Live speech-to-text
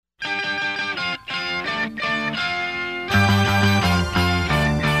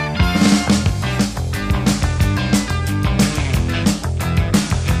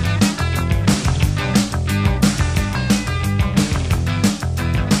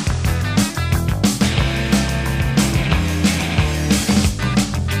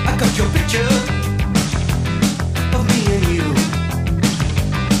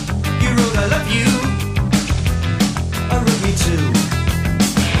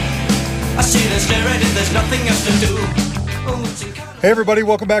There's nothing else to do. Hey everybody,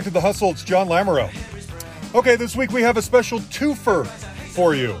 welcome back to The Hustle. It's John Lamoureux. Okay, this week we have a special twofer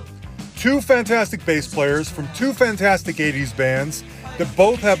for you. Two fantastic bass players from two fantastic 80s bands that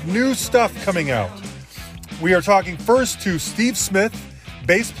both have new stuff coming out. We are talking first to Steve Smith,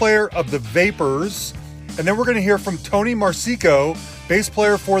 bass player of the Vapors, and then we're going to hear from Tony Marsico, bass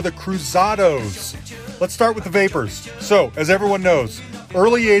player for the Cruzados. Let's start with the Vapors. So, as everyone knows,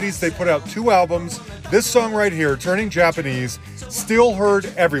 early 80s they put out two albums. This song right here, Turning Japanese, still heard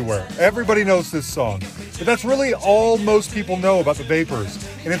everywhere. Everybody knows this song. But that's really all most people know about the Vapors.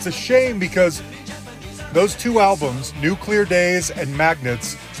 And it's a shame because those two albums, Nuclear Days and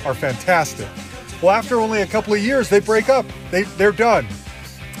Magnets, are fantastic. Well, after only a couple of years, they break up. They're done.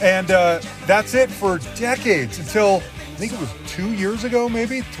 And that's it for decades until, I think it was 2 years ago,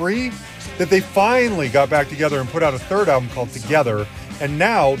 maybe 3, that they finally got back together and put out a third album called Together. And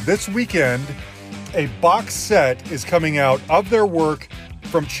now, this weekend, a box set is coming out of their work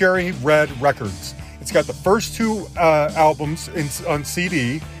from Cherry Red Records. It's got the first two albums on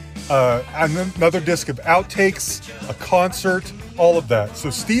CD, and another disc of outtakes, a concert, all of that. So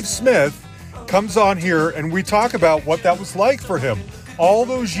Steve Smith comes on here and we talk about what that was like for him. All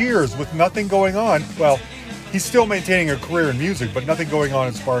those years with nothing going on. Well, he's still maintaining a career in music, but nothing going on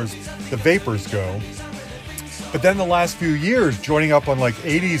as far as the Vapors go. But then the last few years joining up on like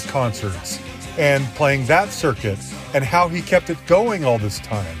 80s concerts and playing that circuit, and how he kept it going all this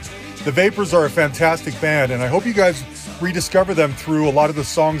time. The Vapors are a fantastic band, and I hope you guys rediscover them through a lot of the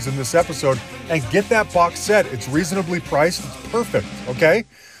songs in this episode and get that box set. It's reasonably priced. It's perfect, okay?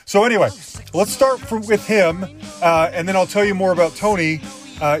 So anyway, let's start with him, and then I'll tell you more about Tony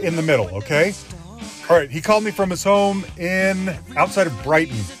in the middle, okay? All right, he called me from his home outside of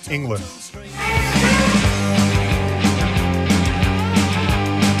Brighton, England.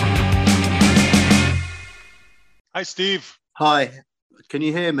 Hi, Steve. Hi. Can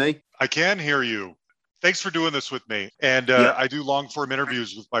you hear me? I can hear you. Thanks for doing this with me. And I do long-form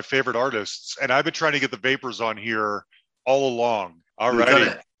interviews with my favorite artists, and I've been trying to get the Vapors on here all along. All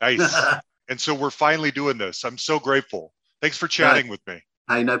righty. Nice. And so we're finally doing this. I'm so grateful. Thanks for chatting with me.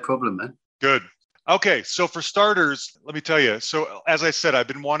 Hey, no problem, man. Good. Okay, so for starters, let me tell you. So as I said, I've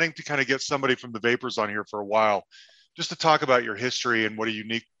been wanting to kind of get somebody from the Vapors on here for a while, just to talk about your history and what a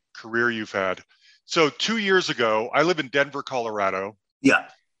unique career you've had. So 2 years ago, I live in Denver, Colorado. Yeah.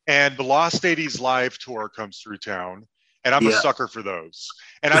 And the Lost 80s Live tour comes through town. And I'm a sucker for those.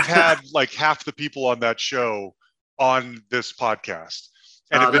 And I've had like half the people on that show on this podcast.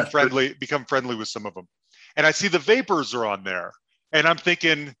 And have become friendly with some of them. And I see the Vapors are on there. And I'm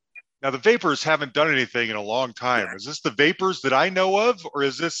thinking, now the Vapors haven't done anything in a long time. Is this the Vapors that I know of? Or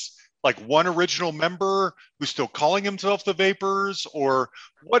is this like one original member who's still calling himself the Vapors, or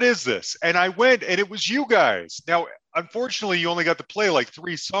what is this? And I went, and it was you guys. Now, unfortunately, you only got to play like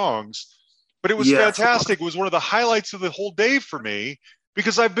 3 songs, but it was fantastic. It was one of the highlights of the whole day for me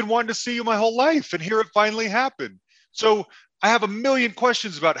because I've been wanting to see you my whole life, and here it finally happened. So I have a million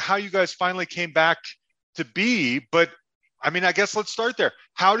questions about how you guys finally came back to be, but I mean, I guess let's start there.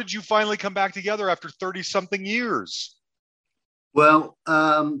 How did you finally come back together after 30-something years? Well,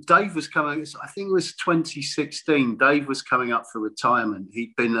 Dave was coming, I think it was 2016. Dave was coming up for retirement.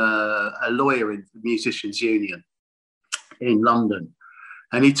 He'd been a lawyer in the Musicians Union in London.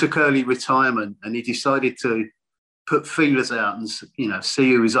 And he took early retirement, and he decided to put feelers out and,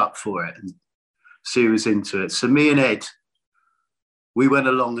 see who was up for it and see who was into it. So me and Ed, we went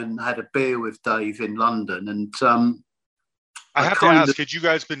along and had a beer with Dave in London. And I have to ask, had you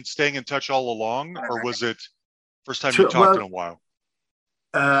guys been staying in touch all along, or was it first time you talked in a while?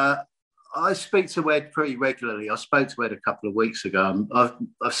 I speak to Ed pretty regularly. I spoke to Ed a couple of weeks ago. I've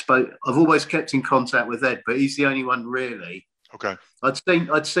always kept in contact with Ed, but he's the only one really. Okay.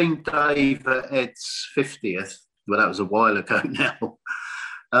 I'd seen Dave at Ed's 50th. Well, that was a while ago now.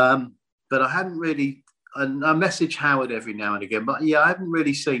 But I hadn't really. And I message Howard every now and again, but I hadn't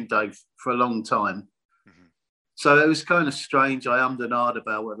really seen Dave for a long time. Mm-hmm. So it was kind of strange. I ummed and ahed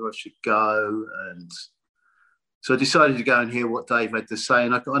about whether I should go, and so I decided to go and hear what Dave had to say.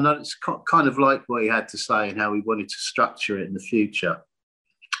 And I noticed kind of like what he had to say and how he wanted to structure it in the future.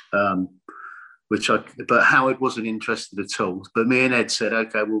 But Howard wasn't interested at all. But me and Ed said,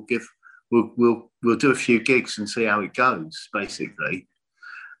 okay, we'll do a few gigs and see how it goes, basically.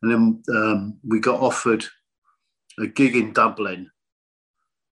 And then we got offered a gig in Dublin,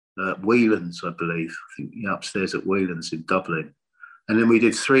 at Whelan's, I believe. I think upstairs at Whelan's in Dublin. And then we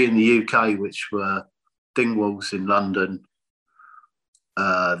did 3 in the UK, which were Dingwalls in London,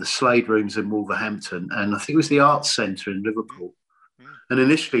 the Slade Rooms in Wolverhampton, and I think it was the Arts Centre in Liverpool. And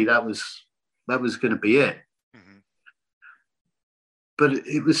initially that was that was going to be it. Mm-hmm. But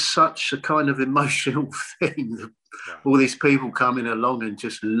it was such a kind of emotional thing. Yeah. All these people coming along and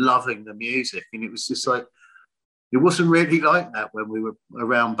just loving the music. And it was just like, it wasn't really like that when we were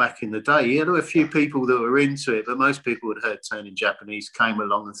around back in the day. Yeah, there were a few people that were into it, but most people had heard Turning Japanese, came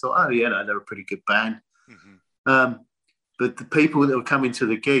along and thought, oh, yeah, no, they're a pretty good band. Mm-hmm. But the people that were coming to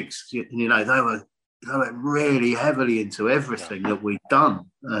the gigs, you know, they were really heavily into everything that we'd done,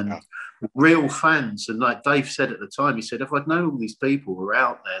 and real fans. And like Dave said at the time, he said, if I'd known all these people were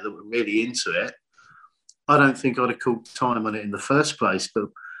out there that were really into it, I don't think I'd have called time on it in the first place. But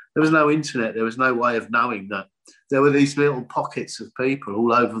there was no internet. There was no way of knowing that there were these little pockets of people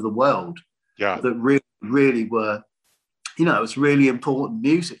all over the world that really, really were, you know, it was really important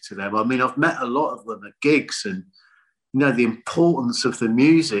music to them. I mean, I've met a lot of them at gigs, and, you know, the importance of the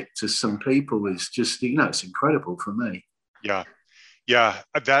music to some people is just, you know, it's incredible for me. Yeah. Yeah.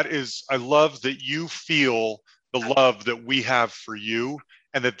 That is, I love that you feel the love that we have for you,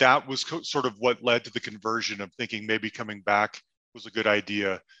 and that was sort of what led to the conversion of thinking maybe coming back was a good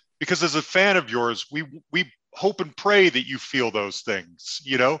idea. Because as a fan of yours, we hope and pray that you feel those things.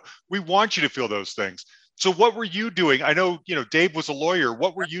 You know, we want you to feel those things. So what were you doing? I know, you know, Dave was a lawyer.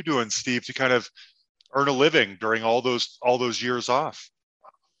 What were you doing, Steve, to kind of earn a living during all those years off?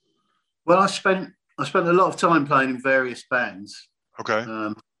 Well, I spent a lot of time playing in various bands. Okay.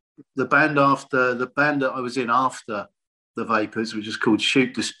 The band that I was in after the Vapors, which is called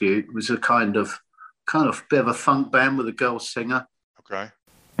Shoot Dispute, was a kind of bit of a funk band with a girl singer. Okay.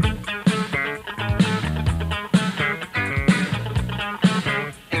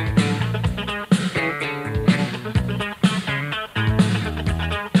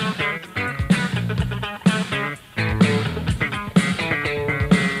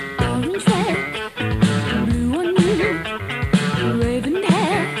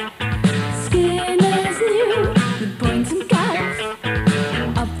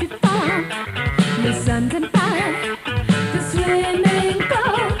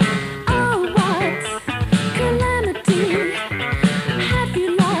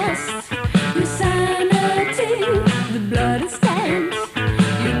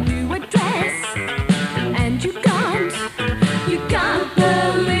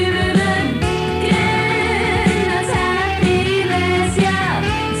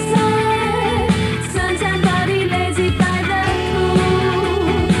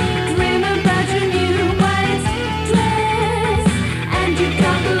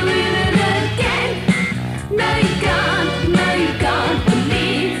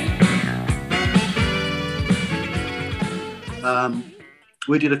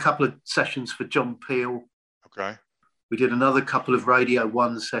 We did a couple of sessions for John Peel. Okay. We did another couple of Radio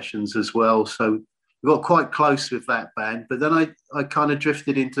 1 sessions as well. So we got quite close with that band. But then I kind of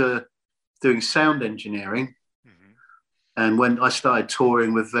drifted into doing sound engineering. Mm-hmm. And when I started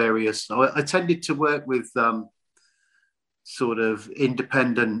touring with various, I tended to work with sort of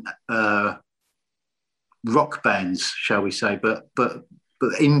independent rock bands, shall we say, but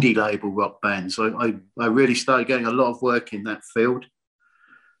indie label rock bands. I really started getting a lot of work in that field.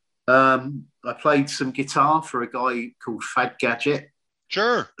 I played some guitar for a guy called Fad Gadget.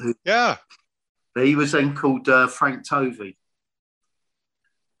 Sure. Yeah. He was then called Frank Tovey.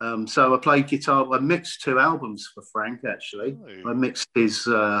 So I played guitar. I mixed 2 albums for Frank, actually. Really? I mixed his,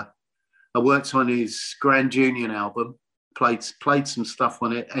 I worked on his Grand Union album, played some stuff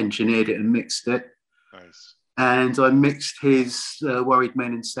on it, engineered it and mixed it. Nice. And I mixed his Worried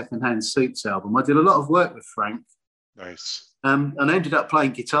Men in Secondhand Suits album. I did a lot of work with Frank. Nice. And I ended up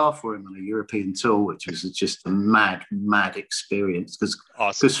playing guitar for him on a European tour, which was just a mad experience.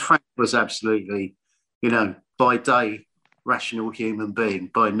 Because Frank was absolutely, you know, by day, rational human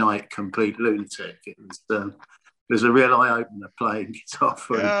being, by night, complete lunatic. It was a real eye-opener playing guitar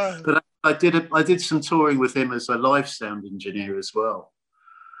for him. But I did some touring with him as a live sound engineer as well.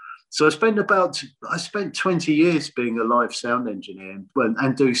 So I spent 20 years being a live sound engineer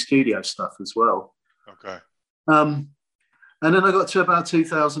and do studio stuff as well. Okay. And then I got to about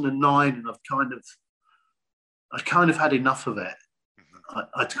 2009, and I'd kind of had enough of it.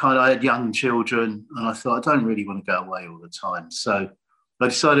 Mm-hmm. I had young children, and I thought, I don't really want to go away all the time. So I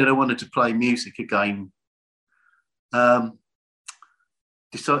decided I wanted to play music again. Thought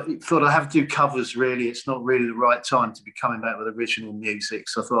I have to do covers, really. It's not really the right time to be coming back with original music.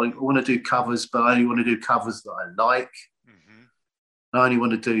 So I thought, I want to do covers, but I only want to do covers that I like. I only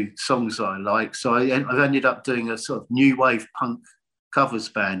want to do songs that I like. So I've ended up doing a sort of new wave punk covers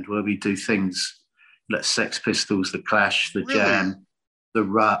band where we do things like Sex Pistols, The Clash, The Jam, The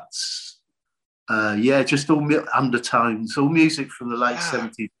Ruts. Just all undertones, all music from the late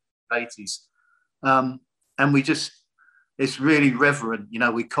 70s, 80s. And it's really reverent. You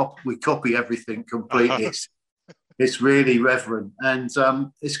know, we copy everything completely. It's really reverent, and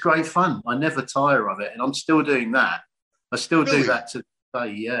it's great fun. I never tire of it, and I'm still doing that. I still do that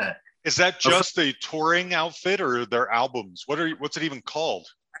today. Yeah. Is that just the touring outfit, or their albums? What's it even called?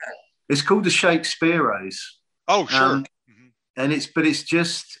 It's called the Shakespearos. Oh, sure. And it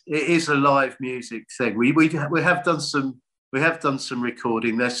is a live music thing. We have done some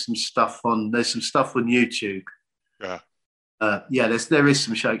recording. There's some stuff on YouTube. Yeah. There is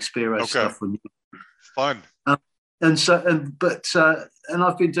some Shakespeare stuff on YouTube. Fun. And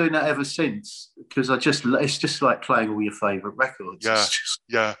I've been doing that ever since, because it's just like playing all your favorite records. Yeah. It's just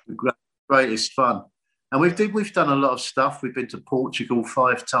the greatest fun. And we've done a lot of stuff. We've been to Portugal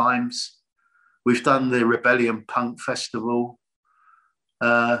 5 times. We've done the Rebellion Punk Festival.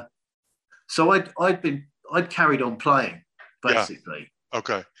 So I'd carried on playing, basically. Yeah.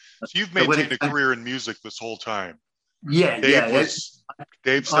 Okay. So you've maintained a career in music this whole time. Yeah,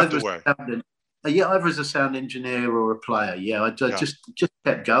 Dave stepped away. Either as a sound engineer or a player. I just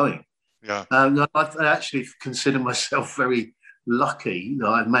kept going. Yeah. I actually consider myself very lucky that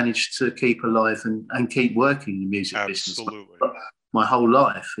I've managed to keep alive and keep working in the music business. Absolutely. My whole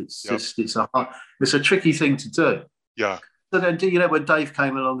life. It's a tricky thing to do. Yeah. So then, when Dave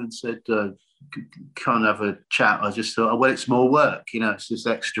came along and said, can't have a chat, I just thought, well, it's more work, it's just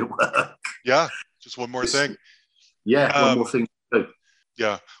extra work. Yeah, just one more thing. Yeah, one more thing to do.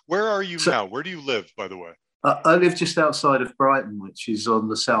 Yeah. Where are you now? Where do you live, by the way? I live just outside of Brighton, which is on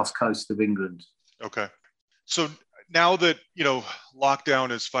the south coast of England. Okay. So now that,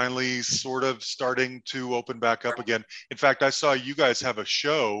 lockdown is finally sort of starting to open back up again. In fact, I saw you guys have a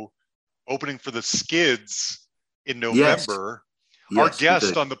show opening for the Skids in November. Yes. Our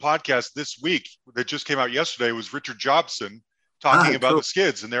guest on the podcast this week that just came out yesterday was Richard Jobson, talking about the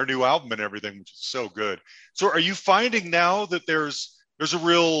Skids and their new album and everything, which is so good. So are you finding now that there's a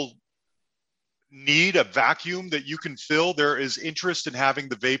real need, a vacuum that you can fill? There is interest in having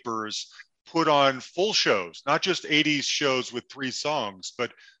the Vapors put on full shows, not just 80s shows with 3 songs,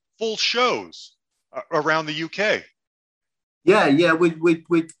 but full shows around the UK. Yeah.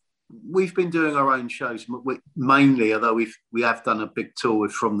 We've been doing our own shows mainly, although we have done a big tour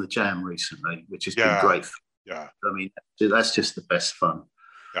with From the Jam recently, which has been great. Yeah. I mean, that's just the best fun.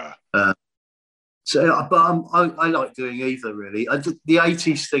 Yeah. I like doing either, really. The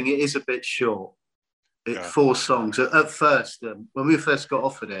 80s thing, it is a bit short. 4 songs. At first, when we first got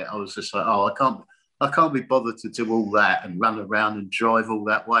offered it, I was just like, I can't be bothered to do all that and run around and drive all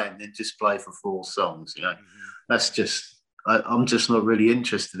that way and then just play for 4 songs. That's just, I'm just not really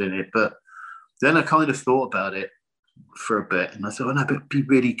interested in it. But then I kind of thought about it for a bit, and I thought, no, but it'd be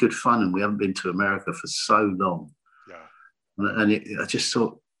really good fun, and we haven't been to America for so long. Yeah. And I just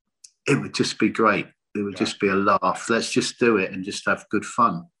thought it would just be great. It would just be a laugh. Let's just do it and just have good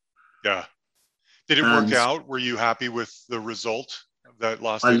fun. Yeah. Did it work out? Were you happy with the result of that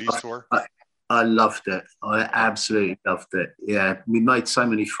last 80s tour? I loved it. I absolutely loved it. Yeah. We made so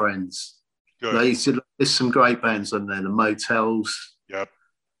many friends. Good. There's some great bands on there. The Motels. Yep.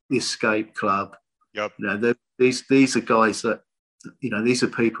 The Escape Club. Yep. These are guys that, these are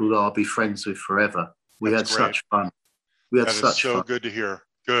people that I'll be friends with forever. We had such fun. That is so good to hear.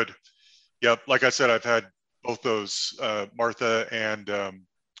 Good. Yep. Like I said, I've had both those, Martha and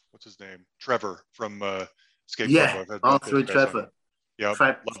what's his name? Trevor from Escape Club. Yeah, Arthur and Trevor. Yeah,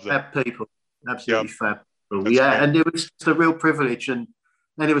 fab people. Absolutely fab people. That's great. And it was just a real privilege, and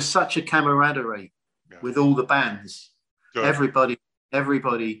it was such a camaraderie with all the bands. Good.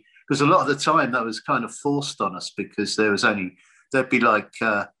 Everybody, because a lot of the time that was kind of forced on us, because there'd be like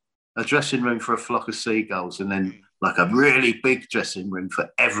a dressing room for a flock of seagulls, and then like a really big dressing room for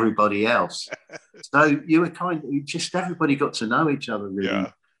everybody else. So you were everybody got to know each other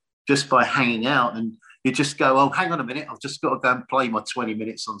really just by hanging out, and you just go, oh, hang on a minute, I've just got to go and play my 20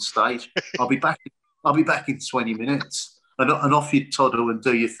 minutes on stage. I'll be back in 20 minutes. And off you toddle and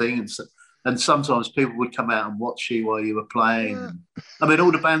do your thing. And sometimes people would come out and watch you while you were playing. I mean,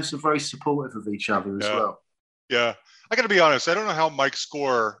 all the bands are very supportive of each other as well. Yeah. I got to be honest. I don't know how Mike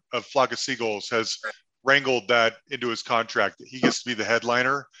Score of Flock of Seagulls has wrangled that into his contract, that he gets to be the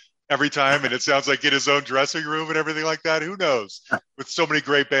headliner every time. And it sounds like in his own dressing room and everything like that. Who knows? With so many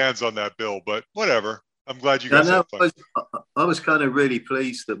great bands on that bill, but whatever. I'm glad you guys had fun. I was kind of really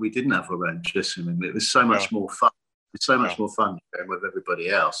pleased that we didn't have our own dressing room. It was so much more fun. It's so much more fun with everybody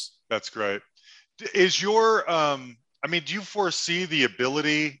else. That's great. Is your, do you foresee the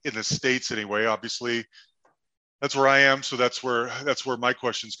ability in the States anyway? Obviously, that's where I am, so that's where my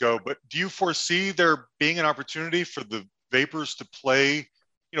questions go. But do you foresee there being an opportunity for the Vapors to play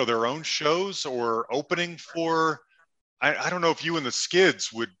their own shows or opening for, I don't know if you and the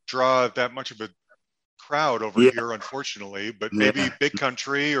Skids would draw that much of a crowd over Yeah, here, unfortunately, but maybe yeah. Big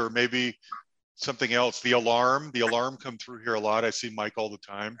Country or maybe something else. The Alarm come through here a lot. I see Mike all the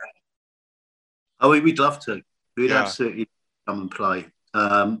time. Oh, we'd love to. We'd Yeah. absolutely come and play.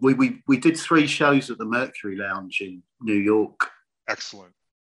 We did 3 shows at the Mercury Lounge in New York Excellent.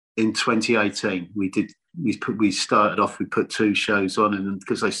 in 2018. We started off. We put 2 shows on, and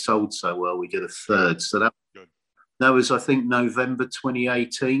because they sold so well, we did a third. Good. So Good. that was, I think, November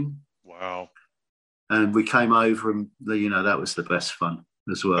 2018. Wow. And we came over, and that was the best fun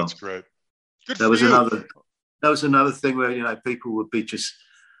as well. That's great. Good There for was you. another thing where people would be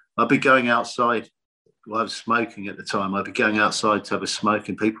I'd be going outside. Well, I was smoking at the time. I'd be going outside to have a smoke,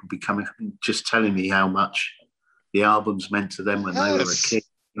 and people would be coming, just telling me how much the albums meant to them when they were a kid.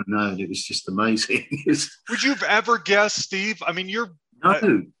 And it was just amazing. Would you have ever guessed, Steve? I mean, you're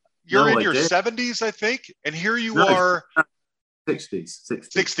in your 70s, I think, and here you are.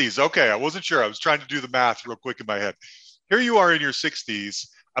 60s. Okay, I wasn't sure. I was trying to do the math real quick in my head. Here you are in your 60s,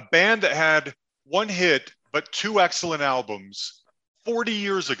 a band that had 1 hit but 2 excellent albums 40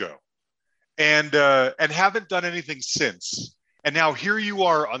 years ago, and haven't done anything since. And now here you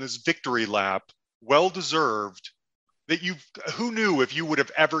are on this victory lap, well deserved. Who knew if you would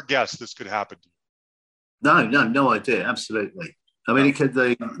have ever guessed this could happen to you? No idea. Absolutely. I mean,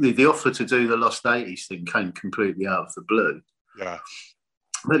 the offer to do the Lost 80s thing came completely out of the blue. Yeah.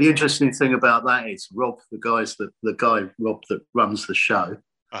 But the interesting thing about that is Rob, the guy Rob that runs the show.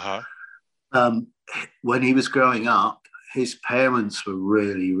 When he was growing up, his parents were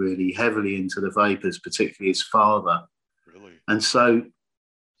really, really heavily into the Vapors, particularly his father. Really? And so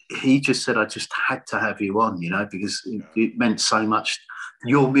he just said, I just had to have you on, because it meant so much.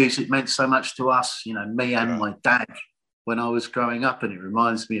 Your music meant so much to us, me and my dad when I was growing up. And it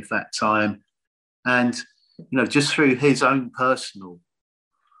reminds me of that time. And, just through his own personal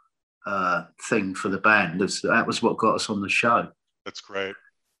thing for the band, that was what got us on the show. That's great.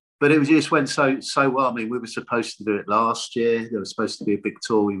 But it just went so well. I mean, we were supposed to do it last year. There was supposed to be a big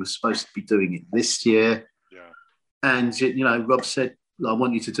tour. We were supposed to be doing it this year. Yeah. And, Rob said, I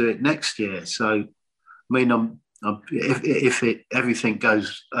want you to do it next year. So, I mean, if everything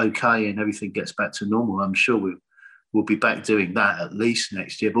goes okay and everything gets back to normal, I'm sure we'll be back doing that at least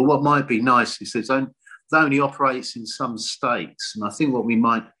next year. But what might be nice is it only operates in some states. And I think what we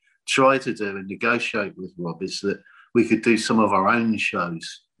might try to do and negotiate with Rob is that we could do some of our own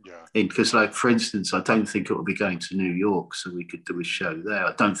shows. Yeah. Because, like, for instance, I don't think it will be going to New York, so we could do a show there.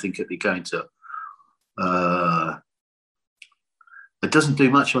 I don't think it'd be going to... it doesn't do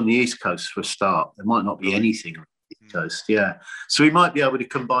much on the East Coast for a start. There might not be anything on the East Coast, yeah. So we might be able to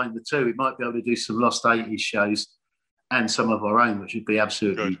combine the two. We might be able to do some Lost 80s shows and some of our own, which would be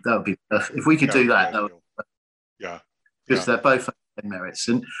absolutely... That would be perfect. If we could do that, that would... Yeah. Because they're both merits.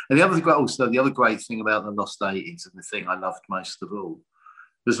 And the other great thing about the Lost 80s, and the thing I loved most of all,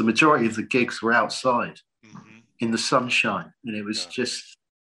 was the majority of the gigs were outside in the sunshine. And it was just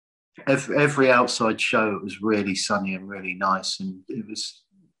every outside show, it was really sunny and really nice. And it was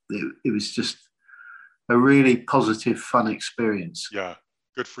just a really positive, fun experience. Yeah.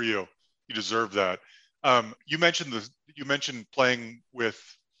 Good for you. You deserve that. You mentioned playing with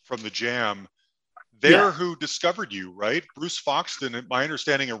From the Jam. They're who discovered you, right? Bruce Foxton, my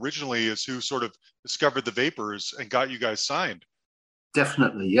understanding originally, is who sort of discovered the Vapors and got you guys signed.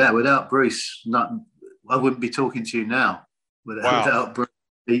 Definitely, yeah. Without Bruce, I wouldn't be talking to you now. Without Bruce,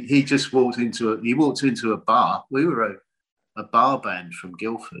 he just walked into a bar. We were a bar band from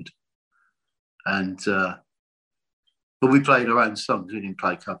Guildford, and but we played our own songs. We didn't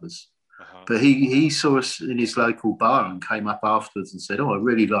play covers. But he saw us in his local bar and came up afterwards and said, "Oh, I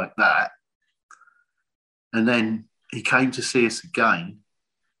really like that." And then he came to see us again.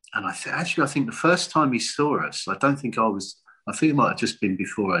 And I think the first time he saw us, I think it might have just been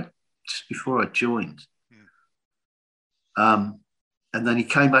before I joined. And then he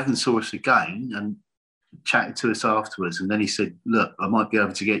came back and saw us again and chatted to us afterwards. And then he said, "Look, I might be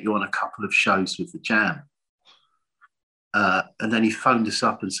able to get you on a couple of shows with the Jam." And then he phoned us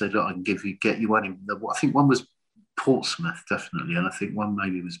up and said, "Look, I can get you one." I think one was Portsmouth, definitely. And I think one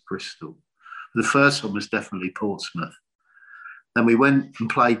maybe was Bristol. The first one was definitely Portsmouth. Then we went and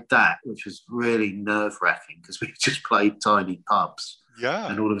played that, which was really nerve-wracking because we just played tiny pubs. Yeah.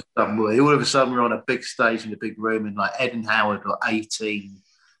 And all of a sudden we're on a big stage in a big room, and like Ed and Howard were 18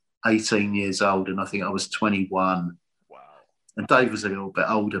 years old, and I think I was 21. Wow. And Dave was a little bit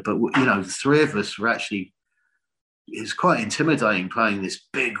older, but the 3 of us were actually, it was quite intimidating playing this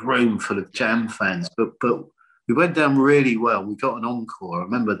big room full of Jam fans, but we went down really well. We got an encore. I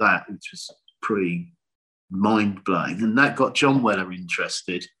remember that, which was pretty mind-blowing. And that got John Weller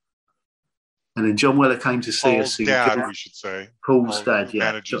interested. And then John Weller came to see us. Paul's dad, we should say. Paul's dad,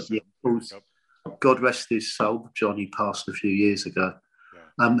 yeah. Paul's, yep. God rest his soul. Johnny passed a few years ago.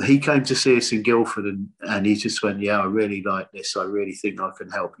 He came to see us in Guildford and he just went, yeah, I really like this. I really think I can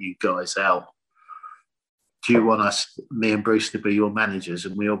help you guys out. Do you want me and Bruce, to be your managers?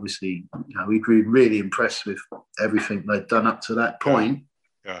 And we obviously, we'd been really impressed with everything they'd done up to that point.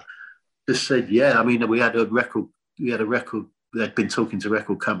 Yeah. Just said, yeah. I mean, we had a record. They'd been talking to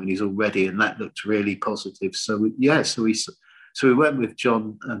record companies already, and that looked really positive. So we went with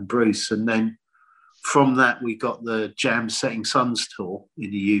John and Bruce, and then from that we got the Jam Setting Suns tour in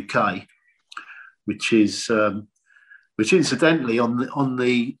the UK, which incidentally on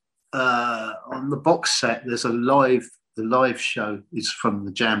the box set there's the live show is from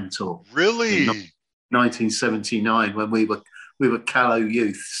the Jam tour. Really? 1979, when we were callow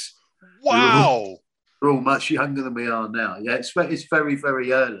youths. Wow. We're all much younger than we are now. Yeah, it's very,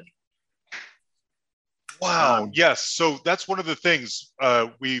 very early. Wow. Yes. So that's one of the things I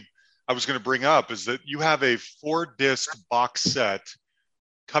was going to bring up, is that you have a 4-disc box set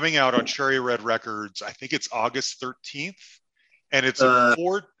coming out on Cherry Red Records. I think it's August 13th, and it's a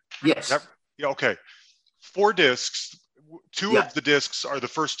 4. Yes. Okay. 4 discs. 2 of the discs are the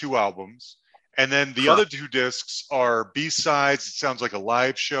first 2 albums. And then the other 2 discs are B-sides. It sounds like a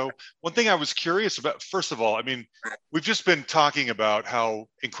live show. One thing I was curious about, first of all, I mean, we've just been talking about how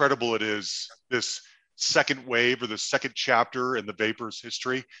incredible it is, this second wave or the second chapter in the Vapors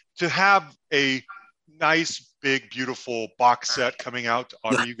history, to have a nice, big, beautiful box set coming out to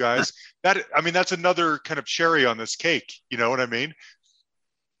honor you guys. That's another kind of cherry on this cake. You know what I mean?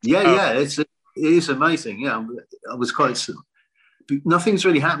 Yeah, it is amazing. Yeah, I was quite... Nothing's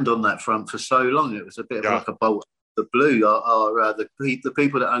really happened on that front for so long. It was a bit of like a bolt of the blue. The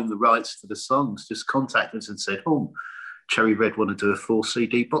people that own the rights to the songs just contacted us and said, "Oh, Cherry Red want to do a 4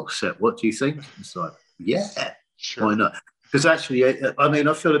 CD box set. What do you think?" It's like, yeah, sure. Why not? Because actually,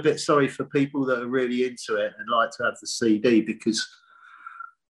 I feel a bit sorry for people that are really into it and like to have the CD, because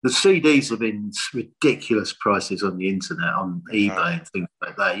the CDs have been ridiculous prices on the internet, on eBay and things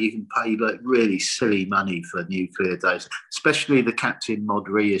like that. You can pay like really silly money for Nuclear Days, especially the Captain Mod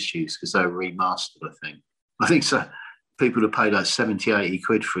reissues, because they're remastered, I think so. People have paid like 70, 80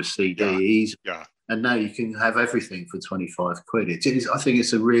 quid for a CD. Yeah. And now you can have everything for 25 quid. I think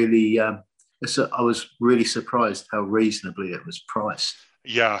it's a really, I was really surprised how reasonably it was priced.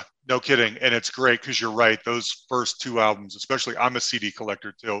 Yeah, no kidding. And it's great because you're right. Those first 2 albums, especially, I'm a CD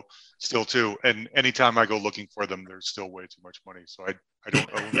collector still too. And anytime I go looking for them, there's still way too much money. So I don't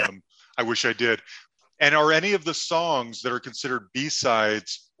own them. I wish I did. And are any of the songs that are considered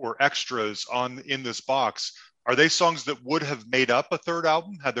B-sides or extras in this box, are they songs that would have made up a third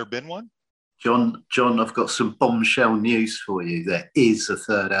album had there been one? John, I've got some bombshell news for you. There is a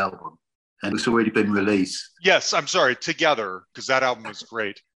third album. And it's already been released. Yes, I'm sorry, Together, because that album was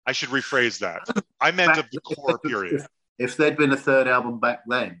great. I should rephrase that. I meant of the core period. If there'd been a third album back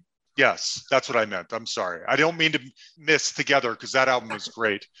then. Yes, that's what I meant. I'm sorry. I don't mean to miss Together, because that album is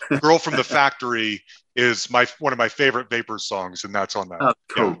great. Girl from the Factory is one of my favorite Vapors songs, and that's on that. Oh,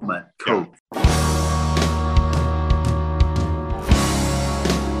 cool, man. Cool. Yeah.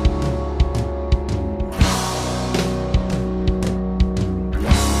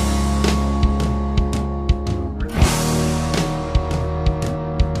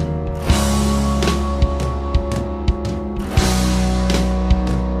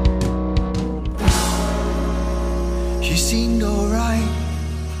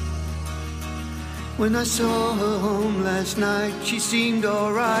 When I saw her home last night, she seemed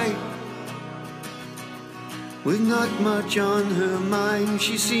alright. With not much on her mind,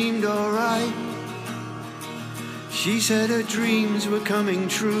 she seemed alright. She said her dreams were coming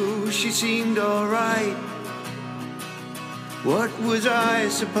true, she seemed alright. What was I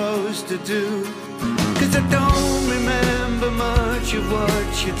supposed to do? 'Cause I don't remember much of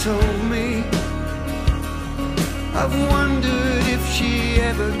what she told me. I've wondered if she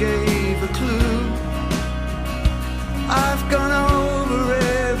ever gave a clue. I've gone over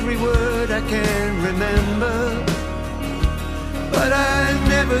every word I can remember, but I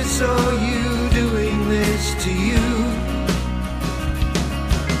never saw you doing this to you.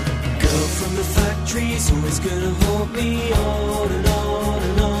 Girl from the factory's always gonna hold me on and on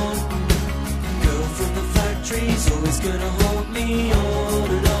and on. Girl from the factory's always gonna hold me on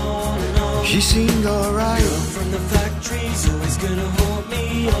and on and on. She seemed alright. Girl from the factory's always gonna hold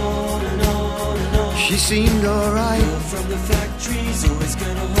me on and on and on. She seemed alright. Girl from the factory's always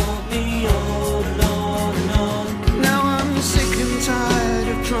gonna hold me on and on and on.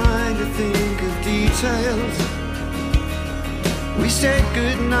 to think of details. We said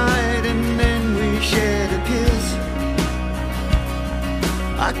goodnight and then we shared a kiss.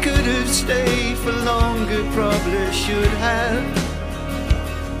 I could have stayed for longer, probably should have.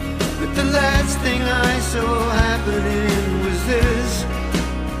 But the last thing I saw happening was this.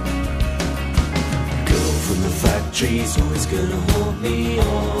 Girl from the factory's always gonna haunt me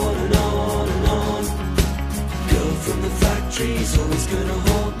on and on and on. Girl from the factory's always gonna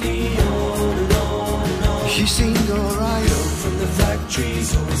haunt me on and on and on. She seemed alright. Girl from the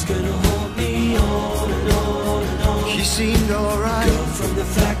factory's always gonna haunt me on and on and on. She seemed alright. Girl from the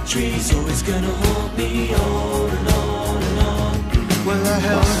factory's always gonna haunt me on and on and on. Well, I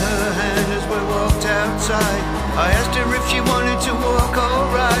held her hand as we walked outside. I asked her if she wanted to walk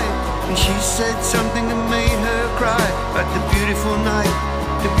alright, and she said something that made her cry about the beautiful night,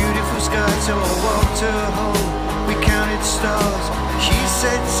 the beautiful sky. So I walked her home, we counted stars. She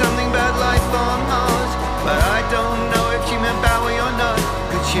said something about life on Mars, but I don't know if she meant Bowie or not,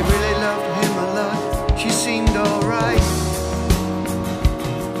 but she really loved him a lot. She seemed alright.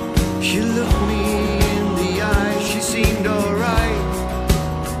 She looked me in the eye. She seemed alright.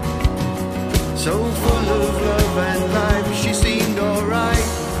 So full of love and life. She seemed alright.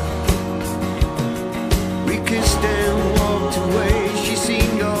 We kissed and walked away. She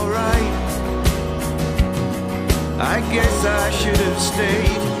seemed alright. I guess I should have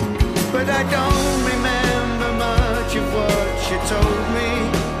stayed, but I don't remember much of what she told me.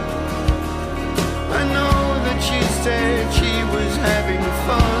 I know that she said she was having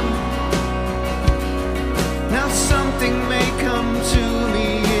fun. Now something may come to me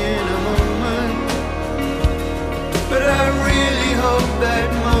in a moment, but I really hope that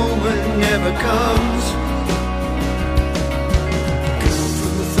moment never comes. Girl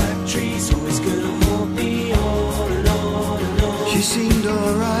from the factory's always gonna haunt me on and on and on. She seemed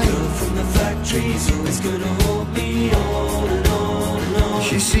alright. Girl from the factory's always gonna haunt me on and on and on.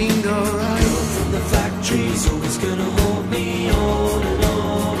 She seemed alright. Girl from the factory's always gonna haunt me on and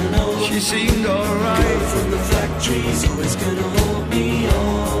on and on. She seemed alright. Girl from the factory's always gonna haunt me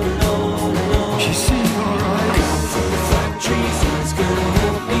on and on and on. She seemed alright. Girl from the factory's always gonna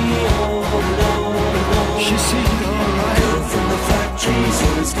haunt me on and on and on. She seemed alright. Girl from the factory's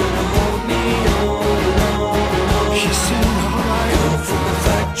always gonna haunt me on and on and on. She seemed alright. Girl from the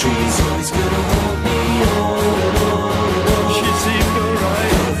factory's always gonna haunt me on and on and on. She seemed alright.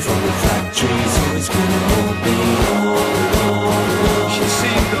 Girl from the factory's always gonna haunt me on and on and on. She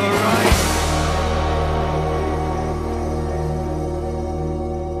seemed alright.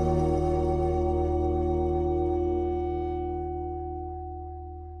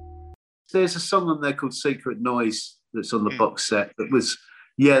 There's a song on there called Secret Noise that's on the box set that was,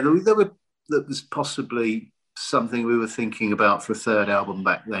 that was possibly something we were thinking about for a third album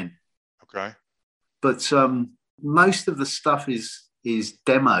back then. Okay. But most of the stuff is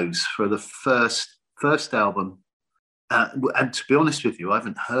demos for the first album. And to be honest with you, I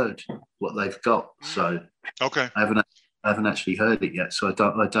haven't heard what they've got. So Okay. I haven't actually heard it yet. So I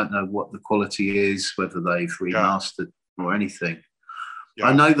don't know what the quality is, whether they've remastered or anything. Yeah.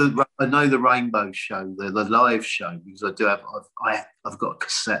 I know the Rainbow Show, the live show, because I've got a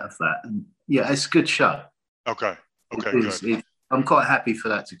cassette of that, and yeah, it's a good show. Okay. Good. I'm quite happy for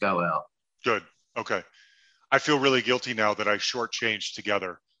that to go out. Good. Okay. I feel really guilty now that I shortchanged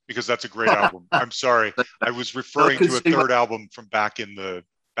Together, because that's a great album. I'm sorry. I was referring to a third album from back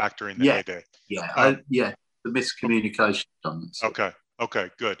during the heyday. The miscommunication on this. Okay.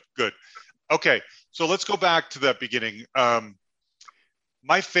 Good. Okay. So let's go back to that beginning.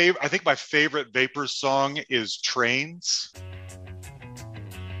 I think my favorite Vapors song is Trains.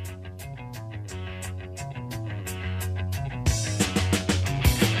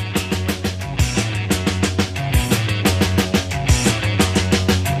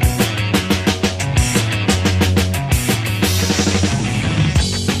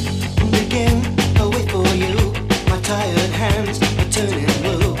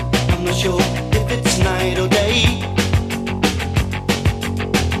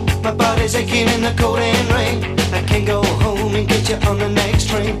 Aching in the cold and rain, I can't go home and get you on the next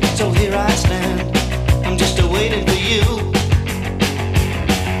train. So here I stand, I'm just waiting for you.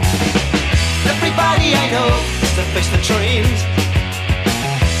 Everybody I know has to face the trains.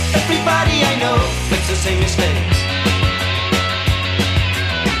 Everybody I know makes the same mistakes.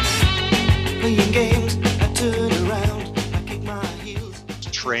 Playing games, I turn around, I kick my heels.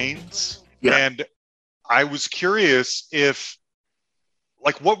 Trains. Yeah. And I was curious if,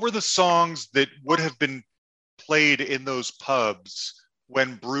 what were the songs that would have been played in those pubs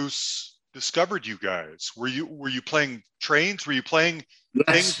when Bruce discovered you guys? Were you playing trains? Were you playing things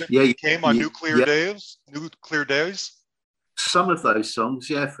Yes, that yeah, came on yeah, nuclear yeah. days? Nuclear days? Some of those songs,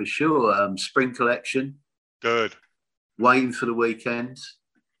 yeah, for sure. Spring Collection, Good. Waiting for the Weekend.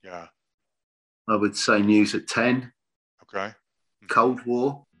 Yeah. I would say News at 10, Okay. Cold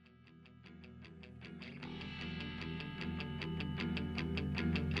War.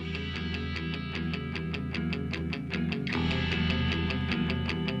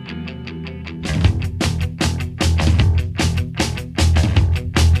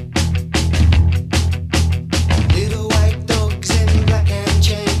 Little white dogs in black and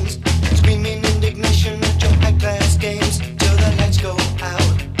chains, screaming indignation at your high class games till the lights go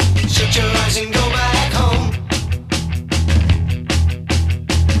out. Shut your eyes and go back home.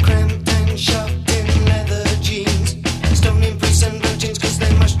 Cramped and shoved in leather jeans, stoning priests and virgins 'cause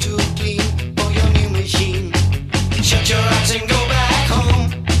they're much too clean for your new machine. Shut your eyes and go back home.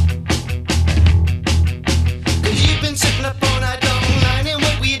 'Cause you've been sitting up all night long, lying in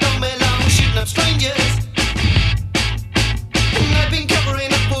wait where you don't belong, shooting up strangers. And I've been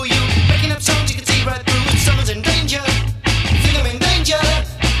covering up for you, making up songs you can see right through. Someone's in danger, feel them in danger.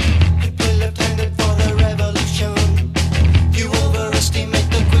 People left-handed for the revolution. You overestimate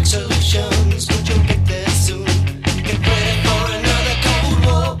the quick solutions, but you'll get there soon. Get ready for another Cold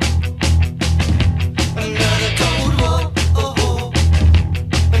War. Another Cold War. Oh, oh.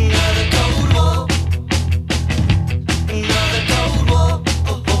 Another Cold War. Another Cold War.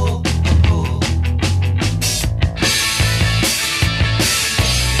 Oh, oh, oh, oh.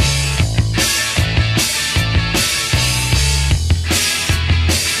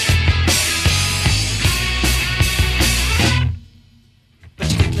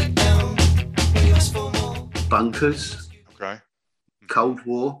 But you get let down when you ask for more. Bunkers, Okay. Cold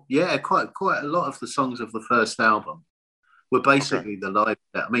War. Yeah, quite a lot of the songs of the first album were basically the live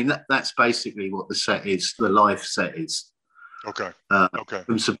set. I mean, that's basically what the set is, the live set is. Okay. Okay.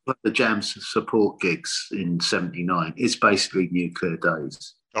 From the Jam support gigs in 79. It's basically Nuclear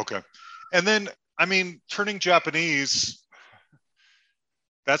Days. Okay. And then, I mean, turning Japanese,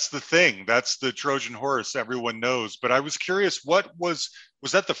 that's the thing. That's the Trojan horse everyone knows. But I was curious, was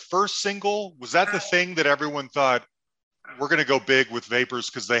that the first single? Was that the thing that everyone thought, we're going to go big with Vapors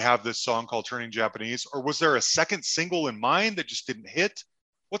because they have this song called Turning Japanese? Or was there a second single in mind that just didn't hit?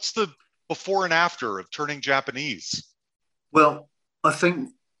 What's the before and after of Turning Japanese? Well, I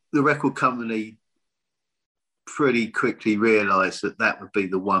think the record company pretty quickly realised that would be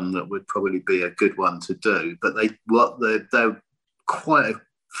the one that would probably be a good one to do. But they're quite a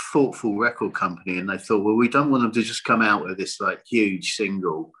thoughtful record company, and they thought, well, we don't want them to just come out with this like huge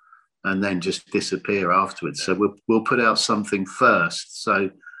single and then just disappear afterwards. So we'll put out something first.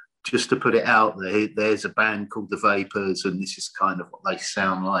 So just to put it out there, there's a band called The Vapors, and this is kind of what they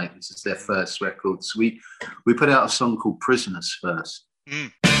sound like. This is their first record. So we put out a song called Prisoners first.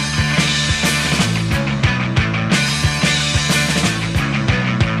 Mm.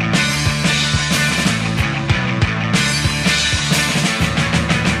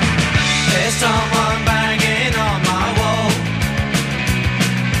 There's someone banging on my wall.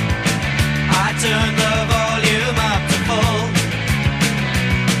 I turn the volume up to full.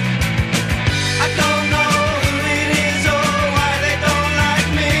 I don't know who it is or why they don't like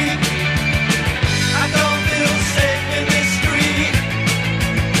me. I don't feel safe in this street.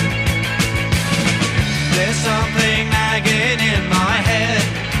 There's something nagging in my head.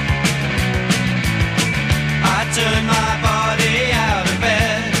 I turn my body out of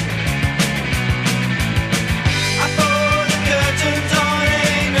bed. I pull the curtains on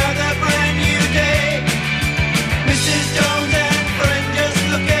another brand new day. Mrs. Jones and friend just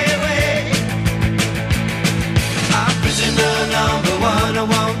look away. I'm prisoner number one. I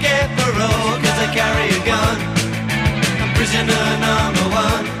won't get parole 'cause I carry a gun. I'm prisoner number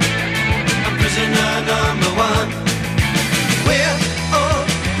one. I'm prisoner number one. We're all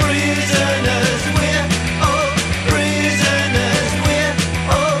prisoners. We're all prisoners. We're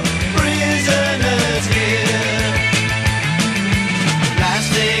all prisoners here. Last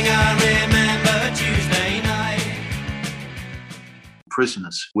thing I remember, Tuesday night.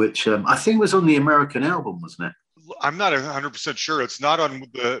 Prisoners, which I think was on the American album, wasn't it? I'm not 100% sure. It's not on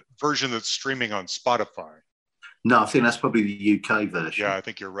the version that's streaming on Spotify. No, I think that's probably the UK version. Yeah, I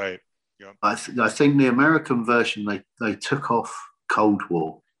think you're right. Yeah. I think the American version, they took off Cold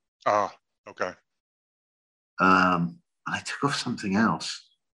War. Ah, okay. They took off something else,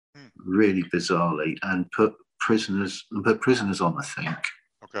 really bizarrely, and put Prisoners on, I think.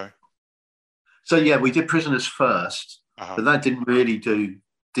 Okay. So yeah, we did Prisoners first, Uh-huh. but that didn't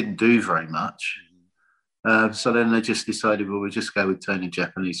do very much. So then they just decided, well, we'll just go with Turning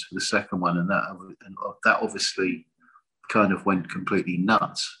Japanese for the second one, and that obviously kind of went completely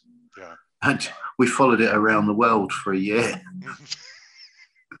nuts. Yeah. And we followed it around the world for a year,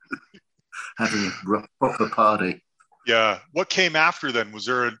 having a proper party. Yeah. What came after then? Was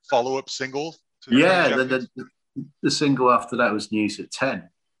there a follow-up single? Yeah, the single after that was News at 10.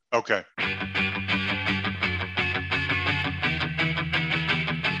 Okay.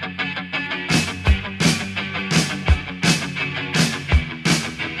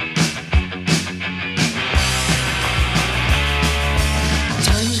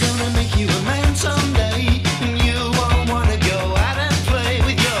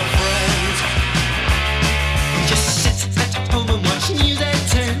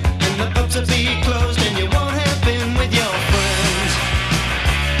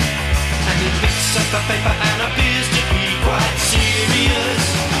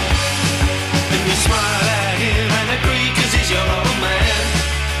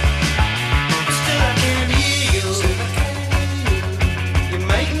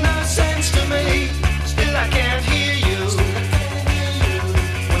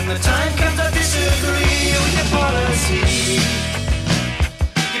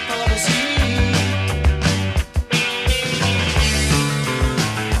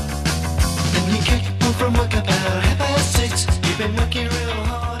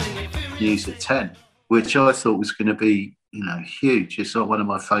 News at 10, which I thought was going to be, huge. It's not one of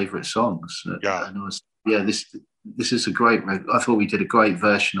my favourite songs. Yeah. And this is a great record. I thought we did a great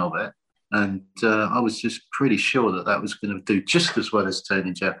version of it. And I was just pretty sure that was going to do just as well as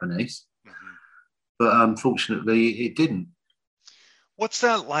Turning Japanese. Mm-hmm. But unfortunately, it didn't. What's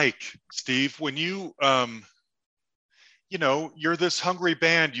that like, Steve, when you, you're this hungry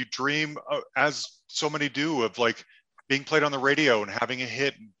band, you dream, as so many do, of like being played on the radio and having a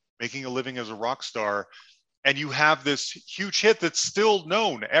hit and making a living as a rock star, and you have this huge hit that's still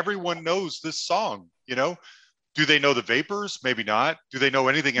known. Everyone knows this song, Do they know the Vapors? Maybe not. Do they know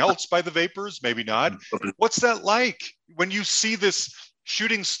anything else by the Vapors? Maybe not. What's that like when you see this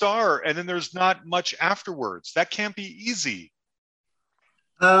shooting star and then there's not much afterwards? That can't be easy.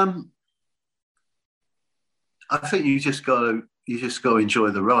 I think you just got to enjoy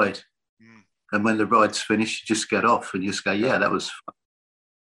the ride. And when the ride's finished, you just get off and just go, yeah, that was fun.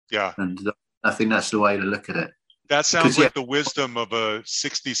 Yeah. And I think that's the way to look at it. That sounds like the wisdom of a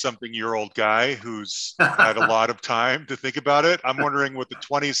 60-something-year-old guy who's had a lot of time to think about it. I'm wondering what the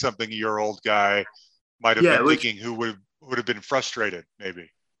 20-something-year-old guy might have been thinking, who would have been frustrated, maybe.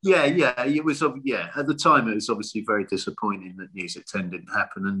 Yeah. It was, at the time, it was obviously very disappointing that News at 10 didn't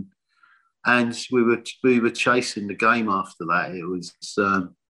happen. And we were chasing the game after that. It was,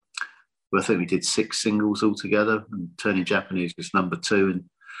 I think we did 6 singles altogether, and Turning Japanese was number 2. And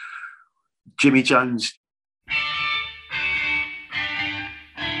Jimmy Jones.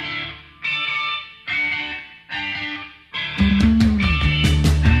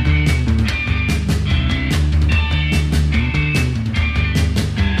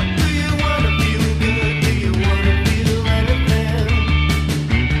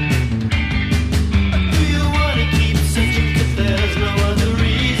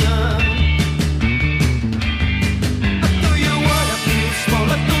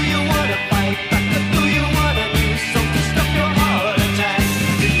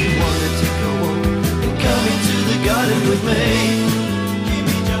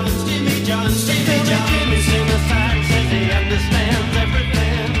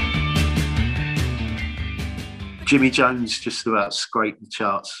 Jimmy Jones just about scraped the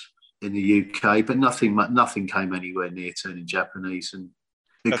charts in the UK, but nothing came anywhere near Turning Japanese, and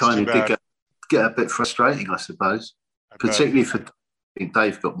it kind of did get a bit frustrating, I suppose. Particularly for, I think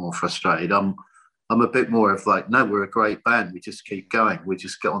Dave got more frustrated. I'm a bit more of like, no, we're a great band. We just keep going. We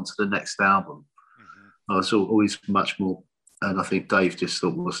just get on to the next album. Mm-hmm. I was always much more, and I think Dave just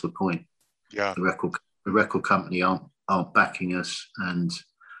thought, what's the point? Yeah, the record company aren't backing us, and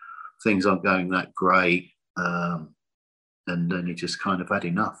things aren't going that great. And then he just kind of had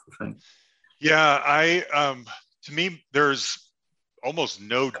enough, I think. Yeah, to me, there's almost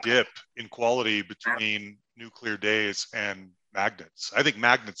no dip in quality between Nuclear Days and Magnets. I think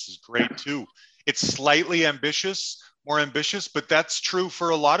Magnets is great too. It's slightly more ambitious, but that's true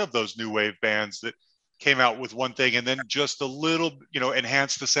for a lot of those new wave bands that came out with one thing and then just a little,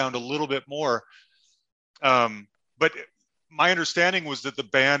 enhanced the sound a little bit more. But my understanding was that the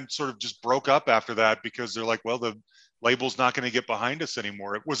band sort of just broke up after that because they're like, well, the label's not going to get behind us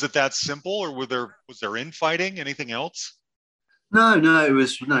anymore. Was it that simple, or was there infighting? Anything else? No, it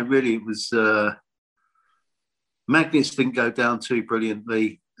was Magnets didn't go down too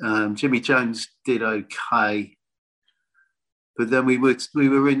brilliantly. Jimmy Jones did okay, but then we were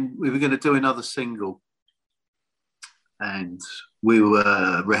going to do another single, and we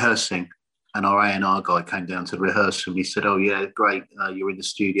were rehearsing, and our A&R guy came down to rehearse, and he said, "Oh yeah, great, you're in the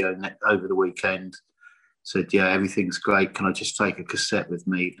studio over the weekend." Said, "Yeah, everything's great. Can I just take a cassette with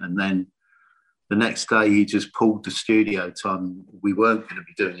me?" And then the next day, he just pulled the studio time. We weren't going to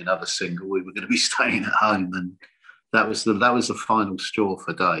be doing another single. We were going to be staying at home, and that was the final straw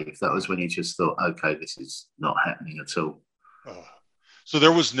for Dave. That was when he just thought, "Okay, this is not happening at all." Oh. So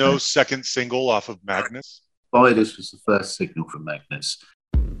there was no second single off of Magnus? Spiders was the first single from Magnus.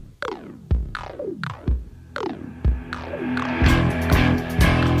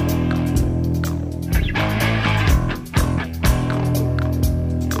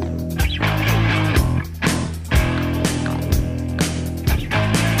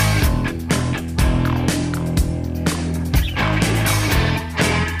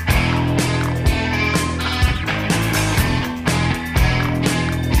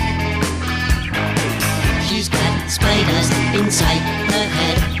 Inside her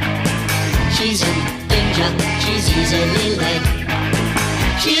head, she's in danger, she's easily led.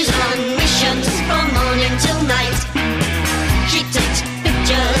 She's on missions from morning till night. She takes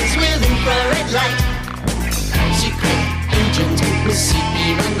pictures with infrared light. Secret agent, Miss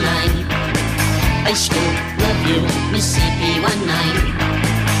CP19. I still love you, Miss CP19.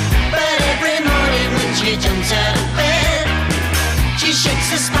 But every morning when she jumps out of bed, she shakes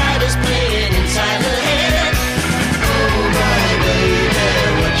the spiders playing inside her head. Oh my baby,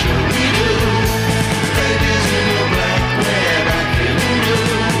 what shall we do? Baby's in your black web, I couldn't do.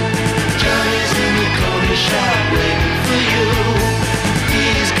 Johnny's in the corner shop waiting for you.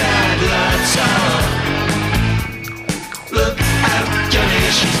 He's got lots of. Look out, Johnny,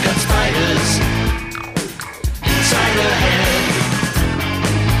 she's got spiders inside her head.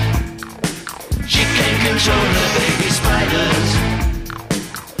 She can't control her baby spiders.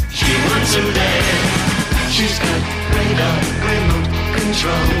 She wants them dead. She's got radar, remote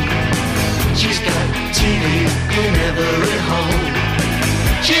control. She's got TV in every home.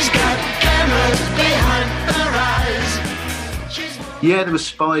 She's got cameras behind her eyes. Yeah, there were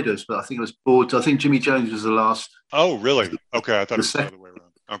spiders, but I think it was boards. I think Jimmy Jones was the last. Oh, really? Okay, I thought it was the other way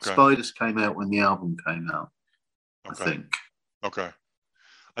around. Okay. Spiders came out when the album came out, okay. I think. Okay.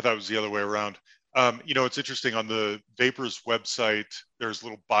 I thought it was the other way around. It's interesting. On the Vapors website, there's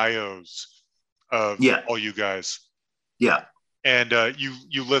little bios of all you guys. Yeah. And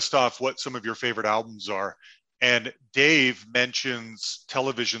you list off what some of your favorite albums are. And Dave mentions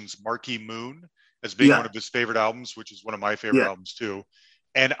Television's Marquee Moon as being one of his favorite albums, which is one of my favorite albums too.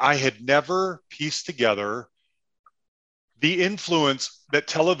 And I had never pieced together the influence that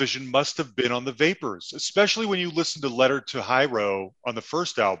Television must have been on the Vapors, especially when you listen to Letter to Hyro on the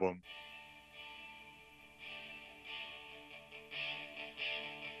first album.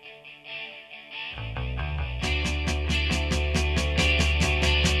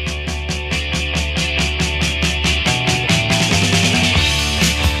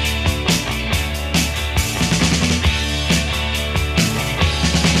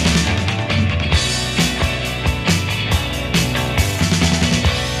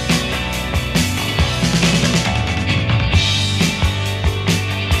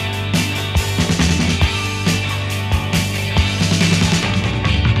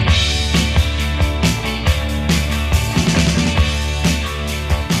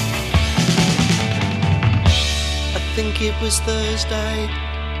 It was Thursday,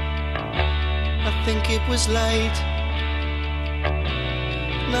 I think it was late,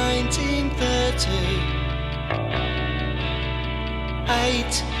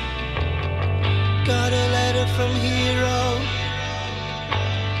 1938. Got a letter from Hero,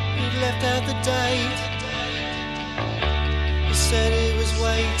 he'd left out the date. He said he was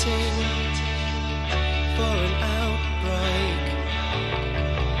waiting for an outbreak.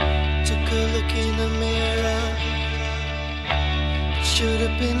 Took a look in the mirror, should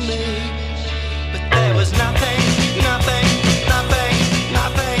have been me, but there was nothing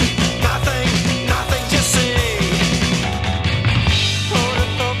to see. Hold a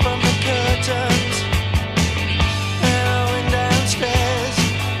thought from the curtains, and I went downstairs.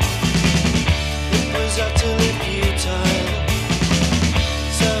 It was utterly futile,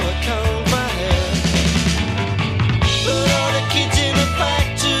 so I combed my hair. But all the kids in the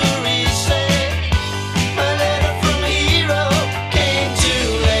factory said a letter from Hero came too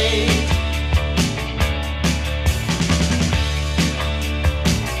late.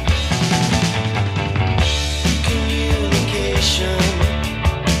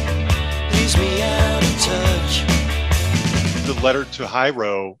 Letter to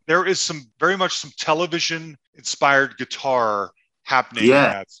Hyro, there is very much some television inspired guitar happening in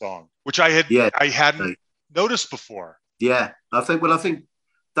that song, which I hadn't noticed before. Yeah, I think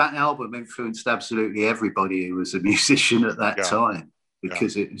that album influenced absolutely everybody who was a musician at that time,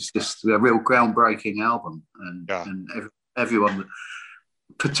 because it was just a real groundbreaking album, and everyone,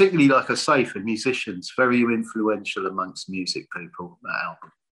 particularly, like I say, for musicians, very influential amongst music people, that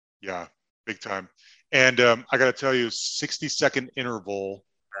album. Yeah, big time. And I got to tell you, 60-second interval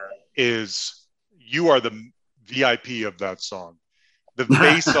is, you are the VIP of that song. The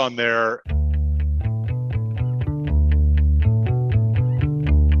bass on there.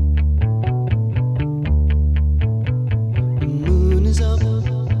 The moon is up.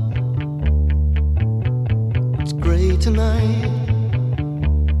 It's gray tonight.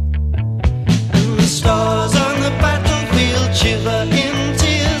 And the stars on the battlefield shiver in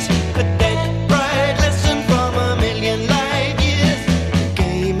tears. A dead bride lesson from a million light years. The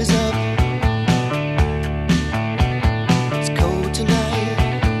game is up. It's cold tonight.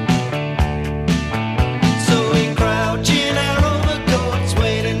 So we crouch in our overcoats,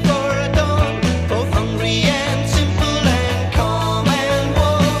 waiting for a dawn, both hungry and simple and calm and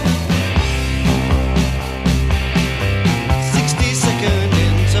warm. 60-second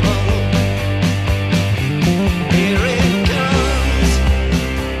interval. Here it comes.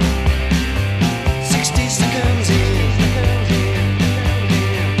 60 seconds in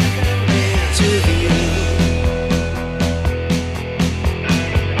to the end.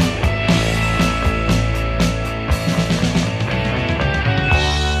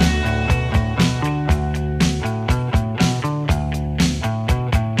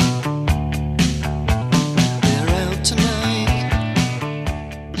 They're out tonight.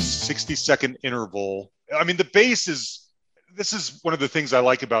 60-second interval. I mean, the bass this is one of the things I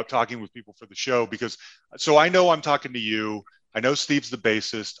like about talking with people for the show, because so I know I'm talking to you. I know Steve's the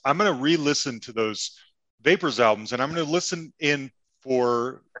bassist. I'm going to re-listen to those Vapors albums, and I'm going to listen in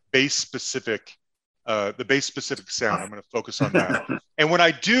for the bass specific sound. I'm going to focus on that. And when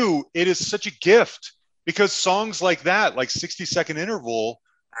I do, it is such a gift, because songs like that, like 60-second interval,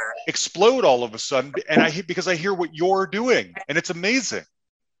 explode all of a sudden, and because I hear what you're doing, and it's amazing.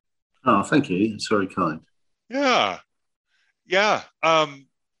 Oh, thank you. It's very kind. Yeah.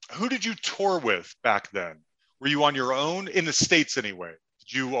 Who did you tour with back then? Were you on your own in the States anyway?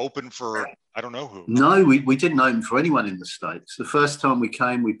 Did you open for, I don't know who? No, we didn't open for anyone in the States. The first time we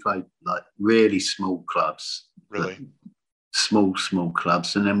came, we played like really small clubs. Really? Small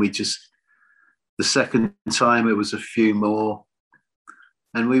clubs. And then the second time it was a few more.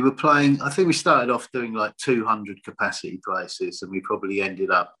 And we were playing, I think we started off doing like 200 capacity places, and we probably ended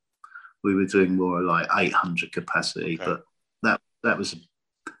up, we were doing more like 800 capacity, but that was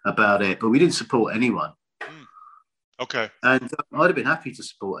about it. But we didn't support anyone. Okay. And I'd have been happy to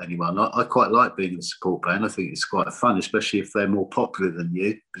support anyone. I quite like being in a support band. I think it's quite fun, especially if they're more popular than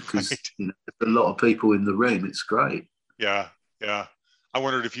you, because there's a lot of people in the room. It's great. Yeah. I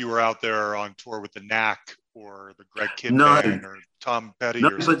wondered if you were out there on tour with the Knack or the Greg Kidd Band or Tom Petty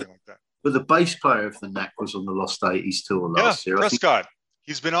or something like that. But the bass player of the Knack was on the Lost 80s tour last year. Prescott.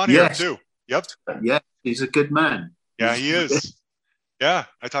 He's been on here too. Yep. Yeah, he's a good man. Yeah, he is. Yeah,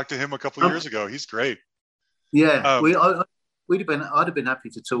 I talked to him a couple of years ago. He's great. Yeah, I'd have been happy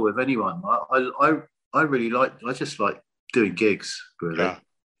to tour with anyone. I just like doing gigs, really. Yeah.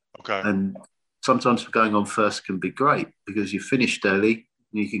 Okay. And sometimes going on first can be great, because you finished early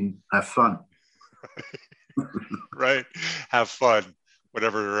and you can have fun. Right. Have fun.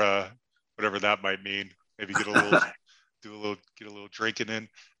 Whatever that might mean. Maybe get a little get a little drinking in.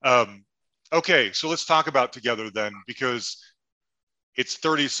 Okay, so let's talk about Together then, because it's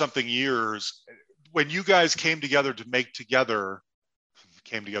 30-something years. When you guys came together to make Together,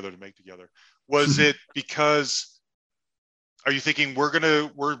 was it because, are you thinking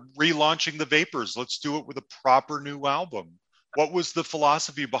we're relaunching the Vapors, let's do it with a proper new album? What was the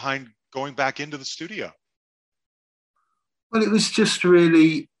philosophy behind going back into the studio? Well, it was just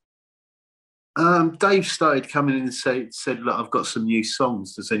really, Dave started coming in and said, look, I've got some new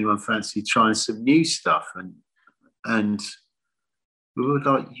songs. Does anyone fancy trying some new stuff? And we were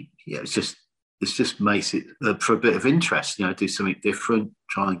like, yeah, it just makes it for a bit of interest, do something different,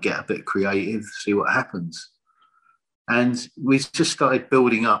 try and get a bit creative, see what happens. And we just started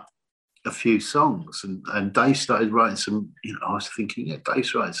building up a few songs, and Dave started writing some, I was thinking, yeah,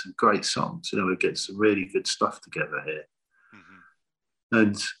 Dave's writing some great songs, we get some really good stuff together here. Mm-hmm.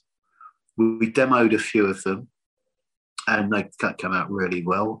 And we demoed a few of them, and they came out really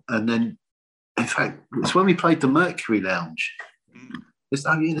well. And then, in fact, it's when we played the Mercury Lounge.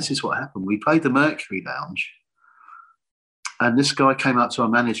 This is what happened. We played the Mercury Lounge, And this guy came up to our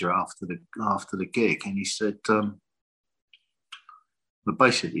manager after the gig, and he said, but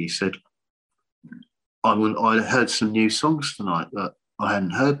basically he said, I heard some new songs tonight that I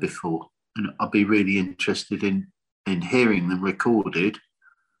hadn't heard before, and I'd be really interested in hearing them recorded.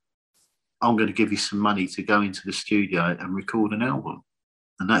 I'm going to give you some money to go into the studio and record an album.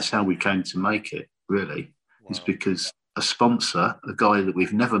 And that's how we came to make it, really. Wow. It's because a sponsor, a guy that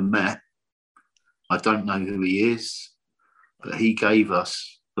we've never met, I don't know who he is, but he gave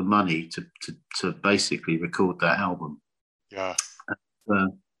us the money to basically record that album. Yeah.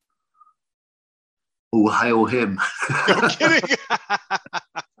 All hail him. No kidding.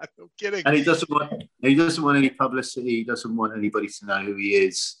 No kidding. And he doesn't want any publicity. He doesn't want anybody to know who he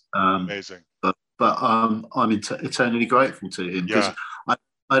is. Amazing. But I'm eternally grateful to him, because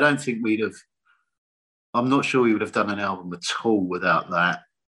I don't think I'm not sure we would have done an album at all without that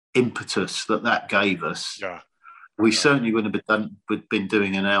impetus that gave us. Yeah. We certainly wouldn't have been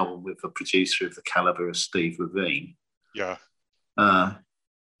doing an album with a producer of the caliber of Steve Levine. Yeah.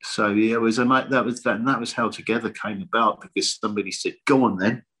 So yeah, that was how Together came about, because somebody said, "Go on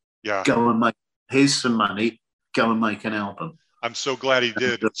then, go and make. Here's some money. Go and make an album." I'm so glad he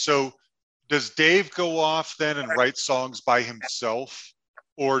did. So, does Dave go off then and write songs by himself,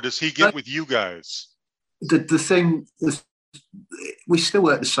 or does he get with you guys? We still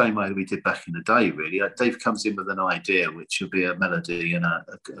work the same way that we did back in the day, really. Dave comes in with an idea, which will be a melody and a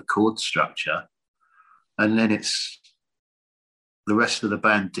chord structure, and then it's the rest of the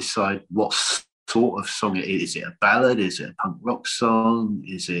band decide what sort of song it is. Is it a ballad? Is it a punk rock song?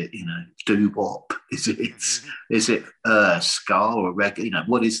 Is it, doo-wop? Is it ska or reggae?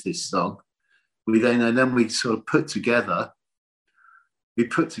 What is this song? We sort of put together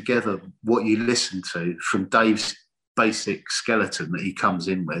what you listen to from Dave's basic skeleton that he comes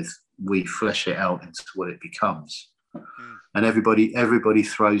in with. We flesh it out into what it becomes. And everybody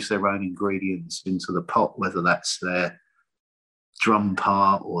throws their own ingredients into the pot, whether that's their drum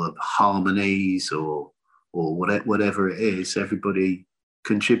part or harmonies or whatever it is. Everybody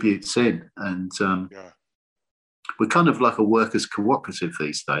contributes in, and we're kind of like a workers' cooperative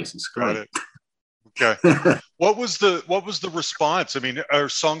these days. It's great. Okay. What was the response? I mean, are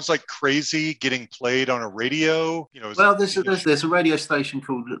songs like Crazy getting played on a radio? There's a radio station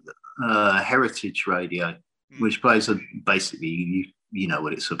called Heritage Radio, which plays basically, you know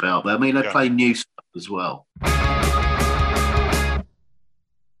what it's about. But I mean, they play new stuff as well.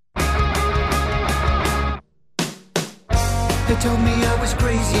 They told me I was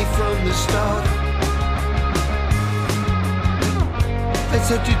crazy from the start. They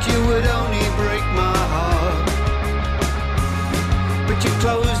said that you would only break my heart, but you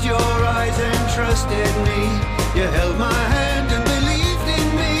closed your eyes and trusted me. You held my hand and believed in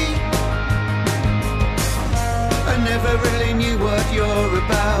me. I never really knew what you're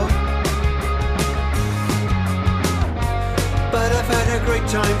about, but I've had a great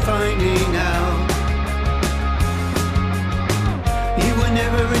time finding out. You were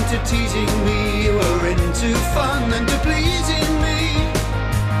never into teasing me, you were into fun and to pleasing me.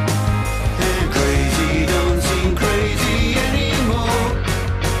 And crazy don't seem crazy anymore.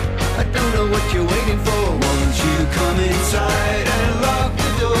 I don't know what you're waiting for. Won't you come inside and lock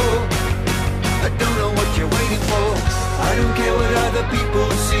the door? I don't know what you're waiting for. I don't care what other people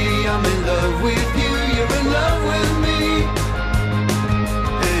see. I'm in love with you, you're in love with me.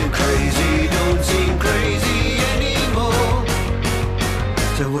 And crazy don't seem crazy anymore.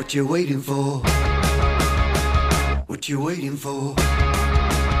 So what you waiting for? What you waiting for?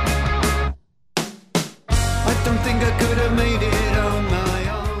 I don't think I could have made it on my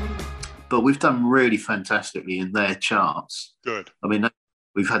own. But we've done really fantastically in their charts. Good. I mean,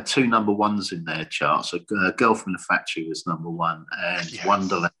 we've had 2 number ones in their charts. A Girl from the Factory was number 1, and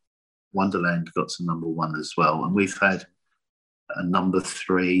Wonderland got to number 1 as well. And we've had a number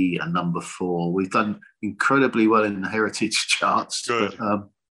 3, a number 4. We've done incredibly well in the heritage charts. Good. But,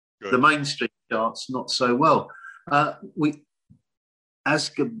 the mainstream charts, not so well. The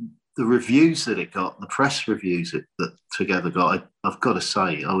reviews that it got, the press reviews that Together got, I've got to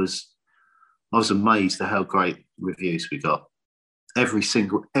say, I was amazed at how great reviews we got. Every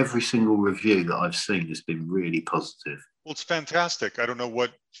single review that I've seen has been really positive. Well, it's fantastic. I don't know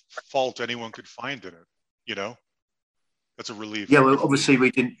what fault anyone could find in it. That's a relief. Yeah, well, obviously we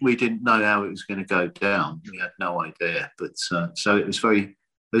didn't know how it was going to go down. We had no idea, but so it was very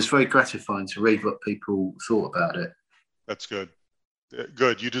gratifying to read what people thought about it. That's good.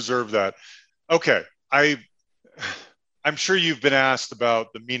 Good. You deserve that. Okay. I'm sure you've been asked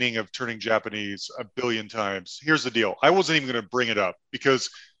about the meaning of turning Japanese a billion times. Here's the deal. I wasn't even going to bring it up because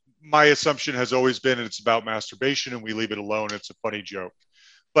my assumption has always been it's about masturbation and we leave it alone. It's a funny joke.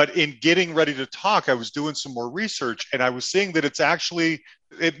 But in getting ready to talk, I was doing some more research and I was seeing that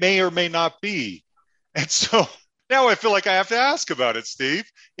it may or may not be. And so now I feel like I have to ask about it, Steve.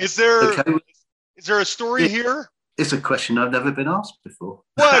 Is there a story here? It's a question I've never been asked before.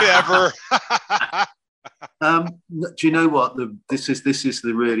 Whatever. Do you know what? This is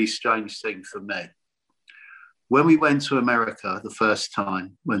the really strange thing for me. When we went to America the first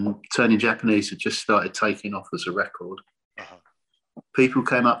time, when Turning Japanese had just started taking off as a record, people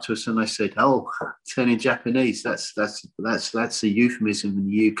came up to us and they said, "Oh, Turning Japanese, that's a euphemism in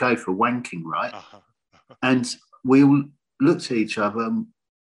the UK for wanking, right?" And we all looked at each other and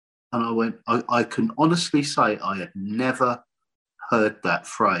I went, I can honestly say I had never heard that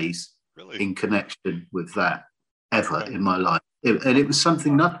phrase in connection with that ever in my life. And it was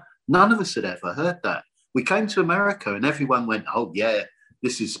something none of us had ever heard that. We came to America and everyone went, "Oh, yeah,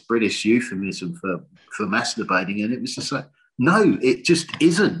 this is British euphemism for masturbating." And it was just like, no, it just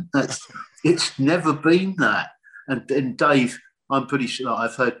isn't. It's never been that. And Dave, I'm pretty sure,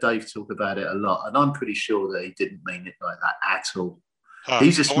 I've heard Dave talk about it a lot, and I'm pretty sure that he didn't mean it like that at all.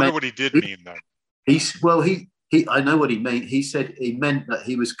 I wonder what he did mean then. I know what he meant. He said he meant that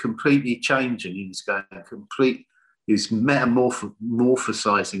he was completely changing. He was going he was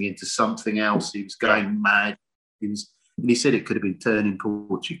metamorphosizing into something else. He was going mad. And he said it could have been turning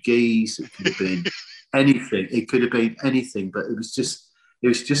Portuguese. It could have been anything. It could have been anything, but it was just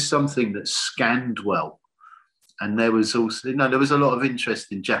something that scanned well. And there was also, there was a lot of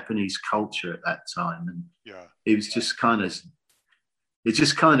interest in Japanese culture at that time, and it was just kind of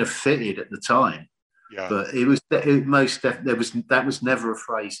fitted at the time. Yeah. But that was never a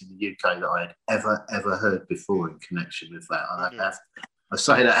phrase in the UK that I had ever heard before in connection with that. I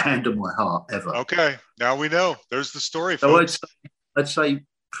say that hand on my heart, ever. Okay, now we know. There's the story, so folks. I'd say,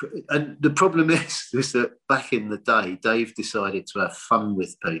 and the problem is that back in the day, Dave decided to have fun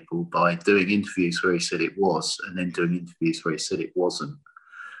with people by doing interviews where he said it was, and then doing interviews where he said it wasn't,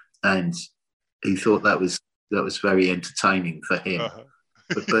 and he thought that was very entertaining for him.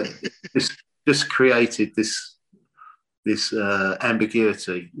 But it just created this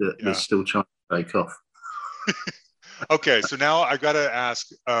ambiguity that we're still trying to take off. Okay, so now I got to ask.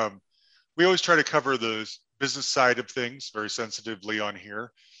 We always try to cover the business side of things very sensitively on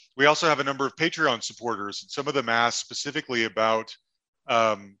here. We also have a number of Patreon supporters, and some of them asked specifically about,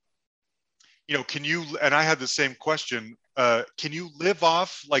 can you, and I had the same question, can you live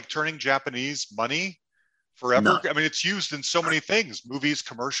off like Turning Japanese money forever? No. I mean, it's used in so many things, movies,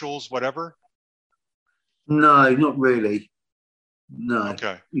 commercials, whatever. No, not really. No,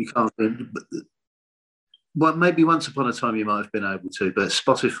 okay. You can't. Well, maybe once upon a time you might have been able to, but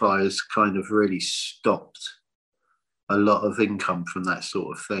Spotify has kind of really stopped a lot of income from that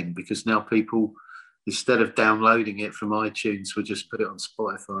sort of thing, because now people, instead of downloading it from iTunes, will just put it on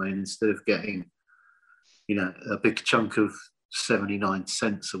Spotify, and instead of getting, a big chunk of 79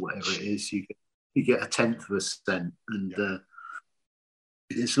 cents or whatever it is, you get 1/10 of a cent, and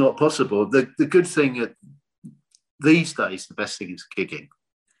it's not possible. The good thing these days, the best thing is gigging,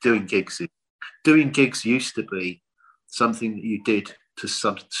 doing gigs. Doing gigs used to be something that you did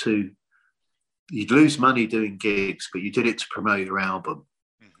to you'd lose money doing gigs, but you did it to promote your album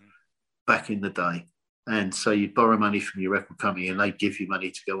back in the day. And so you'd borrow money from your record company and they'd give you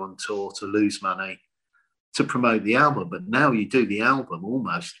money to go on tour, to lose money, to promote the album. But now you do the album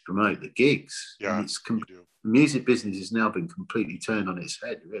almost to promote the gigs. Yeah, and the music business has now been completely turned on its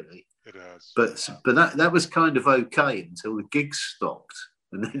head, really. It has. But that was kind of okay until the gigs stopped.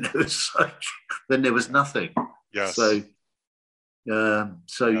 And then there was nothing. Yes. So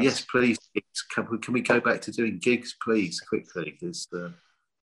yes, please, can we go back to doing gigs, please, quickly?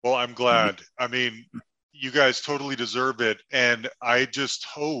 Well, I'm glad. I mean, you guys totally deserve it, and I just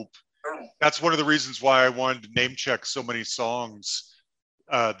hope that's one of the reasons why I wanted to name check so many songs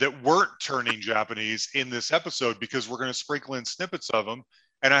that weren't Turning Japanese in this episode, because we're going to sprinkle in snippets of them,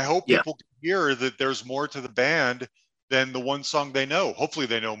 and I hope people can hear that there's more to the band than the one song they know. Hopefully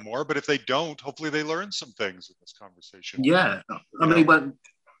they know more, but if they don't, hopefully they learn some things in this conversation. Yeah. I mean,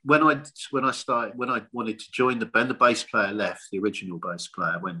 when I wanted to join the band, the bass player left, the original bass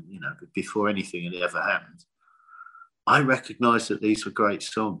player, before anything had ever happened, I recognized that these were great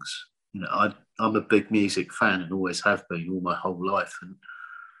songs. I'm a big music fan and always have been all my whole life. And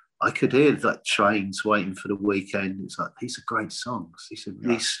I could hear that Trains, Waiting for the Weekend. It's like, these are great songs.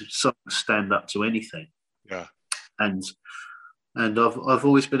 These songs stand up to anything. Yeah. And I've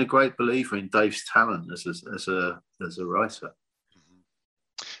always been a great believer in Dave's talent as a writer.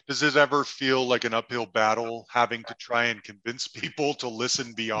 Does it ever feel like an uphill battle having to try and convince people to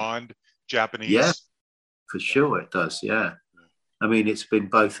listen beyond Japanese? Yeah, for sure it does. Yeah. I mean, it's been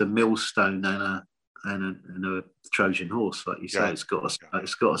both a millstone and a Trojan horse, like you say. It's got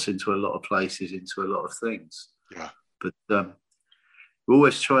us into a lot of places, into a lot of things. Yeah. But we're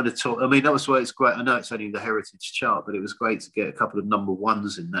always trying to talk. I mean, that was why it's great. I know it's only the Heritage chart, but it was great to get a couple of number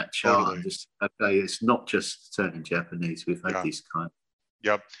ones in that chart. Totally. And just, okay, it's not just turning Japanese. We've had these kind.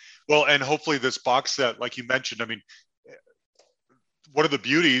 Yep. Well, and hopefully this box set, like you mentioned, I mean, one of the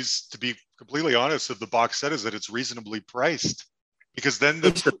beauties, to be completely honest, of the box set is that it's reasonably priced, because then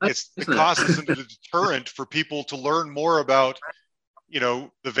the cost isn't a deterrent for people to learn more about, you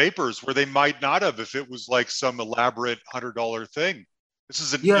know, the Vapors, where they might not have if it was like some elaborate $100 thing. This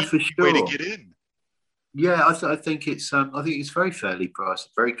is an easy way to get in. Yeah, I think it's very fairly priced,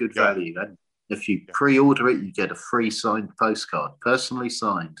 very good value. And if you pre-order it, you get a free signed postcard, personally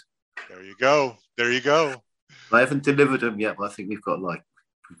signed. There you go. There you go. I haven't delivered them yet, but I think we've got a lot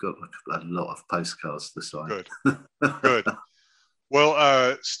of postcards to sign. Good. Good.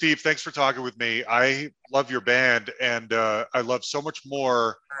 Well, Steve, thanks for talking with me. I love your band, and I love so much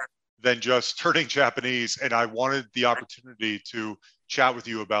more than just turning Japanese. And I wanted the opportunity to chat with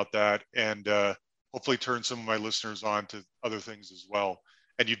you about that, and hopefully turn some of my listeners on to other things as well.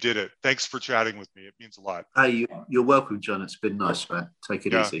 And you did it. Thanks for chatting with me. It means a lot. Hey, you're welcome, John. It's been nice, man. Take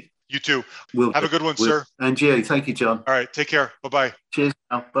it easy. You too. Have a good one, sir. And you. Thank you, John. All right. Take care. Bye-bye. Cheers.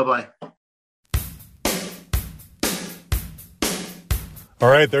 Bye-bye. All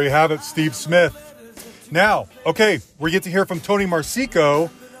right, there you have it, Steve Smith. Now, okay, we get to hear from Tony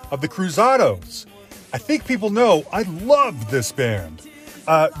Marsico of the Cruzados. I think people know I love this band.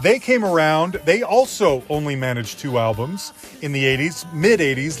 They came around. They also only managed 2 albums in the 80s,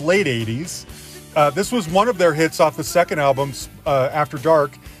 mid-80s, late 80s. This was one of their hits off the second album, After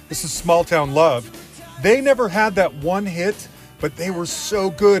Dark. This is Small Town Love. They never had that one hit, but they were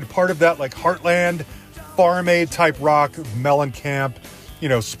so good. Part of that like Heartland, Farm Aid type rock, Mellencamp, you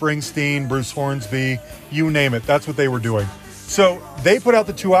know, Springsteen, Bruce Hornsby, you name it. That's what they were doing. So they put out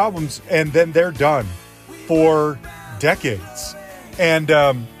the 2 albums, and then they're done for decades. And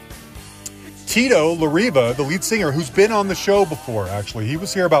Tito Lariva, the lead singer, who's been on the show before, actually, he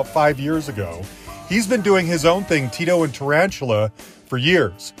was here about 5 years ago. He's been doing his own thing, Tito and Tarantula, for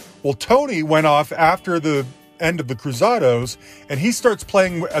years. Well, Tony went off after the end of the Cruzados, and he starts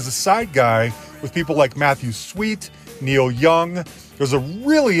playing as a side guy with people like Matthew Sweet, Neil Young. There's a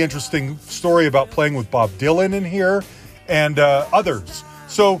really interesting story about playing with Bob Dylan in here and others.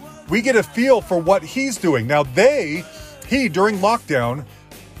 So we get a feel for what he's doing. Now he, during lockdown,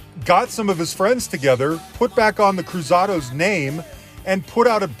 got some of his friends together, put back on the Cruzados name, and put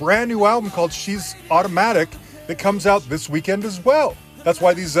out a brand new album called She's Automatic that comes out this weekend as well. That's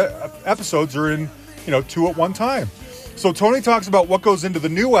why these episodes are in, 2 at one time. So Tony talks about what goes into the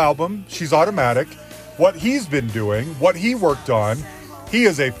new album, She's Automatic, what he's been doing, what he worked on. He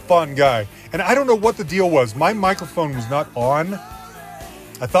is a fun guy. And I don't know what the deal was. My microphone was not on.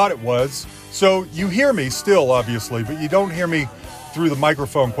 I thought it was. So you hear me still, obviously, but you don't hear me through the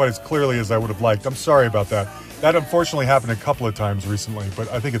microphone quite as clearly as I would have liked. I'm sorry about that. That unfortunately happened a couple of times recently, but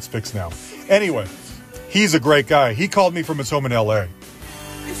I think it's fixed now. Anyway, he's a great guy. He called me from his home in LA.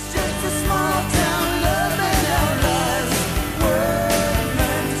 It's just a small town love and our lives were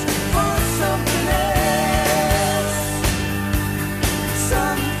meant for something else.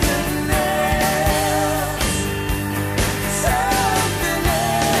 Something else. Something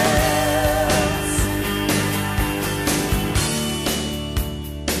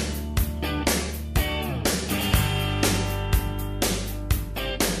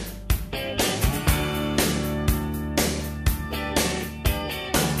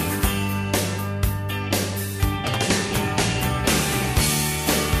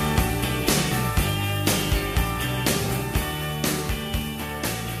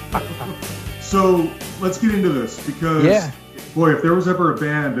So let's get into this because, boy, if there was ever a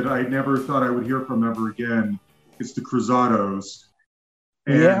band that I never thought I would hear from ever again, it's the Cruzados.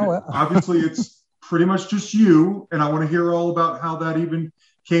 And obviously it's pretty much just you, and I want to hear all about how that even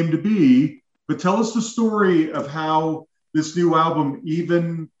came to be. But tell us the story of how this new album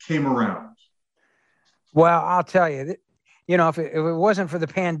even came around. Well, I'll tell you, if it wasn't for the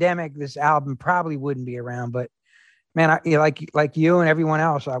pandemic, this album probably wouldn't be around. But man, like you and everyone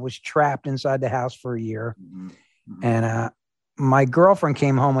else, I was trapped inside the house for a year. Mm-hmm. And my girlfriend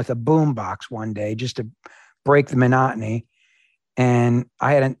came home with a boom box one day just to break the monotony. And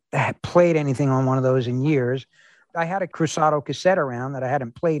I hadn't played anything on one of those in years. I had a Cruzado cassette around that I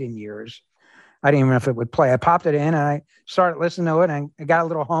hadn't played in years. I didn't even know if it would play. I popped it in and I started listening to it, and I got a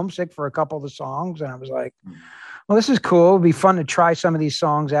little homesick for a couple of the songs. And I was like, well, this is cool. It'd be fun to try some of these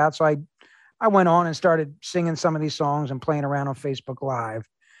songs out. So I went on and started singing some of these songs and playing around on Facebook Live.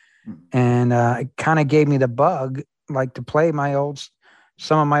 And it kind of gave me the bug, like to play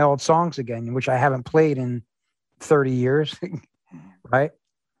some of my old songs again, which I haven't played in 30 years. Right.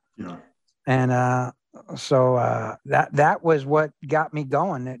 Yeah. And so that was what got me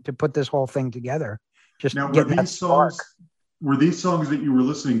going to put this whole thing together. Just now, get that spark. Were these songs that you were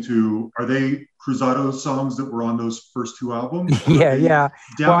listening to, are they Cruzados songs that were on those first two albums? Yeah.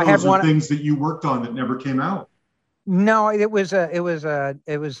 Well, I had one things that you worked on that never came out. No, it was the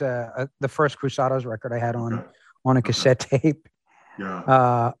first Cruzados record I had on a cassette tape.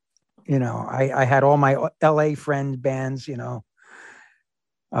 Yeah. You know, I had all my LA friends bands, you know,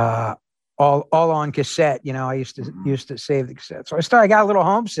 all on cassette. You know, I used to save the cassette. So I got a little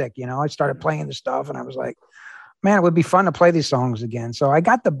homesick, you know. I started playing the stuff and I was like, man, it would be fun to play these songs again. So I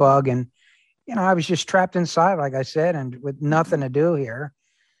got the bug, and, you know, I was just trapped inside, like I said, and with nothing to do here.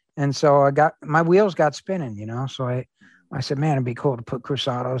 And so my wheels got spinning, you know. So I said, man, it'd be cool to put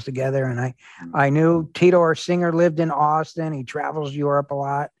Cruzados together. And I knew Tito, our singer, lived in Austin. He travels Europe a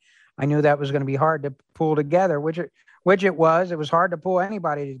lot. I knew that was going to be hard to pull together, which it was. It was hard to pull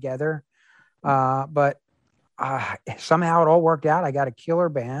anybody together. But somehow it all worked out. I got a killer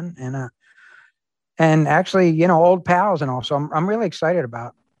band, and actually, you know, old pals and all. So I'm really excited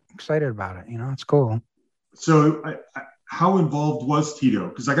about it. You know, it's cool. So how involved was Tito?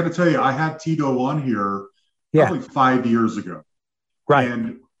 Because I got to tell you, I had Tito on here probably 5 years ago. Right.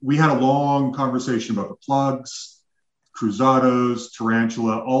 And we had a long conversation about the Plugs, Cruzados,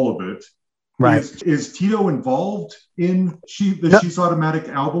 Tarantula, all of it. Right. Is Tito involved in the She's Automatic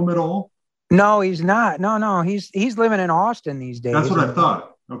album at all? No, he's not. No. He's living in Austin these days. That's what I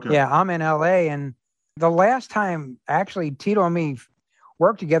thought. Okay. Yeah, I'm in LA, and the last time actually Tito and me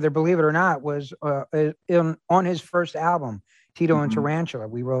worked together, believe it or not, was on his first album, Tito and Tarantula.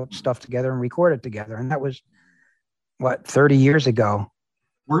 We wrote stuff together and recorded together, and that was 30 years ago.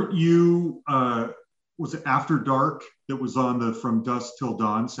 Weren't you? Was it After Dark that was on the From Dusk Till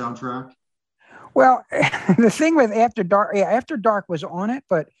Dawn soundtrack? Well, the thing with After Dark was on it,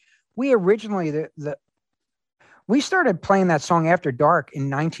 but we originally we started playing that song After Dark in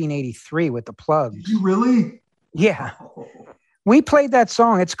 1983 with the Plugs. Did you really? Yeah. We played that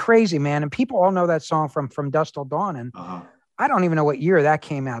song. It's crazy, man. And people all know that song from Dusk Till Dawn. And I don't even know what year that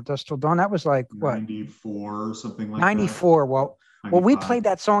came out, Dusk Till Dawn. That was like, 94 or something like 94. that. 94. 95. Well, we played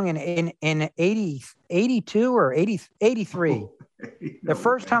that song in 82 or 83. The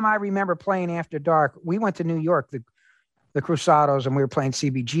first time I remember playing After Dark, we went to New York, the Cruzados, and we were playing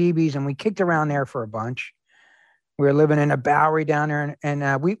CBGBs, and we kicked around there for a bunch. We were living in a Bowery down there,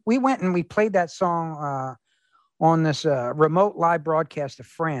 and we went and we played that song on this remote live broadcast of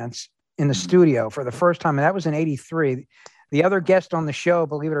France in the studio for the first time, and that was in 83. The other guest on the show,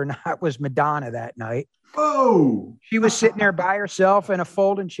 believe it or not, was Madonna that night. Oh! She was sitting there by herself in a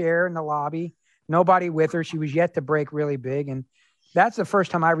folding chair in the lobby, nobody with her. She was yet to break really big, and that's the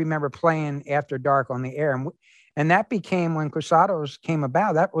first time I remember playing After Dark on the air. And that became, when Cruzados came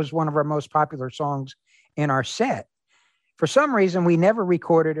about, that was one of our most popular songs in our set. For some reason, we never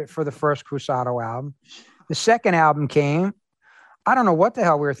recorded it for the first Cruzado album. The second album came. I don't know what the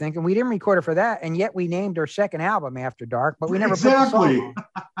hell we were thinking. We didn't record it for that, and yet we named our second album After Dark, but we never put the song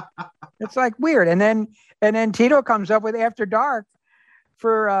on. It's like weird. And then Tito comes up with After Dark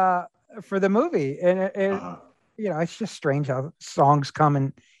for the movie, and you know, it's just strange how songs come,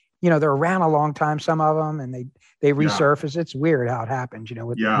 and you know, they're around a long time, some of them, and they resurface. It's weird how it happens, you know,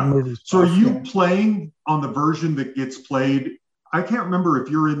 with the movies. So are you playing on the version that gets played? I can't remember if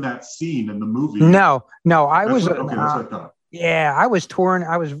you're in that scene in the movie. No, I was. That's what I thought. Yeah, I was touring.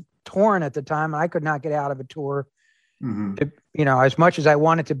 I was touring at the time, and I could not get out of a tour. You know, as much as I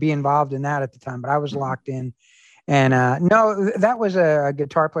wanted to be involved in that at the time, but I was locked in. And no, that was a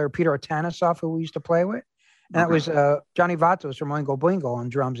guitar player, Peter Otanisov, who we used to play with. And that was Johnny Vatos from Oingo Boingo on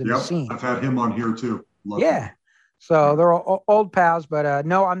drums in the scene. I've had him on here too. Love him. So they're all old pals, but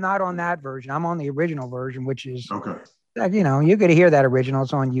no, I'm not on that version. I'm on the original version, which is, you know, you get to hear that original.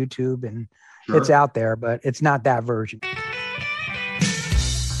 It's on YouTube and it's out there, but it's not that version.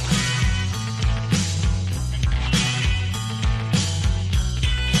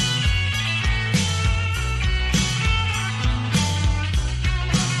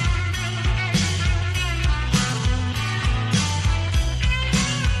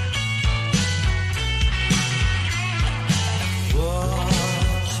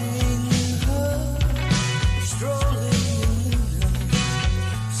 Strolling in the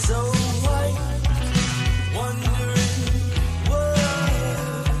night, so white.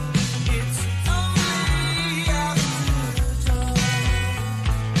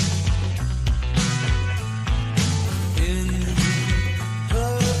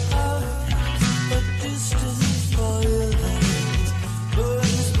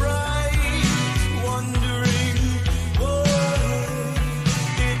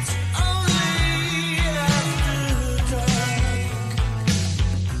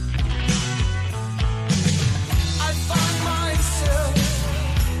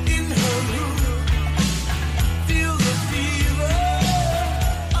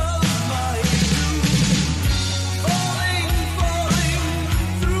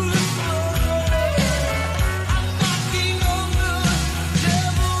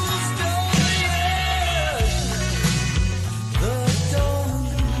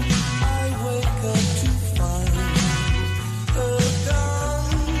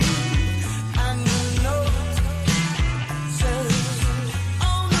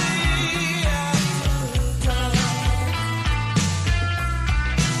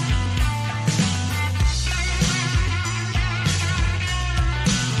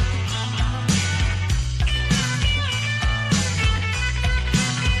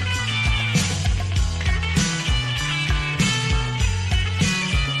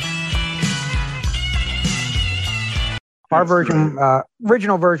 Our That's version, great.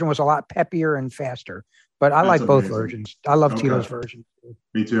 original version, was a lot peppier and faster. But I That's like both amazing. versions. I love Okay. Tito's version.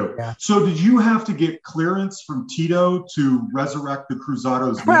 Me too. Yeah. So did you have to get clearance from Tito to resurrect the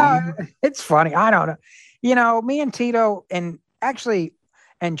Cruzados Well, name? it's funny. I don't know. You know, me and Tito and actually,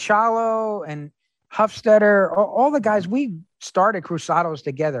 and Chalo and Huffstetter, all the guys, we started Cruzados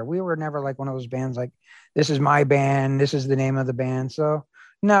together. We were never like one of those bands like, this is my band, this is the name of the band. So,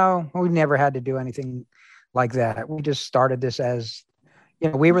 no, we never had to do anything like that. We just started this as, you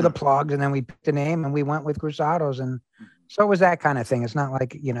know, we were the Plugs, and then we picked a name and we went with Cruzados. And so it was that kind of thing. It's not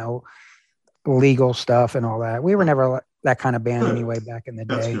like, you know, legal stuff and all that. We were never that kind of band anyway back in the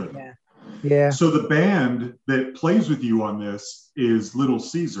That's day. good. Yeah. Yeah. So the band that plays with you on this is Little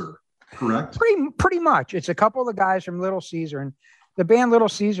Caesar, correct? Pretty much. It's a couple of the guys from Little Caesar, and the band Little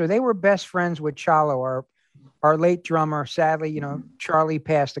Caesar, they were best friends with Chalo, our late drummer. Sadly, you know, Charlie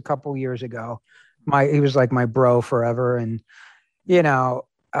passed a couple years ago. He was like my bro forever. And, you know,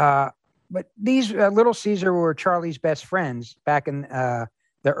 but these Little Caesar were Charlie's best friends back in the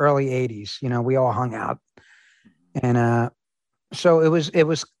early 80s. You know, we all hung out. And so it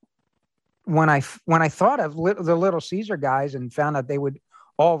was when I thought of the Little Caesar guys and found out they would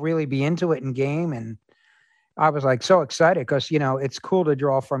all really be into it in game, and I was like so excited because, you know, it's cool to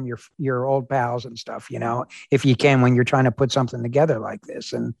draw from your old pals and stuff, you know, if you can, when you're trying to put something together like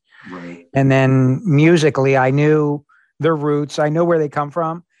this. And Right. and then musically, I knew their roots. I know where they come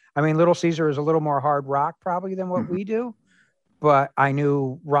from. I mean, Little Caesar is a little more hard rock probably than what we do, but I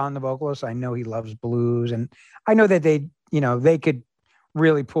knew Ron, the vocalist. I know he loves blues, and I know that they could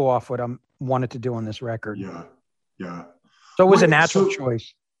really pull off what I wanted to do on this record. Yeah. Yeah. So it was a Wait, natural so-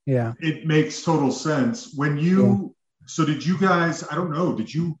 choice. Yeah. It makes total sense. When so did you guys, I don't know,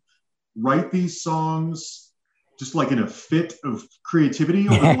 did you write these songs just like in a fit of creativity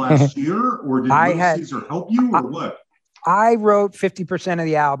over the last year, or did Little Caesar help you, or what? I wrote 50% of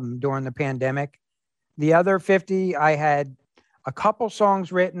the album during the pandemic. The other 50, I had a couple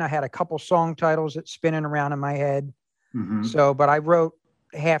songs written. I had a couple song titles that spinning around in my head. Mhm. So, but I wrote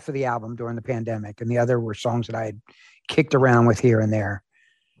half of the album during the pandemic, and the other were songs that I had kicked around with here and there.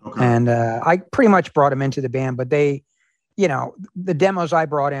 Okay. And I pretty much brought them into the band, but they, you know, the demos I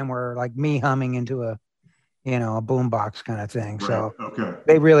brought in were like me humming into a boombox kind of thing. Right. So Okay.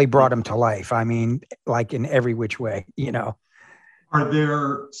 they really brought them to life. I mean, like in every which way, you know. Are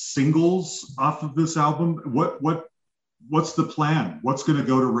there singles off of this album? What's the plan? What's going to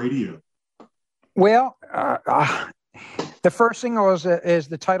go to radio? Well, the first single is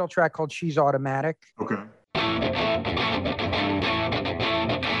the title track called "She's Automatic." Okay.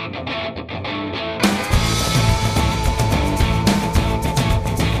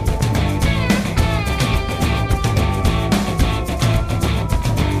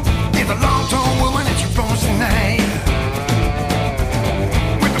 There's a long-tall woman and she phones tonight.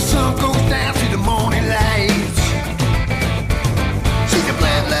 When the sun goes down to the morning light, she's a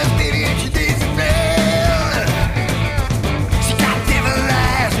bloodlust lady and she dates a man. She got devil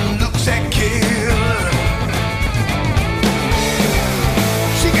eyes and looks that kill.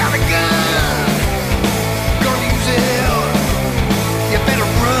 She got a gun, gonna use it. You better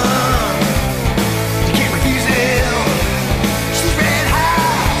run, you can't refuse it. She's red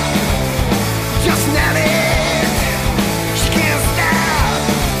hot, just not it. She can't stop.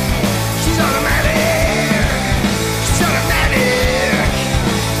 She's automatic. She's automatic.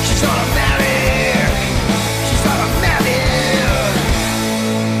 She's automatic. She's automatic.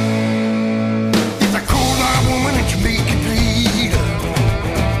 It's a cold hard woman and she make you bleed.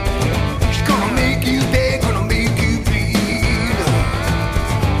 She's gonna make you beg, gonna make you bleed.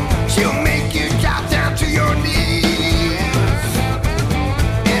 She'll make you drop down to your knees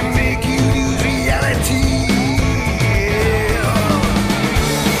and make you lose reality.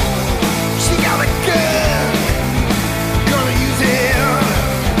 She got a gun, gonna use it.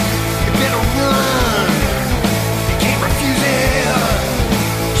 You better run, you can't refuse it.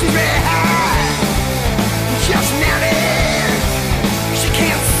 She's red hot, just not it. She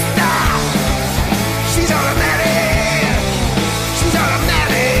can't stop. She's automatic. She's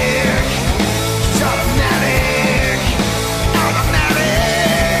automatic. She's automatic. Automatic.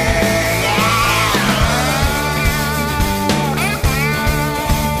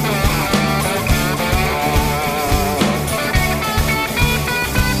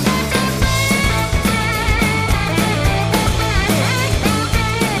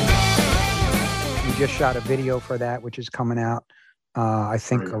 We just shot a video for that, which is coming out, I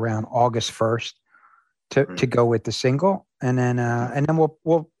think, Right. around August 1st to Right. go with the single, and then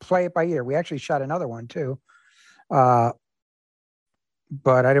we'll play it by ear. We actually shot another one too, but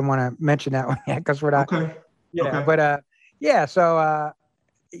I didn't want to mention that one yet because we're not. Okay. Yeah, Okay. but Yeah.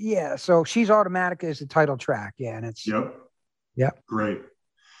 So She's Automatic is the title track. Yeah. And it's, Yep. Great.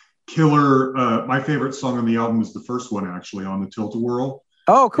 Killer. My favorite song on the album is the first one, actually, on the Tilt-A-Whirl.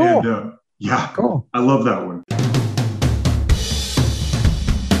 Oh, cool. And yeah, cool. I love that one.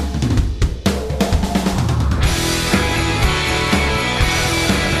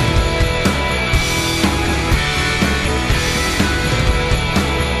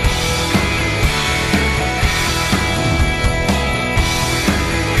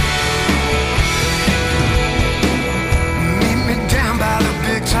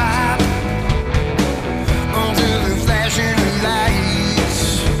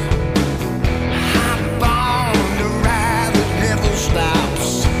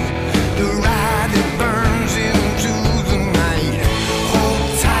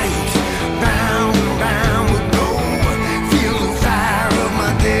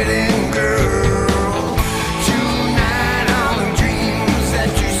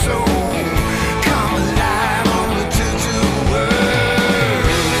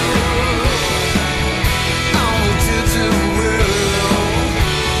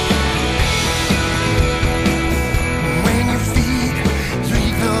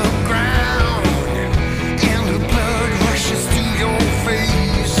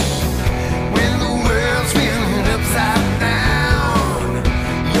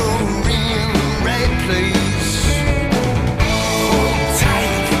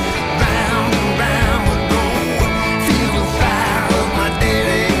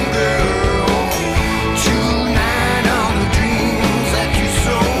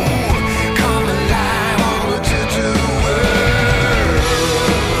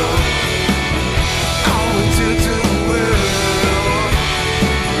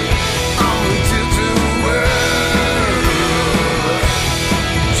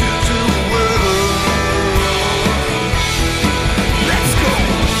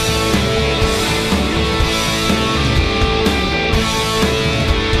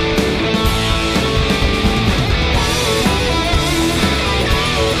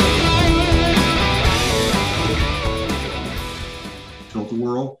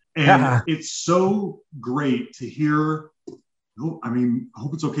 And it's so great to hear. I mean, I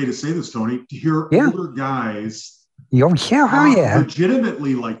hope it's okay to say this, Tony, to hear older guys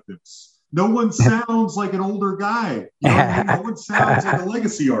legitimately like this. No one sounds like an older guy. You know what I mean? No one sounds like a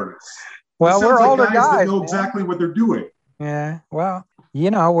legacy artist. Well, we're like older guys that know exactly what they're doing. Yeah. Well,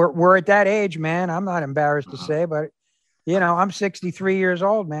 you know, we're at that age, man. I'm not embarrassed to say, but you know, I'm 63 years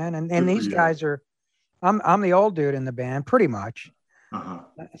old, man, and these guys are. I'm the old dude in the band, pretty much.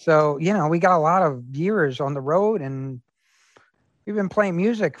 So, you know, we got a lot of years on the road, and we've been playing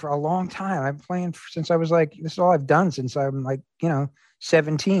music for a long time. I've been playing since I was like, this is all I've done since I'm like,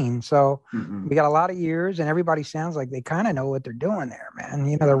 17. So we got a lot of years, and everybody sounds like they kind of know what they're doing there, man.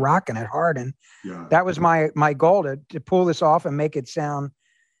 You know, they're rocking it hard. And that was my goal to pull this off and make it sound,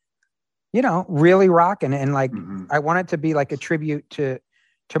 really rocking. And like, I want it to be like a tribute to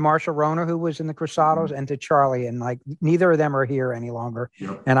Marshall Roner, who was in the Cruzados, and to Charlie, and like neither of them are here any longer.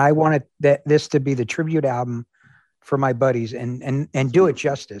 And I wanted this to be the tribute album for my buddies, and do it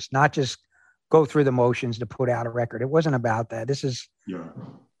justice, not just go through the motions to put out a record. It wasn't about that. This is,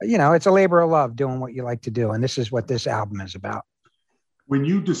 it's a labor of love, doing what you like to do, and this is what this album is about. When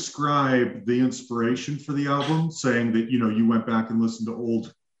you describe the inspiration for the album, saying that you went back and listened to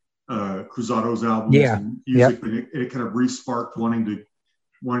old Cruzados albums and music, and it kind of re-sparked wanting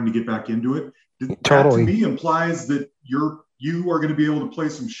to get back into it. Totally. That to me implies that you are going to be able to play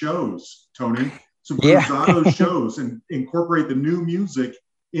some shows, Tony, some Cruzados shows, and incorporate the new music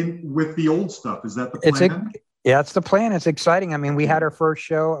in with the old stuff. Is that the plan? It's the plan. It's exciting. I mean, we had our first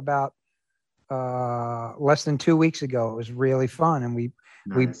show about less than 2 weeks ago. It was really fun, and we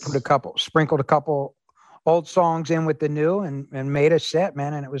sprinkled a couple old songs in with the new, and made a set,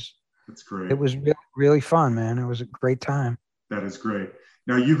 man. And that's great. It was really, really fun, man. It was a great time. That is great.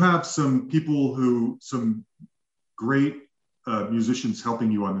 Now you have some great musicians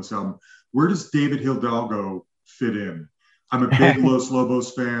helping you on this album. Where does David Hidalgo fit in? I'm a big Los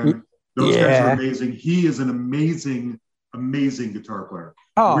Lobos fan. Those guys are amazing. He is an amazing, amazing guitar player.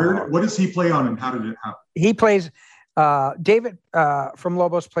 What does he play on, and how did it happen? He plays, David from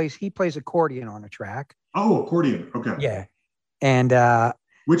Lobos he plays accordion on a track. Oh, accordion. Okay. Yeah. And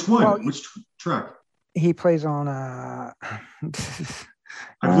which one? Well, which track? He plays on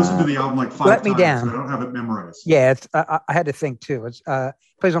I've listened to the album like 5 Let Me times. Down. I don't have it memorized. Yeah, I had to think too. It's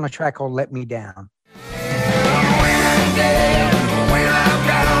plays on a track called "Let Me Down." One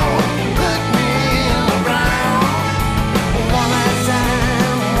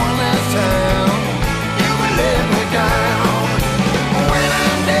last time, you let me down.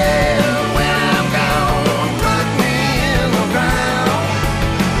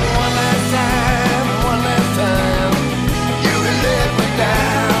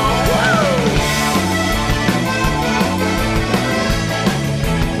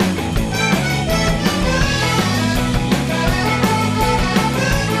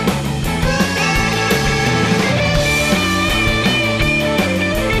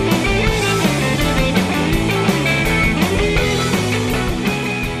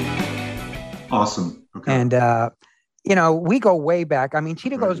 And, we go way back. I mean,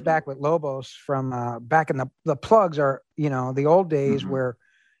 Tito goes back with Lobos from back in the Plugs are, the old days where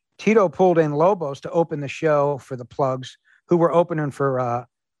Tito pulled in Lobos to open the show for the Plugs, who were opening for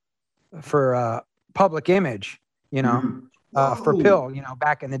Public Image, for Pill,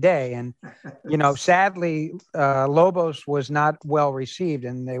 back in the day. And, sadly, Lobos was not well received,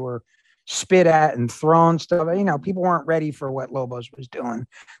 and they were spit at and thrown stuff. People weren't ready for what Lobos was doing.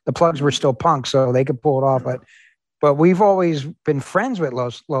 The Plugs were still punk, so they could pull it off. But we've always been friends with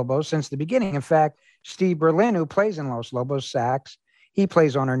Los Lobos since the beginning. In fact, Steve Berlin, who plays in Los Lobos sax, he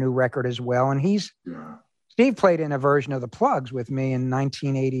plays on our new record as well. And Steve played in a version of the Plugs with me in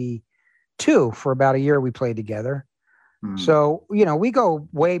 1982 for about a year. We played together. So, we go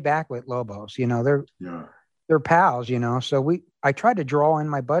way back with Lobos, they're pals, so I tried to draw in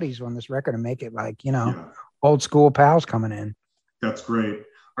my buddies on this record and make it like, old school pals coming in. That's great.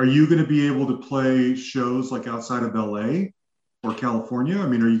 Are you going to be able to play shows like outside of LA or California? I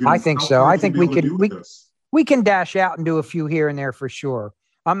mean, are you going to? I think so. I think we can dash out and do a few here and there for sure.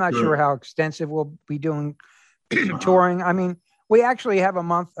 I'm not sure how extensive we'll be doing touring. I mean, we actually have a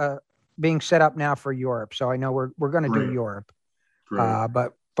month being set up now for Europe. So I know we're going to do Europe.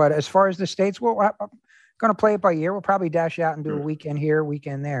 But as far as the States, we're going to play it by year. We'll probably dash out and do a weekend here,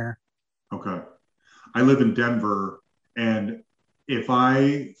 weekend there. Okay. I live in Denver, and if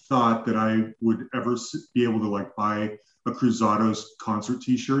I thought that I would ever be able to like buy a Cruzados concert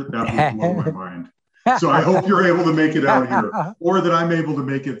t-shirt, that would blow my mind. So I hope you're able to make it out here, or that I'm able to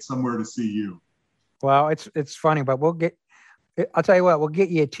make it somewhere to see you. Well, it's funny, but I'll tell you what, we'll get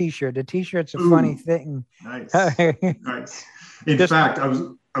you a t-shirt. The t-shirt's a funny thing. Nice. Nice. In fact, I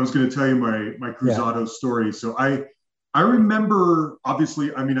was going to tell you my Cruzados story. So I remember,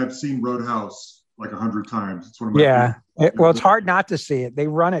 obviously, I mean, I've seen Roadhouse like 100 times. It's one of my it's hard not to see it. They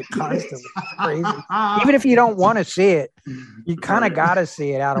run it constantly. It's crazy. Even if you don't want to see it, you kind of got to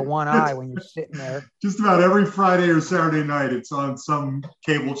see it out of one eye when you're sitting there. Just about every Friday or Saturday night, it's on some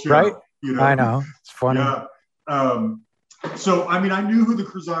cable channel. Right? I know. It's funny. Yeah. So, I mean, I knew who the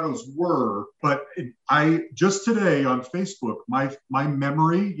Cruzados were, but I just today on Facebook, my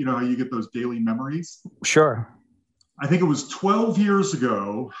memory, you know how you get those daily memories? Sure. I think it was 12 years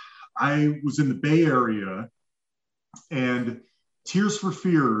ago. I was in the Bay Area, and Tears for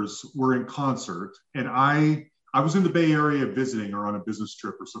Fears were in concert, and I was in the Bay Area visiting or on a business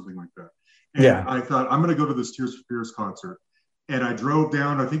trip or something like that. And I thought, I'm going to go to this Tears for Fears concert. And I drove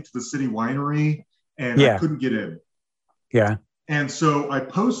down, I think, to the City Winery, and I couldn't get in. Yeah. And so I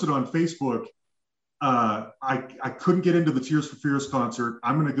posted on Facebook, I couldn't get into the Tears for Fears concert.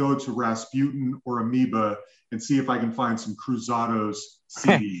 I'm going to go to Rasputin or Amoeba and see if I can find some Cruzados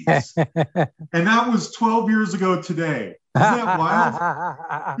CDs. And that was 12 years ago today. Isn't that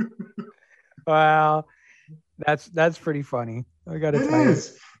wild? Wow. That's pretty funny. I got to tell you.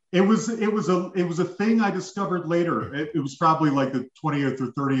 It was a thing I discovered later. It was probably like the 20th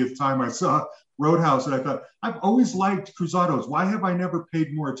or 30th time I saw Roadhouse, and I thought, I've always liked Cruzados. Why have I never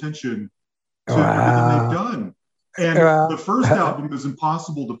paid more attention to everything they've done? And the first album is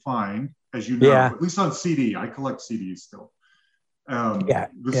impossible to find, as you know, at least on CD. I collect CDs still. The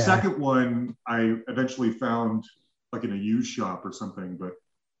second one I eventually found like in a used shop or something, but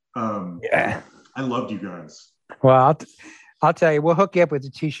I loved you guys. Well, I'll tell you, we'll hook you up with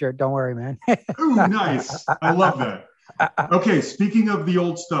a t-shirt. Don't worry, man. Ooh, nice. I love that. Okay, speaking of the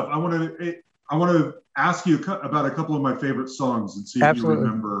old stuff, I want to ask you about a couple of my favorite songs and see if you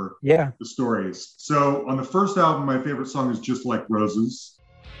remember the stories. So on the first album, my favorite song is Just Like Roses.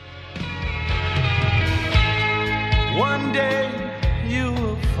 One day you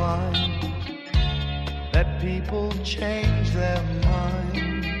will find that people change their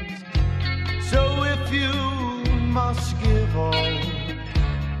minds. So if you must give all,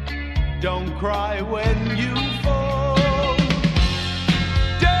 don't cry when you fall.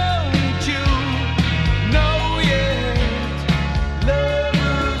 Don't you know yet?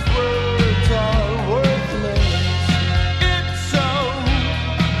 Lovers' words are worthless. It's so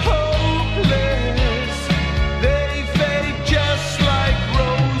hopeless. They fade just like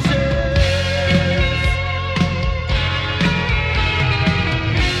roses.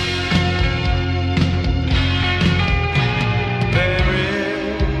 There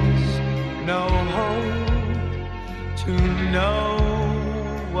is no hope to know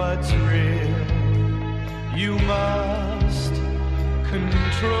what's real. You must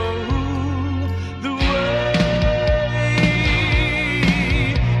control the way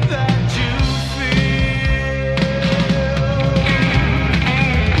that you feel.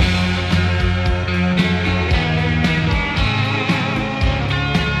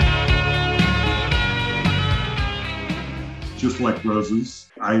 Like Roses.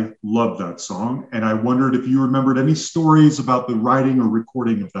 I love that song. And I wondered if you remembered any stories about the writing or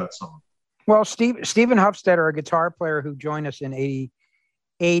recording of that song. Well, Stephen Hofstetter, a guitar player who joined us in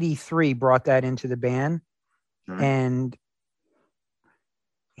 83, brought that into the band. Okay. And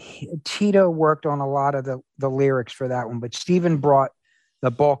Tito worked on a lot of the lyrics for that one, but Stephen brought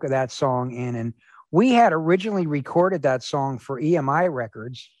the bulk of that song in. And we had originally recorded that song for EMI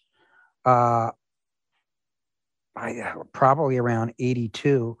Records, probably around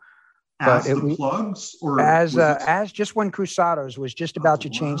 82. As but the Plugs, or as just when Cruzados was just about to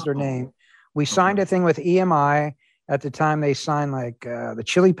change their name, we signed a thing with EMI. At the time, they signed like the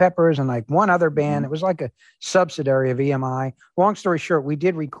Chili Peppers and like one other band. It was like a subsidiary of EMI. Long story short, we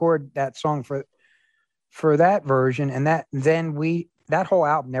did record that song for that version, and that whole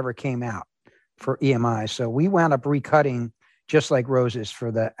album never came out for EMI. So we wound up recutting Just Like Roses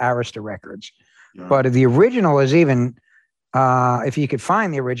for the Arista records. Yeah. But the original is even, if you could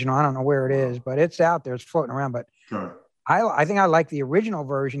find the original, I don't know where it is, but it's out there. It's floating around. But sure. I think I like the original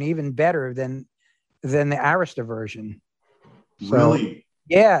version even better than the Arista version. So, really?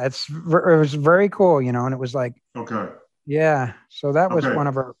 Yeah, it was very cool, and it was like, okay. Yeah. So that was one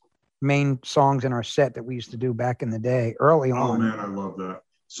of our main songs in our set that we used to do back in the day, early on. Oh man, I love that.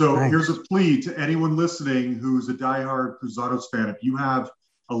 So Here's a plea to anyone listening who's a diehard Cruzados fan. If you have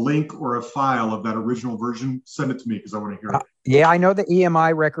a link or a file of that original version, send it to me because I want to hear it. Yeah, I know the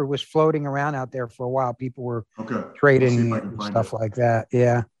EMI record was floating around out there for a while. People were trading it and stuff like that.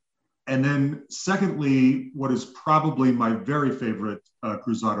 Yeah. And then secondly, what is probably my very favorite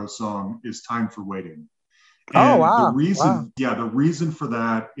Cruzados song is Time for Waiting. And the reason for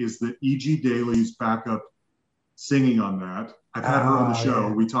that is that E.G. Daly's backup singing on that, I've had her on the show,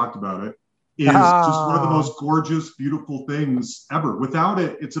 we talked about it, is just one of the most gorgeous, beautiful things ever. Without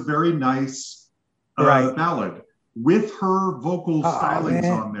it, it's a very nice ballad. With her vocal stylings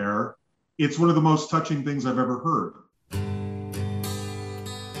on there, it's one of the most touching things I've ever heard.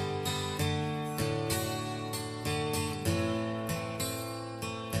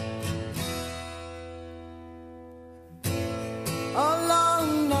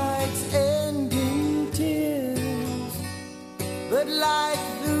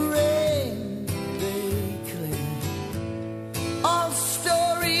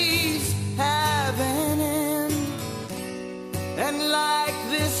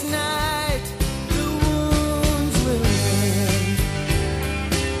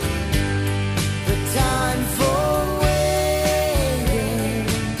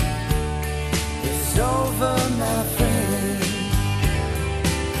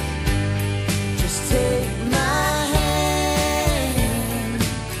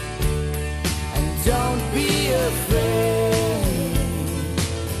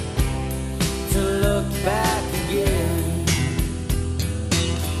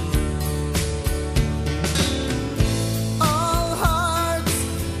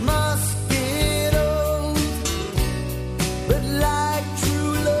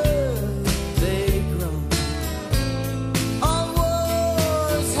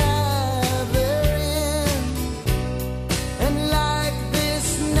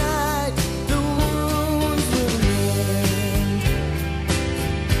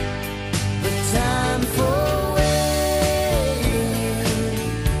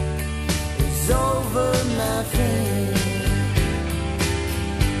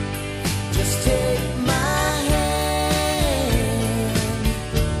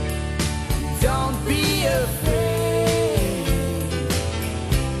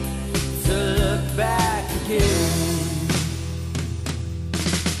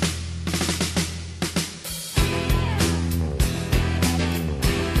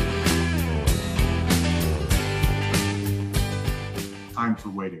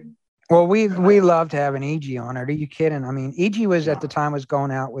 Well, we loved having E.G. on it. Are you kidding? I mean, E.G. was at the time was going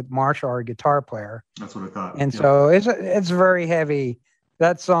out with Marshall, our guitar player. That's what I thought. And so it's very heavy.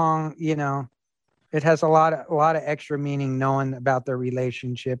 That song, it has a lot of extra meaning knowing about their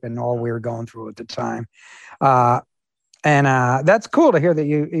relationship and all we were going through at the time. And that's cool to hear that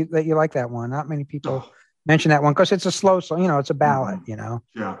you like that one. Not many people mention that one because it's a slow song. It's a ballad. Yeah,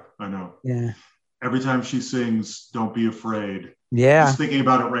 I know. Yeah. Every time she sings, "Don't Be Afraid." Yeah. Just thinking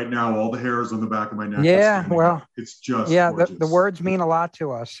about it right now, all the hairs on the back of my neck. Yeah, well, it's just the words mean a lot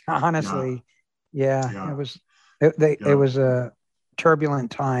to us, honestly. Yeah. It was a turbulent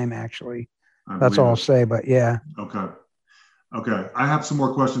time, actually. That's all I'll say, but yeah. Okay. I have some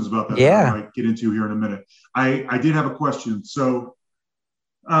more questions about that. Yeah. I might get into here in a minute. I did have a question. So,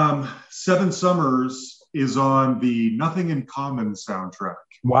 Seven Summers is on the Nothing in Common soundtrack.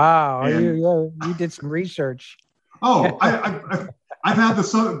 Wow. You did some research. Oh, I've had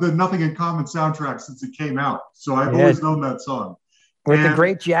the Nothing in Common soundtrack since it came out, so I've always known that song. With the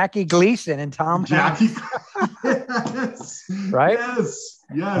great Jackie Gleason and Tom Hanks. Yes. Right? Yes.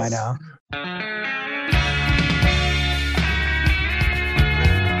 I know.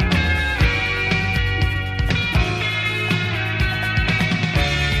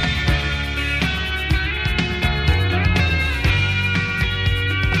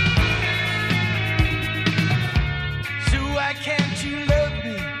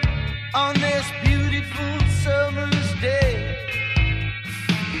 On this beautiful summer's day,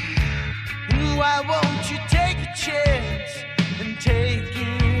 why won't you take a chance and take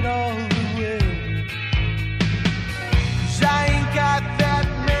it all away? 'Cause I ain't got that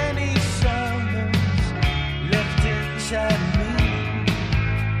many summers left inside me.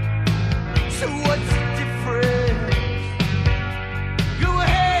 So what's the difference? Go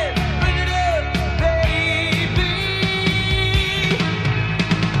ahead, bring it up, baby.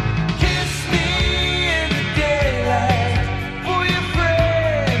 Kiss me in the daylight for your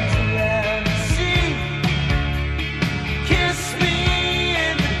friends around to see. Kiss me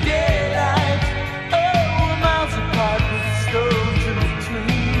in the daylight. Oh, we're miles apart with stones in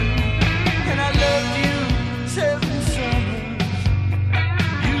between. And I loved you 7 summers.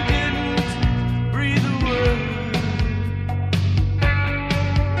 You didn't breathe a word.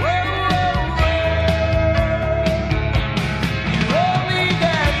 Whoa, whoa, whoa. You owe me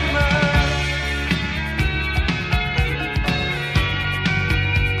that much.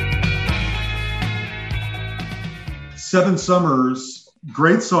 7 Summers,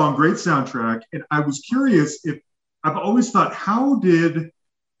 great song, great soundtrack. And I was curious if I've always thought, how did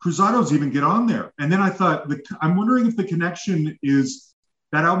Cruzados even get on there? And then I thought, I'm wondering if the connection is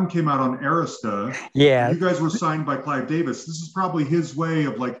that album came out on Arista. Yeah. You guys were signed by Clive Davis. This is probably his way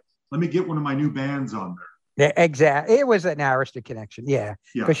of like, let me get one of my new bands on there. Yeah, exactly. It was an Arista connection. Yeah.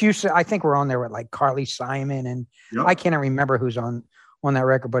 Yeah. Because I think we're on there with like Carly Simon and Yep. I can't remember who's on that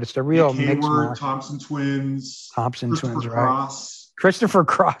record, but it's the real Nick mix. Hayward, Thompson Twins, Thompson Christopher Twins, right? Cross. Christopher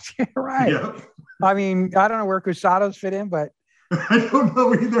Cross. Yeah, right. Yep. I mean, I don't know where Cruzados fit in, but I don't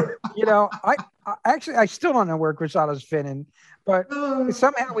know either. you know, I still don't know where Cruzados fit in, but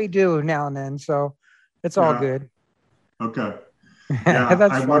somehow we do now and then. So it's all Yeah. good. Okay. Yeah,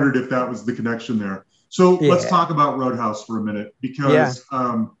 That's I fun. wondered if that was the connection there. So let's Yeah. talk about Roadhouse for a minute, because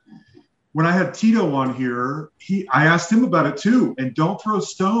when I had Tito on here, I asked him about it too. And Don't Throw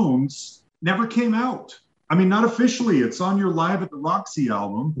Stones never came out. I mean, not officially. It's on your Live at the Roxy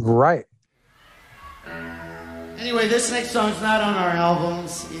album. Right. Anyway, this next song's not on our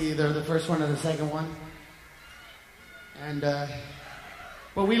albums, either the first one or the second one. And,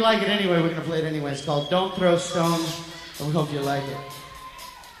 well, we like it anyway. We're going to play it anyway. It's called Don't Throw Stones, and we hope you like it.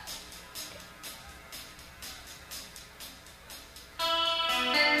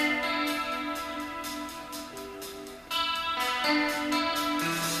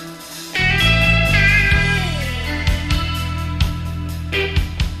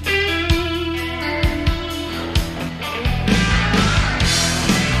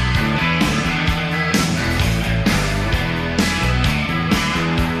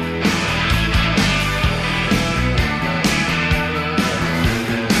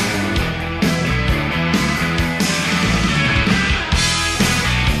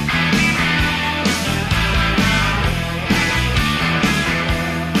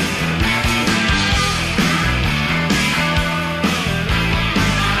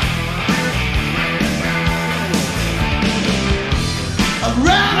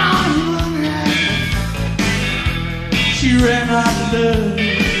 She ran out of love.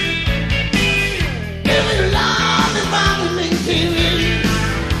 Every line is bound to maintain it.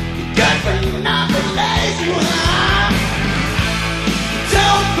 You got to not be lazy one.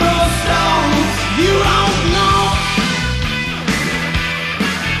 Don't throw stones, you don't know.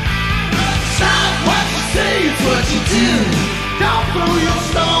 It's not what you say, it's what you do. Don't throw your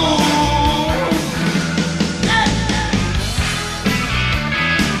stones.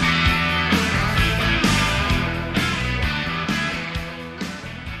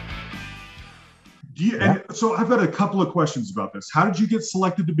 And so I've got a couple of questions about this. How did you get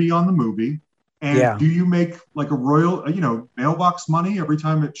selected to be on the movie? And do you make like a royal, mailbox money every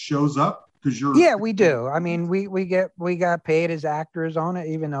time it shows up? Because we do. I mean, we got paid as actors on it,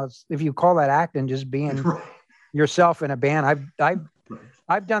 even though if you call that acting, just being yourself in a band.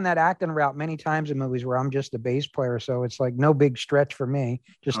 I've done that acting route many times in movies where I'm just a bass player, so it's like no big stretch for me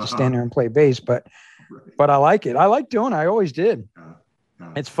just to stand there and play bass. But I like it. I like doing it. I always did.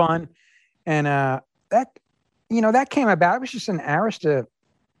 It's fun, and that came about. It was just an Arista.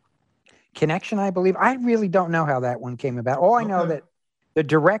 Connection, I believe. I really don't know how that one came about. All I know that the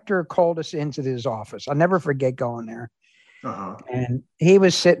director called us into his office. I'll never forget going there. And he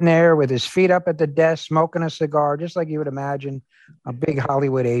was sitting there with his feet up at the desk, smoking a cigar, just like you would imagine a big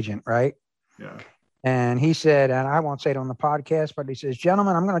Hollywood agent, right? Yeah. And he said, and I won't say it on the podcast, but he says,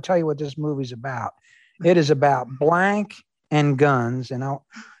 gentlemen, I'm going to tell you what this movie's about. It is about blank and guns, and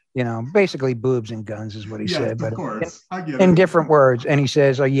basically boobs and guns is what he said, but of course. I get in it. different words. And he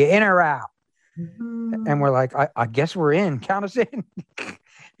says, are you in or out? And we're like, I guess we're in. Count us in.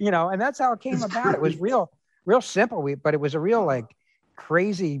 And that's how it came about. It was real simple. But it was a real like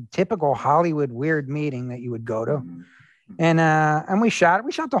crazy, typical Hollywood weird meeting that you would go to. And we shot it.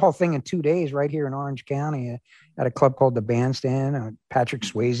 We shot the whole thing in 2 days right here in Orange County at a club called the Bandstand. Patrick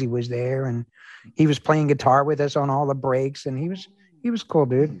Swayze was there, and he was playing guitar with us on all the breaks, and he was cool,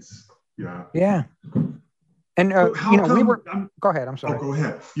 dude. Yeah. And we were. Go ahead. I'm sorry. Oh, go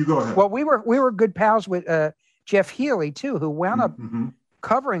ahead. You go ahead. Well, we were good pals with Jeff Healey too, who wound up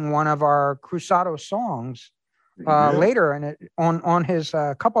covering one of our Cruzados songs later, and on his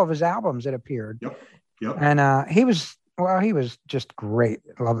couple of his albums that appeared. Yep. And he was just great.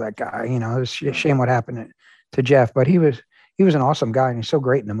 I love that guy. It was a shame what happened to Jeff, but he was an awesome guy, and he's so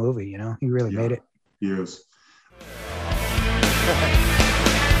great in the movie. He really made it. He is.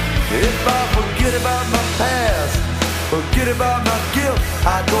 If I forget about my past, forget about my guilt,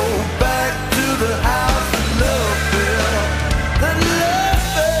 I go back to the house that love built, that love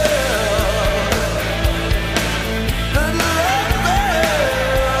built, that love built,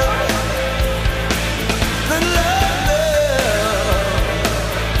 that love built,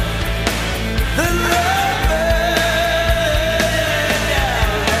 that love built.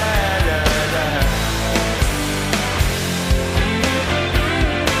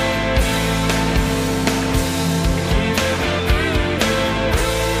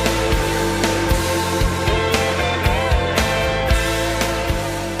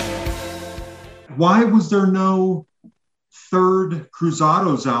 Why was there no third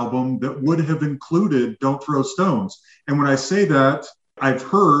Cruzados album that would have included Don't Throw Stones? And when I say that, I've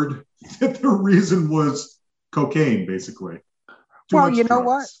heard that the reason was cocaine, basically. Well, you know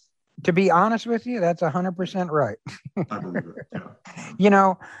what? To be honest with you, that's 100% right. I believe it,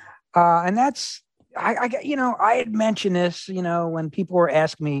 yeah. And that's, I had mentioned this, when people were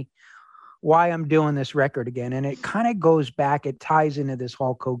asking me why I'm doing this record again. And it kind of goes back, it ties into this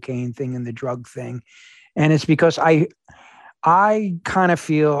whole cocaine thing and the drug thing. And it's because I kind of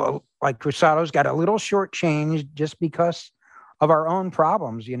feel like Cruzados got a little shortchanged just because of our own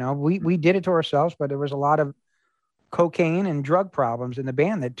problems. We did it to ourselves, but there was a lot of cocaine and drug problems in the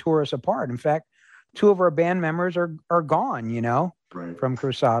band that tore us apart. In fact, 2 of our band members are gone, right, from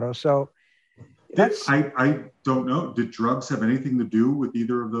Cruzados. So I don't know. Did drugs have anything to do with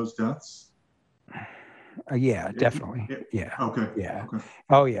either of those deaths? Yeah, definitely. Yeah. Okay. Yeah. Okay.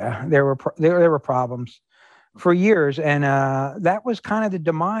 Oh yeah. There were problems for years, and that was kind of the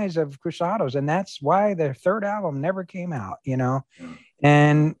demise of Cruzados, and that's why their third album never came out. Yeah.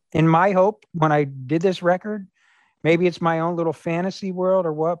 And in my hope, when I did this record, maybe it's my own little fantasy world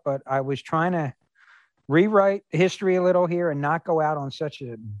or what, but I was trying to rewrite history a little here and not go out on such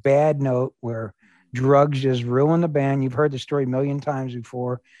a bad note where drugs just ruin the band. You've heard the story a million times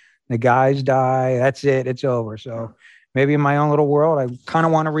before. The guys die. That's it. It's over. So maybe in my own little world, I kind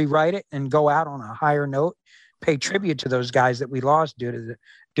of want to rewrite it and go out on a higher note, pay tribute to those guys that we lost due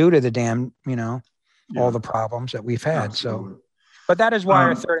to the damn, all the problems that we've had. Absolutely. So, but that is why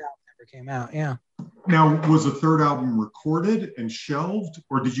our third album never came out. Yeah. Now, was the third album recorded and shelved,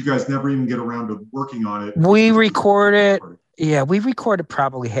 or did you guys never even get around to working on it? We recorded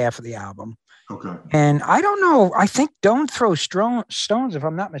probably half of the album. Okay. And I don't know. I think Don't Throw Stones, if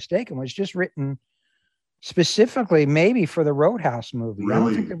I'm not mistaken, was just written specifically maybe for the Roadhouse movie. Really? I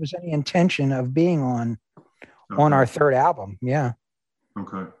don't think there was any intention of being on our third album. Yeah.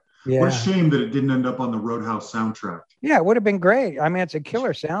 Okay. Yeah. What a shame that it didn't end up on the Roadhouse soundtrack. Yeah, it would have been great. I mean, it's a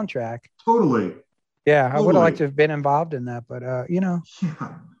killer soundtrack. Totally. Yeah, I would have liked to have been involved in that, but Yeah.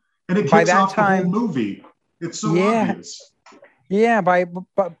 And it kicks off the whole movie. It's so obvious. Yeah, by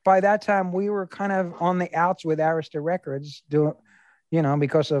that time we were kind of on the outs with Arista Records,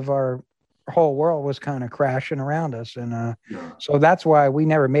 because of our whole world was kind of crashing around us, and so that's why we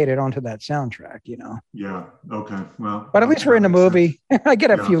never made it onto that soundtrack. Yeah. Okay. Well. But at least we're in the movie. I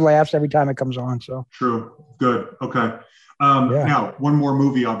get a few laughs every time it comes on. So. True. Good. Okay. Now, one more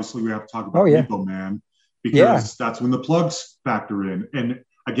movie. Obviously, we have to talk about Repo Man, because that's when the plugs factor in. And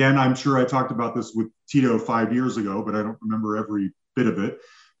again, I'm sure I talked about this with Tito 5 years ago, but I don't remember every bit of it.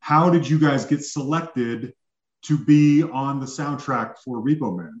 How did you guys get selected to be on the soundtrack for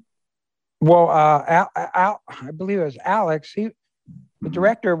Repo Man? Well, I believe it was Alex. The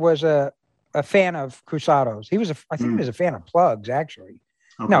director was a fan of Cruzados. I think he was a fan of Plugs, actually.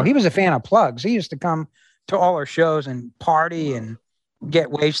 Okay. No, he was a fan of Plugs. He used to come to all our shows and party and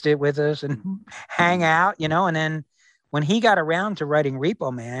get wasted with us and hang out, and then when he got around to writing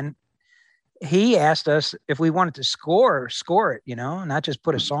Repo Man, he asked us if we wanted to score it, not just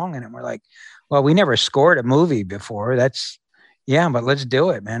put a song in it. We're like, well, we never scored a movie before. But let's do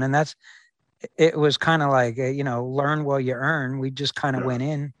it, man. And it was kind of like, learn while you earn. We just kind of went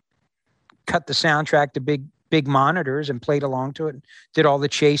in, cut the soundtrack to big monitors and played along to it. Did all the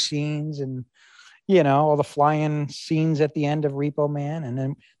chase scenes and, all the flying scenes at the end of Repo Man. And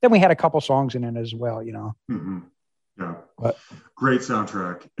then we had a couple songs in it as well, Mm-hmm. Yeah. But, great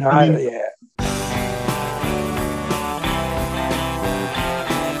soundtrack. Yeah.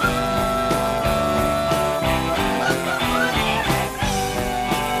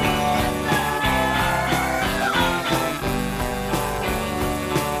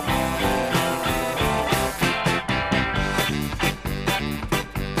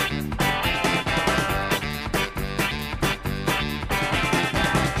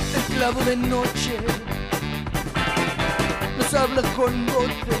 Esclavo de noche, nos habla con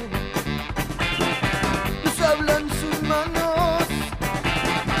bote, nos hablan sus manos,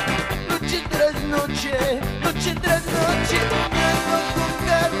 noche tras noche, noche tras noche, soñando con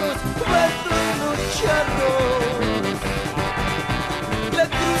carros, muertos en los charros, la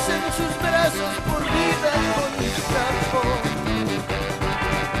cruz en sus brazos por vida con sapo,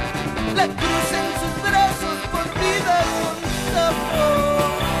 la cruz en sus brazos por vida con sapo.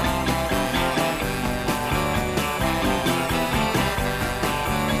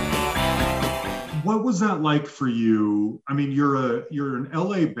 What was that like for you? I mean, you're an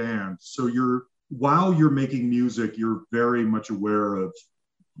LA band, so while you're making music, you're very much aware of,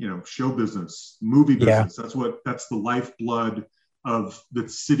 show business, movie business. Yeah. That's the lifeblood of the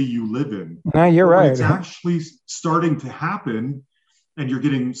city you live in. No, you're right. It's actually starting to happen, and you're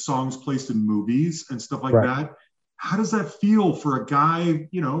getting songs placed in movies and stuff like that. How does that feel for a guy,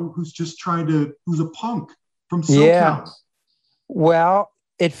 who's who's a punk from SoCal? Yeah. Well,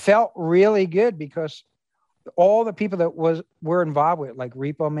 it felt really good because all the people that were involved with, like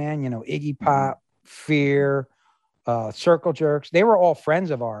Repo Man, Iggy Pop, Fear, Circle Jerks, they were all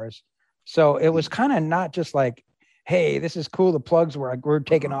friends of ours. So it was kind of not just like, hey, this is cool. The Plugs we're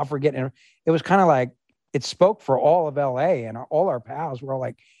taking off, we're getting. It was kind of like it spoke for all of LA, and all our pals were all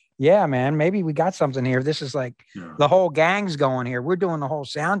like, yeah, man, maybe we got something here. This is like the whole gang's going here. We're doing the whole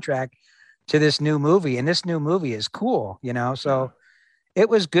soundtrack to this new movie, and this new movie is cool, So. It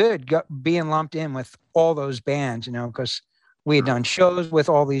was good being lumped in with all those bands, because we had done shows with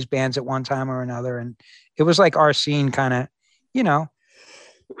all these bands at one time or another. And it was like our scene kind of,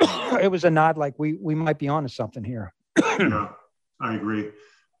 it was a nod like we might be onto something here. Yeah, I agree.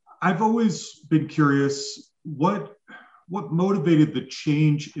 I've always been curious, what motivated the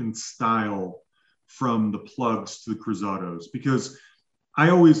change in style from the Plugs to the Cruzados? Because I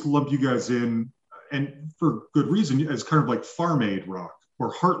always lump you guys in, and for good reason, as kind of like Farm Aid rock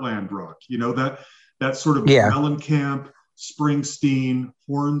or Heartland rock, that sort of Mellencamp, Springsteen,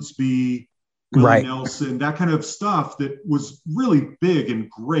 Hornsby, Willie Nelson, that kind of stuff that was really big and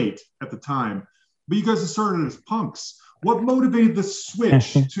great at the time. But you guys have started as punks. What motivated the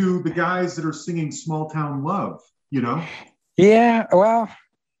switch to the guys that are singing Small Town Love, Yeah, well,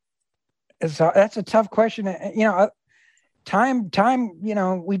 that's a tough question. Time,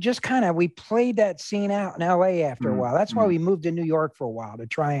 we just we played that scene out in LA after a while. That's why we moved to New York for a while, to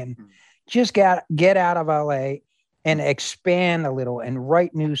try and just get out of LA and expand a little and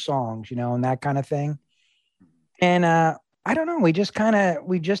write new songs, and that kind of thing. And I don't know, we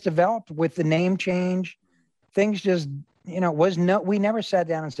just developed with the name change. Things just, we never sat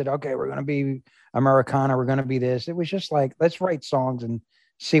down and said, okay, we're going to be Americana, we're going to be this. It was just like, let's write songs and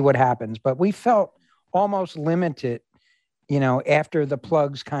see what happens. But we felt almost limited, after the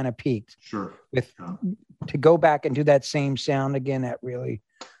Plugs kind of peaked. Sure. To go back and do that same sound again, that really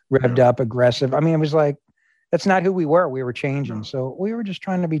revved up, aggressive. I mean, it was like, that's not who we were. We were changing. No. So we were just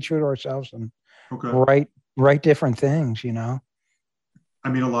trying to be true to ourselves and write different things, I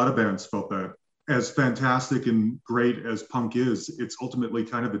mean, a lot of bands felt that. As fantastic and great as punk is, it's ultimately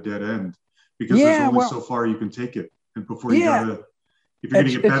kind of a dead end, because there's only so far you can take it. And before you gotta, if you're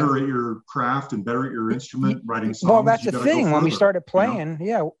going to get better at your craft and better at your instrument, writing songs. Well, that's the thing. When we started playing,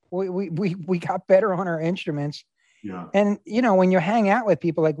 we got better on our instruments. Yeah. And, when you hang out with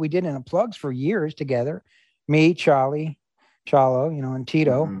people like we did in the Plugs for years together, me, Charlie, Chalo, and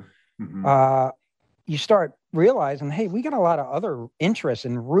Tito, you start realizing, hey, we got a lot of other interests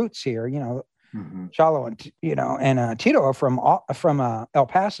and roots here, you know. Chalo and, you know, and Tito are from El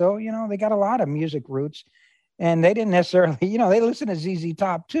Paso, you know, they got a lot of music roots, and they didn't necessarily, you know, they listen to ZZ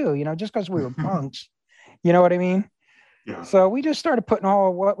Top too, you know, just because we were punks, you know what I mean? Yeah. So we just started putting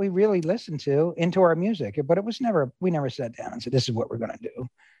all what we really listened to into our music, but it was we never sat down and said, this is what we're going to do.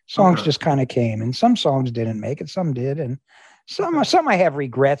 Songs just kind of came, and some songs didn't make it, some did. And some I have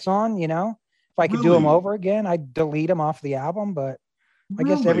regrets on, you know, if I could do them over again, I'd delete them off the album, but I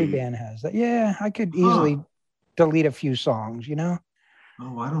guess every band has that. Yeah, I could easily delete a few songs, you know?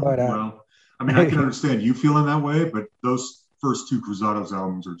 Oh, I don't know. Well, I mean, I can understand you feeling that way, but those first two Cruzados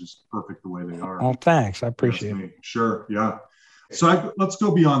albums are just perfect the way they are. Oh, thanks. I appreciate it. Sure. Yeah. So let's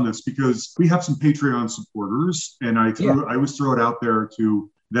go beyond this, because we have some Patreon supporters, and I always throw it out there to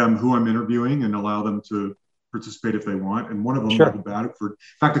them who I'm interviewing and allow them to participate if they want. And one of them, Michael Baddockford.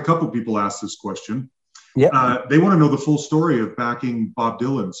 In fact, a couple of people asked this question. Yeah, they want to know the full story of backing Bob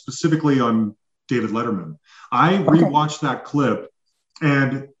Dylan, specifically on David Letterman. I rewatched that clip,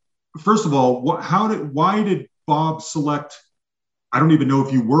 and first of all, why did Bob select? I don't even know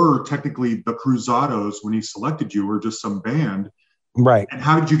if you were technically the Cruzados when he selected you, or just some band, right? And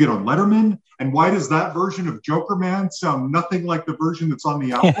how did you get on Letterman? And why does that version of Joker Man sound nothing like the version that's on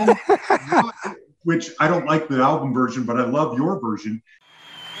the album? Which I don't like the album version, but I love your version.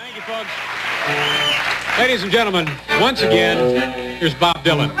 Thank you, folks. Ladies and gentlemen, once again, here's Bob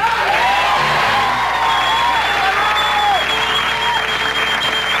Dylan.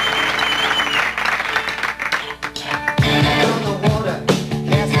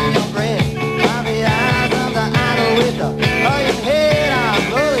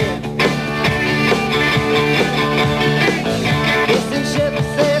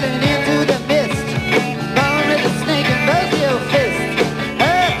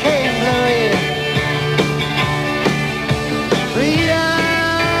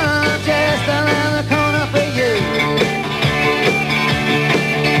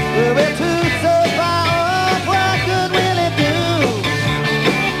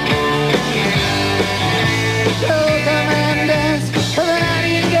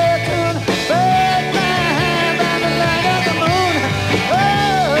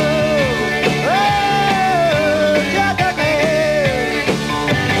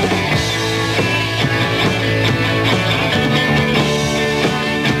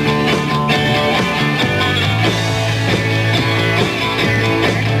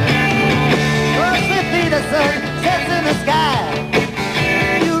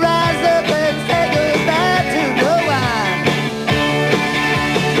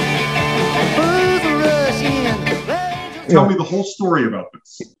 Tell me the whole story about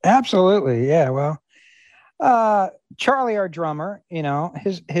this. Absolutely. Yeah. Well, Charlie, our drummer, you know,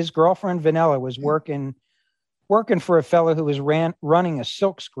 his girlfriend Vanilla was working for a fellow who was running a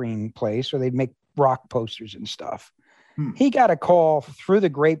silk screen place where they'd make rock posters and stuff. He got a call through the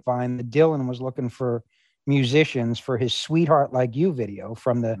grapevine that Dylan was looking for musicians for his Sweetheart Like You video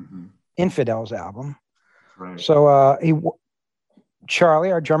from the Infidels album. Right. So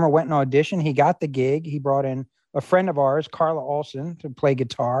Charlie, our drummer, went and auditioned. He got the gig. He brought in a friend of ours, Carla Olson, to play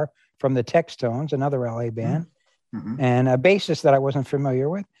guitar from the Textones, another LA band, and a bassist that I wasn't familiar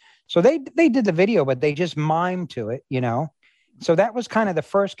with. So they did the video, but they just mimed to it, you know. So that was kind of the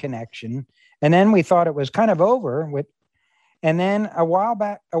first connection. And then we thought it was kind of over with. And then a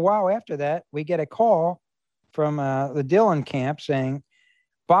while after that, we get a call from the Dylan camp saying,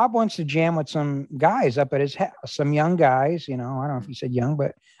 Bob wants to jam with some guys up at his house, some young guys, you know. I don't know if he said young,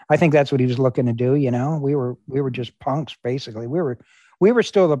 but I think that's what he was looking to do. You know, we were just punks, basically. We were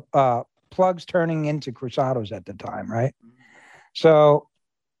still the plugs turning into Cruzados at the time, right? So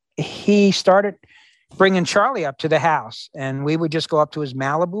he started bringing Charlie up to the house, and we would just go up to his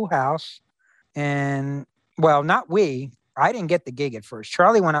Malibu house. And well, not we. I didn't get the gig at first.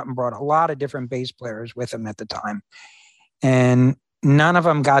 Charlie went up and brought a lot of different bass players with him at the time, and none of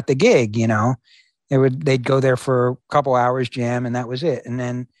them got the gig. You know, they'd go there for a couple hours, jam, and that was it. And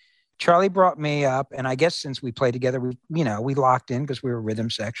then Charlie brought me up, and I guess since we played together, we locked in because we were rhythm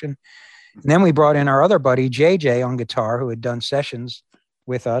section. And then we brought in our other buddy JJ on guitar, who had done sessions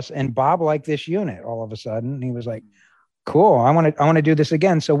with us, and Bob liked this unit all of a sudden. He was like, "Cool, I want to do this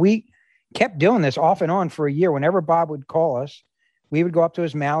again." So we kept doing this off and on for a year. Whenever Bob would call us, we would go up to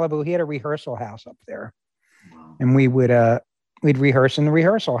his Malibu. He had a rehearsal house up there, and we'd rehearse in the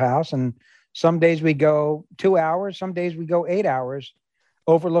rehearsal house. And some days we go 2 hours, some days we go 8 hours,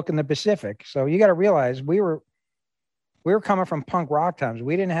 overlooking the Pacific. So you got to realize we were coming from punk rock times.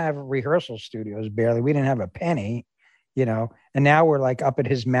 We didn't have rehearsal studios barely. We didn't have a penny, you know. And now we're like up at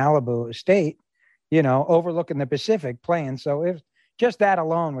his Malibu estate, overlooking the Pacific playing. So if just that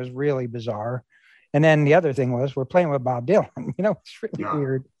alone was really bizarre. And then the other thing was we're playing with Bob Dylan. It's really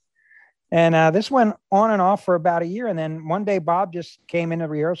weird. And this went on and off for about a year. And then one day Bob just came into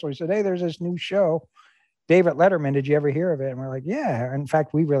rehearsal. He said, "Hey, there's this new show, David Letterman. Did you ever hear of it?" And we're like, "Yeah." In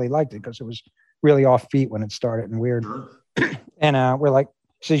fact, we really liked it because it was really offbeat when it started and weird. And we're like,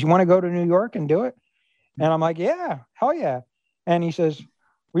 he says, "You want to go to New York and do it?" And I'm like, "Yeah, hell yeah." And he says,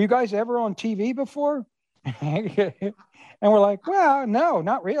 "Were you guys ever on TV before?" And we're like, "Well, no,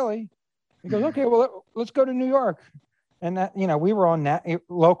 not really." He goes, "Okay, well, let's go to New York." And that, we were on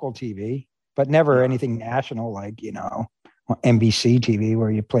local TV, but never anything national, like, NBC TV where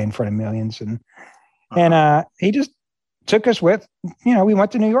you play in front of millions. And he just took us with, we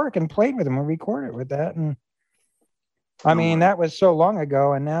went to New York and played with him and recorded with that. And I mean, that was so long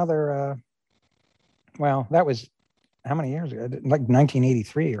ago. And now they're, that was how many years ago? Like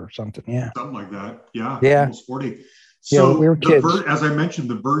 1983 or something. Yeah. Something like that. Yeah. Yeah. Almost 40. So we were kids. As I mentioned,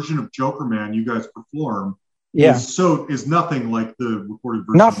 the version of Joker Man you guys perform is nothing like the recorded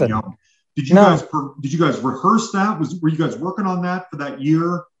version of the album. Did you guys rehearse that? Were you guys working on that for that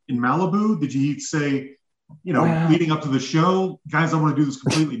year in Malibu? Did you say, leading up to the show, guys, I want to do this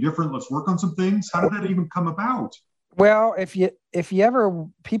completely different. Let's work on some things. How did that even come about? Well, if you ever,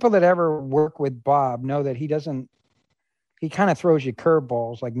 people that ever work with Bob know that he kind of throws you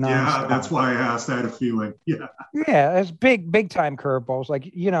curveballs like nonstop. Yeah, that's why I asked. I had a feeling. Yeah. Yeah, it's big time curveballs. Like,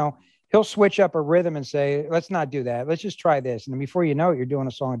 he'll switch up a rhythm and say, "Let's not do that. Let's just try this." And then before you know it, you're doing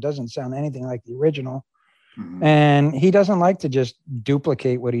a song that doesn't sound anything like the original. Mm-hmm. And he doesn't like to just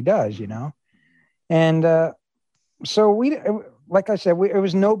duplicate what he does, And so we, like I said, it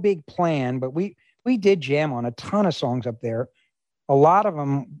was no big plan, but we did jam on a ton of songs up there. A lot of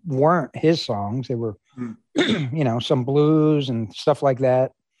them weren't his songs. They were, some blues and stuff like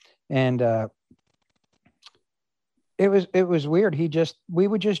that. And it was weird. We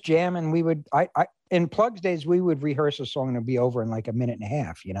would just jam, and we would, in Plug's days, we would rehearse a song and it'd be over in like a minute and a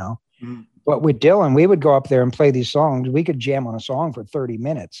half, But with Dylan, we would go up there and play these songs. We could jam on a song for 30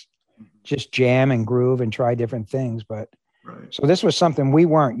 minutes, just jam and groove and try different things. But so this was something we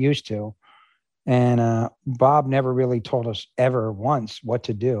weren't used to. And Bob never really told us ever once what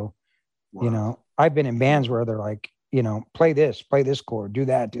to do. Wow. I've been in bands where they're like, play this chord, do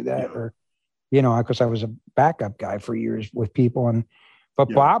that, or, because I was a backup guy for years with people. But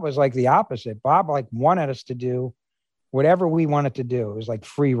Bob was like the opposite. Bob wanted us to do whatever we wanted to do. It was like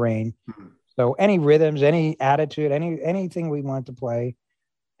free reign. Mm-hmm. So any rhythms, any attitude, anything we wanted to play,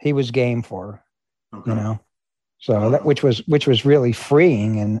 he was game for, So that which was really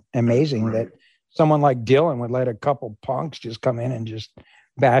freeing and amazing that someone like Dylan would let a couple punks just come in and just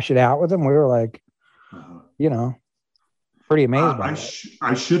bash it out with him. We were like, pretty amazed by it.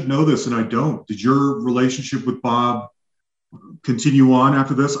 I should know this, and I don't. Did your relationship with Bob continue on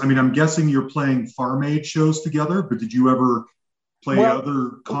after this? I mean, I'm guessing you're playing Farm Aid shows together, but did you ever play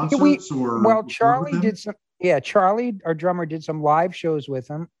other concerts? Charlie did some. Yeah, Charlie, our drummer, did some live shows with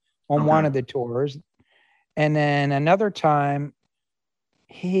him on one of the tours, and then another time,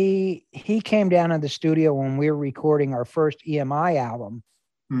 he came down to the studio when we were recording our first EMI album,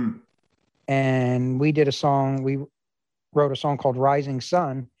 and we did a song. We wrote a song called Rising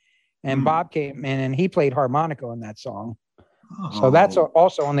Sun, and Bob came in and he played harmonica on that song. So that's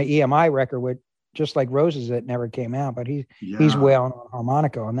also on the EMI record with Just Like Roses that never came out, but he's wailing on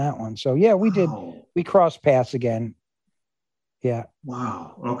harmonica on that one. So yeah, we crossed paths again. Yeah.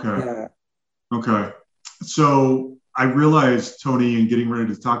 Wow. Okay. Yeah. Okay. So I realized, Tony, in getting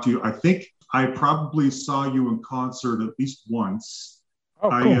ready to talk to you, I think I probably saw you in concert at least once. Oh,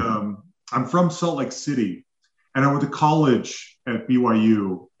 cool. I'm from Salt Lake City, and I went to college at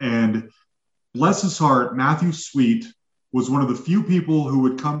BYU, and bless his heart, Matthew Sweet was one of the few people who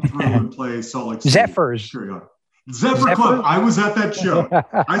would come through and play Salt Lake City. Zephyrs. Zephyr Club. I was at that show.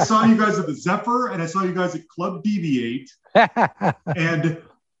 I saw you guys at the Zephyr, and I saw you guys at Club Deviate. And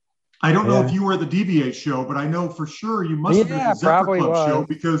I don't know if you were at the Deviate show, but I know for sure you must have been at the Zephyr Club show,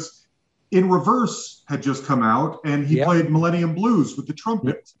 because In Reverse had just come out, and he played Millennium Blues with the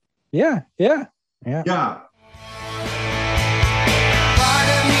trumpet. Yeah.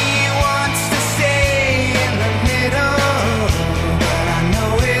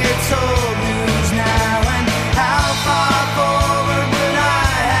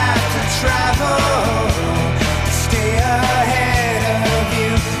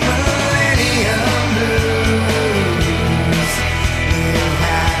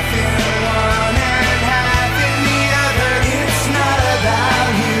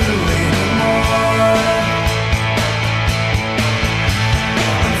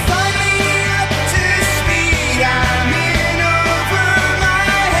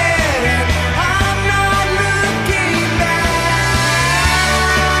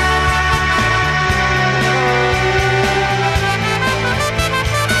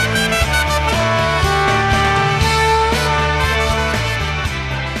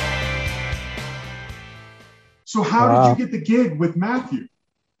 how did you get the gig with Matthew?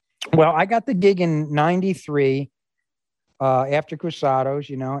 Well, I got the gig in '93 after Cruzados,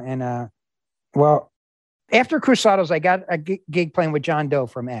 and well, after Cruzados, I got a gig playing with John Doe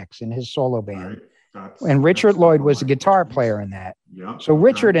from X in his solo band. Right. And Richard Lloyd was the guitar player in that. Yeah. So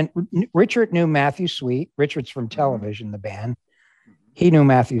Richard knew Matthew Sweet. Richard's from Television, the band. He knew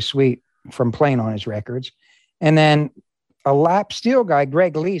Matthew Sweet from playing on his records. And then a lap steel guy,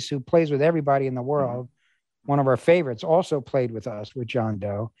 Greg Leese, who plays with everybody in the world, one of our favorites, also played with us with John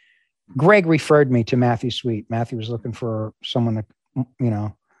Doe. Greg referred me to Matthew Sweet. Matthew was looking for someone that,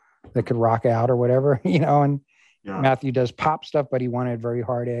 that could rock out or whatever, and Matthew does pop stuff, but he wanted very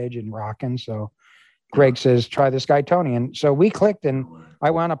hard edge and rocking. So Greg says, try this guy, Tony. And so we clicked, and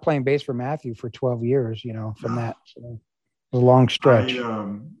I wound up playing bass for Matthew for 12 years, from that. So it was a long stretch.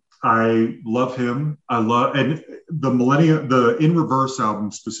 I love him. And the In Reverse album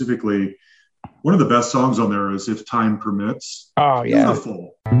specifically, one of the best songs on there is If Time Permits. Oh, yeah.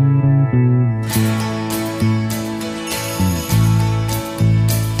 Beautiful.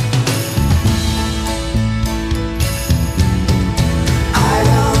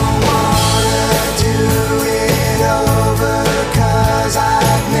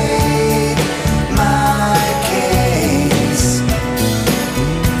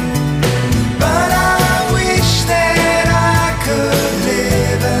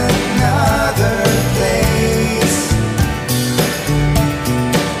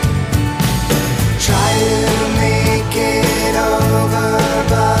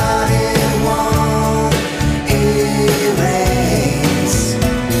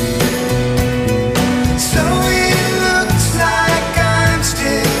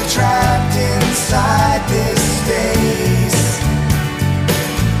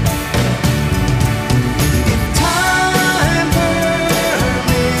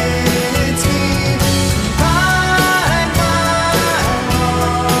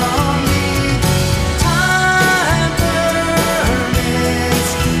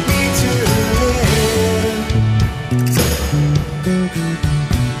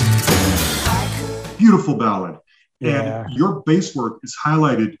 Beautiful ballad. Yeah. And your bass work is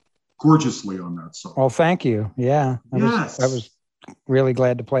highlighted gorgeously on that song. Well, thank you. Yeah. I Yes. was really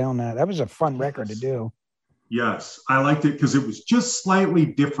glad to play on that. That was a fun record to do. Yes. I liked it because it was just slightly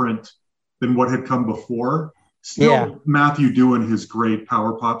different than what had come before. Still Matthew doing his great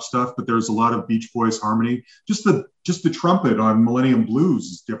power pop stuff, but there's a lot of Beach Boys harmony. Just the trumpet on Millennium Blues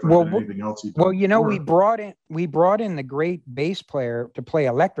is different than anything else you've done before. we brought in the great bass player to play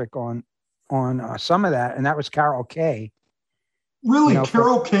electric on some of that, and that was Carol Kay. Really?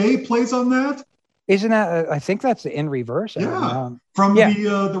 Carol Kay plays on that? Isn't that, I think that's the In Reverse. Yeah. From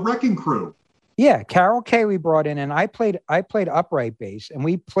the Wrecking Crew. Yeah. Carol Kay we brought in, and I played upright bass, and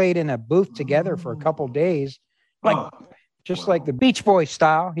we played in a booth together for a couple days, like the Beach Boys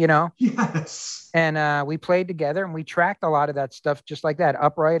style, Yes. And we played together, and we tracked a lot of that stuff just like that,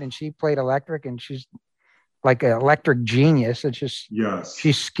 upright, and she played electric, and she's like an electric genius. It's just,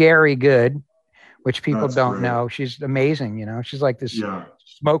 she's scary good, which people don't know. She's amazing. She's like this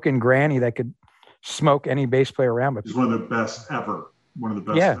smoking granny that could smoke any bass player around. But she's one of the best ever. One of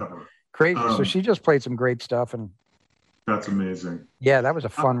the best ever. Crazy. So she just played some great stuff. And that's amazing. Yeah, that was a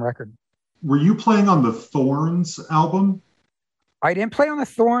fun record. Were you playing on the Thorns album? I didn't play on the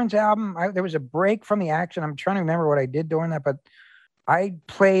Thorns album. There was a break from the action. I'm trying to remember what I did during that, but I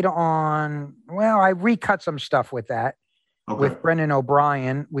played on, I recut some stuff with that. With Brendan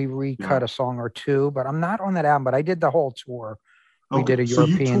O'Brien. We recut a song or two, but I'm not on that album, but I did the whole tour. We did a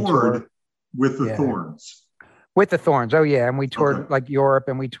European tour. With the Thorns. With the Thorns. Oh yeah. And we toured like Europe,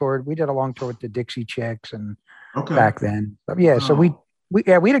 and we did a long tour with the Dixie Chicks and back then. But yeah. So we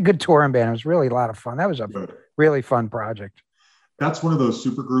had a good touring band. It was really a lot of fun. That was a really fun project. That's one of those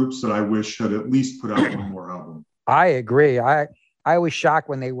super groups that I wish had at least put out one more album. I agree. I was shocked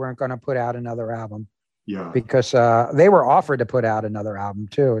when they weren't going to put out another album. Yeah. Because they were offered to put out another album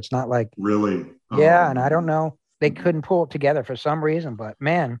too. It's not like really. Yeah, and I don't know. They couldn't pull it together for some reason, but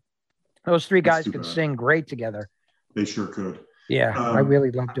man, those three guys could sing great together. They sure could. Yeah, I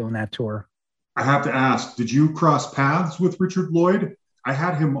really loved doing that tour. I have to ask, did you cross paths with Richard Lloyd? I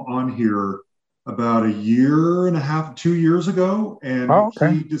had him on here about a year and a half, 2 years ago, and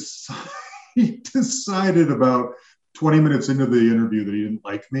he decided about 20 minutes into the interview that he didn't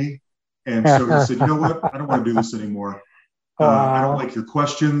like me. And so he said, you know what? I don't want to do this anymore. I don't like your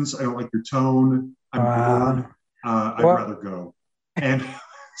questions. I don't like your tone. I'm bored. I'd rather go. And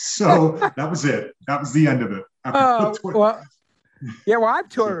so that was it. That was the end of it. I've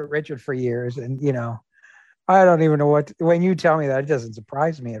toured with Richard for years, and I don't even know when you tell me that, it doesn't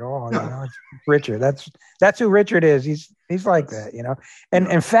surprise me at all. You know, it's Richard. That's who Richard is. He's like that, you know. And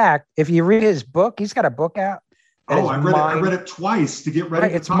in fact, if you read his book, he's got a book out. I read it twice to get ready.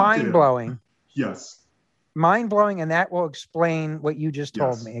 Right, it's mind blowing. Yes. Mind blowing, and that will explain what you just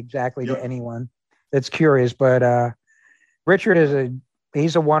told me exactly to anyone that's curious. But Richard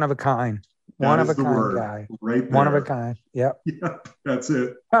he's a one of a kind. One of a kind guy. Right there. One of a kind. Yep. Yep. That's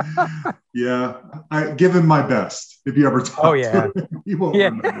it. Yeah. I give him my best. If you ever talk to him, he won't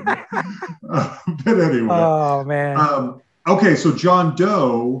remember me. But anyway. Oh, man. Okay. So John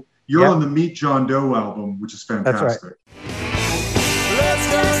Doe, you're on the Meet John Doe album, which is fantastic. That's right.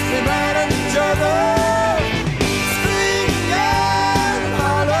 Let's just be mad at each other.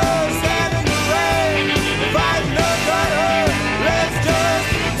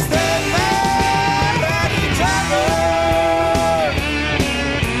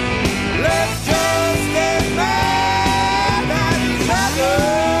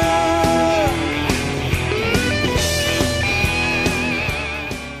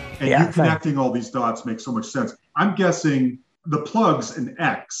 And you connecting all these dots makes so much sense. I'm guessing the Plugs and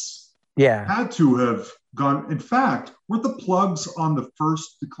X had to have gone. In fact, were the Plugs on the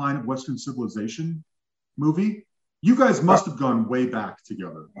first Decline of Western Civilization movie? You guys must have gone way back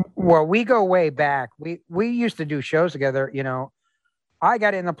together. Well, we go way back. We used to do shows together. You know, I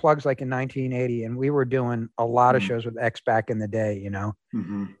got in the Plugs like in 1980, and we were doing a lot of shows with X back in the day. You know,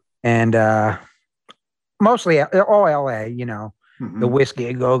 and mostly all LA. You know. The Whiskey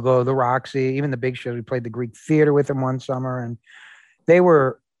a Go-Go, the Roxy, even the big shows. We played the Greek Theater with them one summer, and they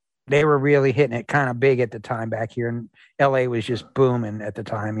were really hitting it kind of big at the time back here. And LA was just booming at the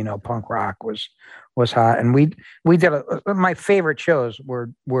time. You know, punk rock was hot, and we did my favorite shows were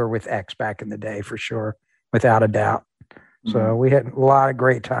with X back in the day for sure, without a doubt. So we had a lot of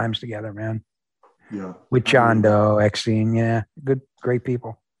great times together, man. Yeah, with John Doe, X Scene, great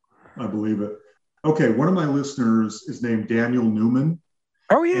people. I believe it. Okay, one of my listeners is named Daniel Newman.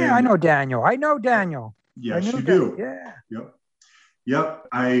 Oh, yeah, I know Daniel. Yes, you do. Yeah. Yep.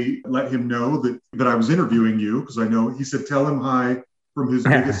 I let him know that I was interviewing you because I know he said, tell him hi from his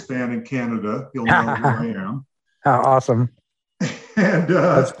biggest fan in Canada. He'll know who I am. Oh, awesome. And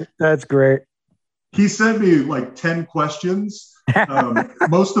that's great. He sent me like 10 questions.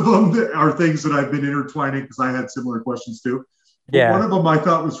 Most of them are things that I've been intertwining because I had similar questions too. But one of them I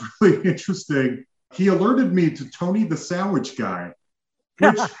thought was really interesting. He alerted me to Tony the Sandwich Guy,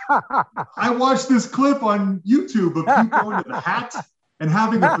 which I watched this clip on YouTube of you going to the Hat and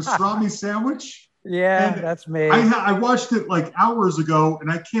having a pastrami sandwich. Yeah, and that's me. I watched it like hours ago,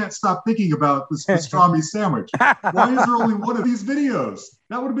 and I can't stop thinking about this pastrami sandwich. Why is there only one of these videos?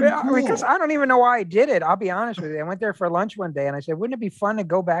 That would have been cool. Because I don't even know why I did it. I'll be honest with you. I went there for lunch one day, and I said, wouldn't it be fun to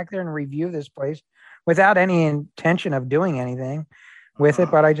go back there and review this place without any intention of doing anything with it?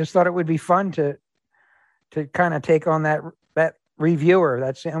 But I just thought it would be fun to kind of take on that reviewer,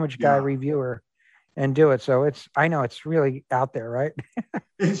 that sandwich guy reviewer, and do it. So I know it's really out there, right?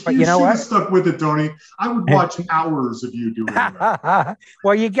 But you know what? Stuck with it, Tony. I would watch hours of you doing that.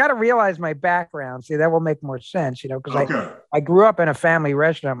 Well, you got to realize my background. See, that will make more sense, you know, because I grew up in a family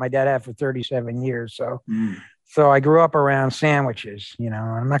restaurant my dad had for 37 years. So I grew up around sandwiches, you know.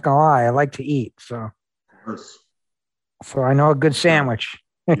 I'm not gonna lie, I like to eat. So I know a good sandwich.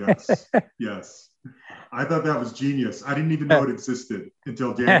 Yes. I thought that was genius. I didn't even know it existed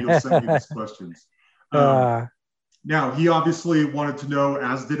until Daniel sent me these questions. Now, he obviously wanted to know,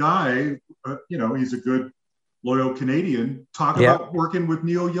 as did I, you know, he's a good, loyal Canadian, talk about working with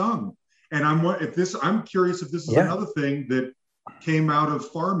Neil Young. And I'm curious if this is another thing that came out of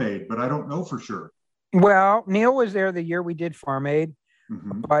Farm Aid, but I don't know for sure. Well, Neil was there the year we did Farm Aid,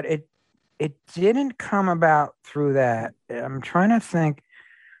 but it didn't come about through that. I'm trying to think.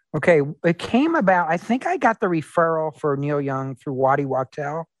 Okay, it came about. I think I got the referral for Neil Young through Waddy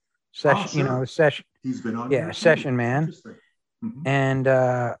Wachtel, session. You know, session. He's been on. Yeah, Session Man. And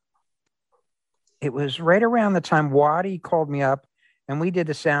it was right around the time Waddy called me up, and we did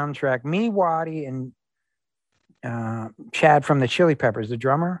the soundtrack. Me, Waddy, and Chad from the Chili Peppers, the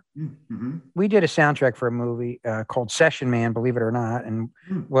drummer. We did a soundtrack for a movie called Session Man, believe it or not. And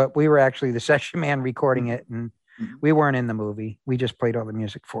we were actually the Session Man recording it, and we weren't in the movie. We just played all the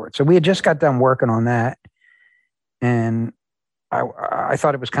music for it. So we had just got done working on that, and I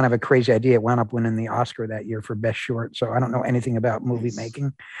thought it was kind of a crazy idea. It wound up winning the Oscar that year for Best Short. So I don't know anything about movie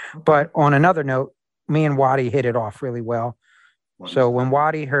making. But on another note, me and Waddy hit it off really well. So when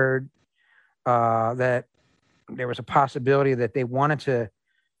Waddy heard that there was a possibility that they wanted to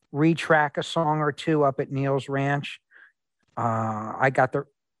retrack a song or two up at Neil's Ranch, I got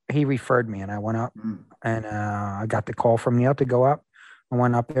he referred me, and I went up, and I got the call from Neil to go up. I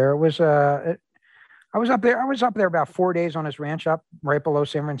went up there. It was I was up there about 4 days on his ranch up right below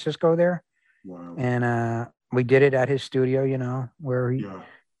San Francisco there. Wow. And we did it at his studio, where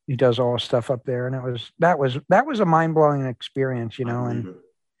he does all his stuff up there. And that was a mind-blowing experience, I believe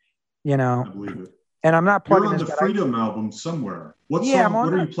it. I believe it. And I'm not plugging You're on this, the Freedom album somewhere. What Yeah, song?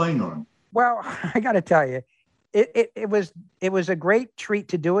 What are you playing on? Well, I got to tell you, it was a great treat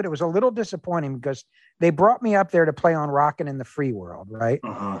to do it. It was a little disappointing because they brought me up there to play on "Rockin' in the Free World," right?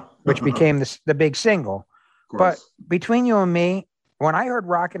 Which became the big single. But between you and me, when I heard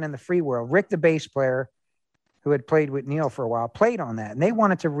 "Rockin' in the Free World," Rick, the bass player, who had played with Neil for a while, played on that, and they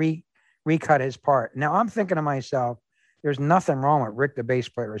wanted to recut his part. Now I'm thinking to myself, there's nothing wrong with Rick, the bass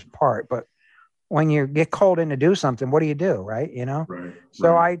player's part, but when you get called in to do something, what do you do, right? Right.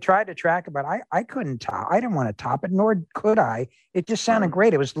 So I tried to track it, but I couldn't top. I didn't want to top it, nor could I. It just sounded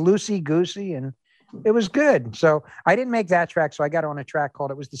great. It was loosey goosey, and it was good. So I didn't make that track. So I got on a track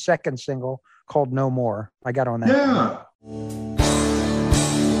it was the second single called "No More." I got on that. Yeah.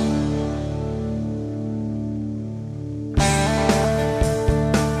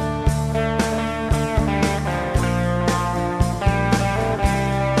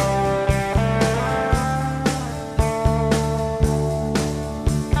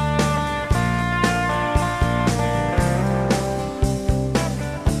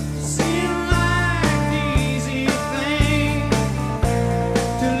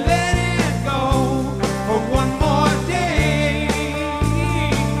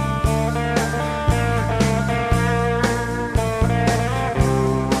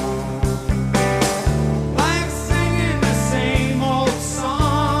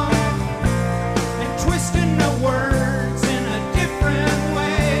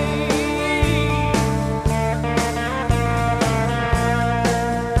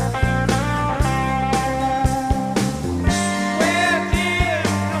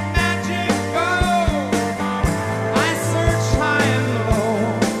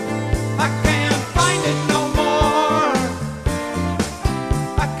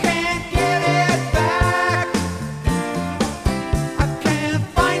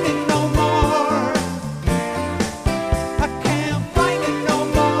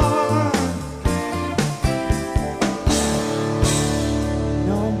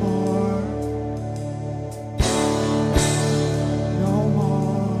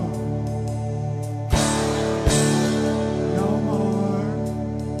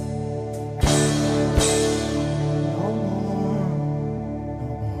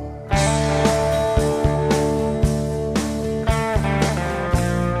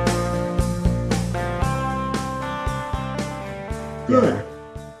 Good.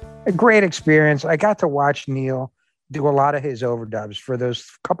 A great experience. I got to watch Neil do a lot of his overdubs. For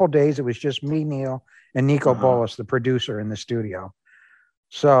those couple days, it was just me, Neil, and Nico Bolas, the producer, in the studio.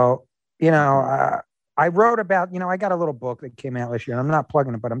 So, I wrote about, I got a little book that came out this year. I'm not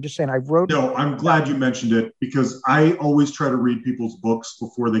plugging it, but I'm just saying I wrote. No, I'm glad you mentioned it because I always try to read people's books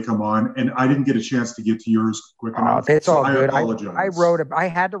before they come on, and I didn't get a chance to get to yours quick enough. It's all good. I apologize. I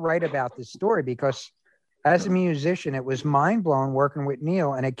had to write about this story because as a musician, it was mind blowing working with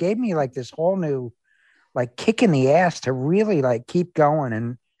Neil, and it gave me like this whole new, like, kick in the ass to really like keep going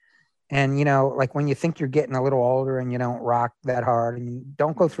and like when you think you're getting a little older and you don't rock that hard and you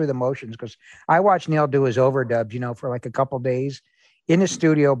don't go through the motions. Because I watched Neil do his overdubs, for like a couple days in the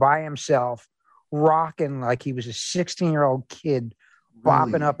studio by himself, rocking like he was a 16-year-old kid,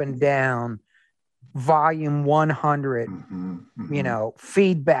 bopping up and down, volume 100,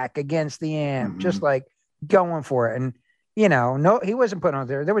 feedback against the amp, just like going for it. And, no, he wasn't putting on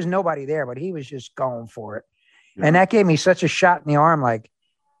there. There was nobody there, but he was just going for it. Yeah. And that gave me such a shot in the arm, like,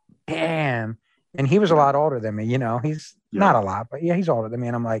 damn. And he was a lot older than me, he's not a lot, but he's older than me.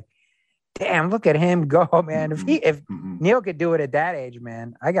 And I'm like, damn, look at him go, man. If Neil could do it at that age,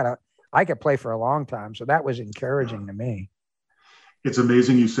 man, I could play for a long time. So that was encouraging to me. It's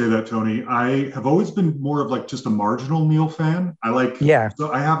amazing you say that, Tony. I have always been more of like just a marginal Neil fan.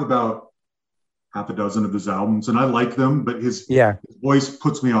 So I have about half a dozen of his albums and I like them, but his voice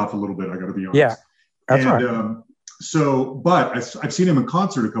puts me off a little bit. I got to be honest. Yeah, that's right. But I've seen him in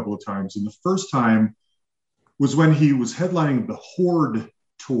concert a couple of times. And the first time was when he was headlining the Horde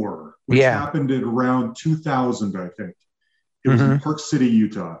tour, which happened at around 2000, I think. It was in Park City,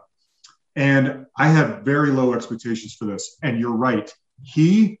 Utah. And I had very low expectations for this. And you're right.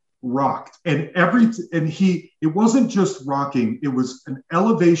 He rocked. And it wasn't just rocking. It was an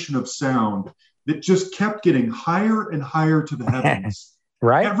elevation of sound that just kept getting higher and higher to the heavens.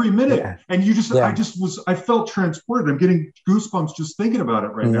 Right. every minute. Yeah. And Yeah. I felt transported. I'm getting goosebumps just thinking about it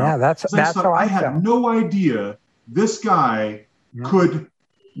right now. Yeah, that's 'Cause I just thought, how I had felt. no idea this guy could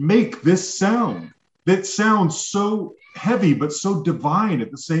make this sound that sounds so heavy but so divine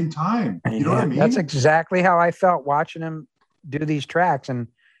at the same time. You know what I mean? That's exactly how I felt watching him do these tracks. And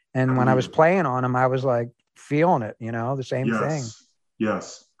when I was playing on them, I was like feeling it, the same thing.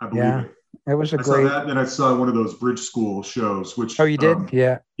 Yes, I believe it. It was a I great. saw that, and I saw one of those bridge school shows, which Oh, you did?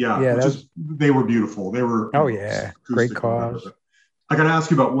 Yeah. They were beautiful. They were. Great cause. I got to ask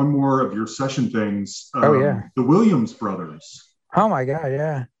you about one more of your session things. The Williams Brothers. Oh my God,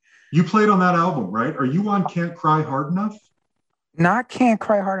 yeah. You played on that album, right? Are you on Can't Cry Hard Enough? Not Can't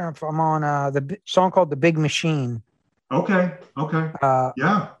Cry Hard Enough. I'm on the song called The Big Machine. Okay.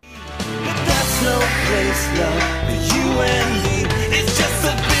 Yeah. But that's no place, love, for you and me. It's just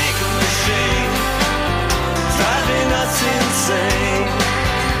a big machine driving us insane.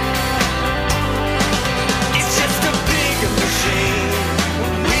 It's just a big machine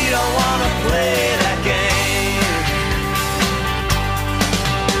when we don't want to play that game.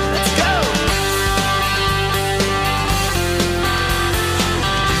 Let's go!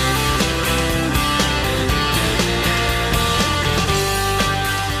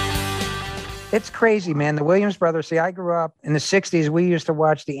 It's crazy, man. The Williams Brothers. See, I grew up in the 60s. We used to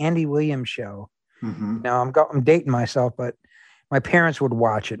watch the Andy Williams show. Mm-hmm. Now I'm dating myself, but my parents would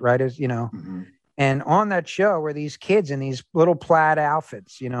watch it, right? As Mm-hmm. And on that show were these kids in these little plaid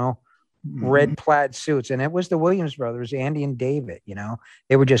outfits, red plaid suits. And it was the Williams Brothers, Andy and David,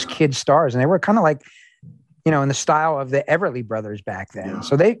 they were just kid stars. And they were kind of like, in the style of the Everly Brothers back then. Yeah.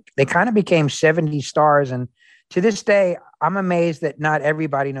 So they kind of became 70 stars. And to this day, I'm amazed that not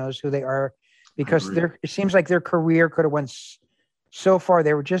everybody knows who they are, because it seems like their career could have went so far.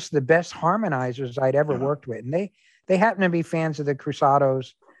 They were just the best harmonizers I'd ever worked with. And they happen to be fans of the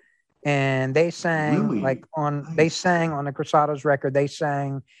Cruzados, and they sang they sang on the Cruzados record. They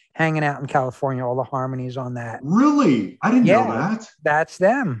sang Hanging Out in California, all the harmonies on that. Really? I didn't know that. That's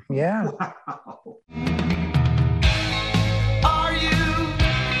them. Yeah. Wow. Are you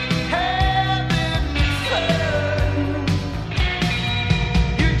having fun?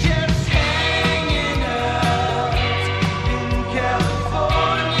 You're just hanging out in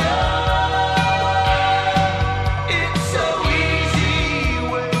California. It's so easy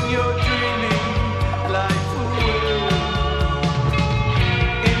when you're dreaming life away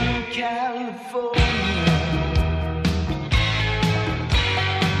in California.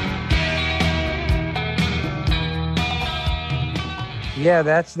 Yeah,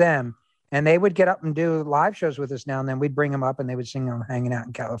 that's them. And they would get up and do live shows with us now and then. We'd bring them up and they would sing on Hanging Out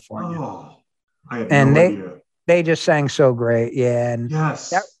in California. Oh, I had And no idea. they just sang so great. Yeah. And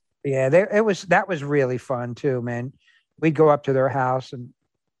Yes. that was really fun too, man. We'd go up to their house, and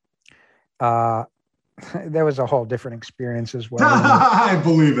there was a whole different experience as well. I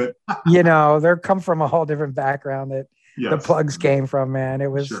believe it. They're come from a whole different background that the Yes. Plugs came from, man.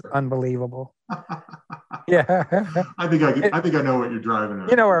 It was unbelievable. Yeah. I think I know what you're driving at.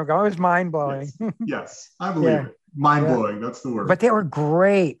 You know where I'm going. It was mind blowing. Yes, I believe it. Mind blowing. That's the word. But they were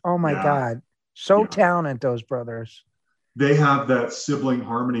great. Oh my Yeah. God. So talented, those brothers. They have that sibling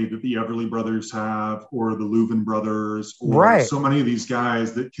harmony that the Everly Brothers have, or the Louvin Brothers, or Right. so many of these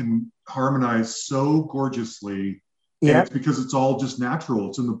guys that can harmonize so gorgeously. Yeah. And it's because it's all just natural.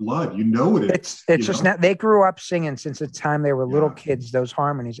 It's in the blood. You know it is. It's just not, they grew up singing since the time they were little kids, those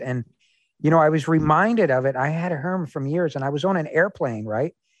harmonies. And, I was reminded of it. I had heard them from years, and I was on an airplane,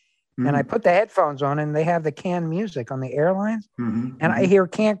 right? And I put the headphones on, and they have the canned music on the airlines. Mm-hmm. And I hear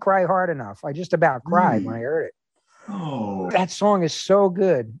Can't Cry Hard Enough. I just about cried when I heard it. Oh, That song is so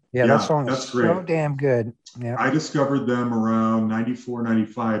good. Yeah, that song is that's great. so damn good. Yeah. I discovered them around 94,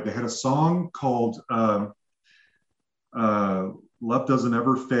 95. They had a song called Love Doesn't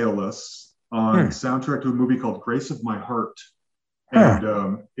Ever Fail Us on the soundtrack to a movie called Grace of My Heart.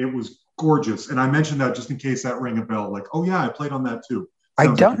 And it was gorgeous. And I mentioned that just in case that rang a bell. Like, oh yeah, I played on that too.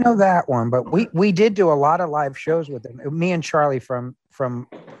 I don't know that one, but we did do a lot of live shows with them. Me and Charlie from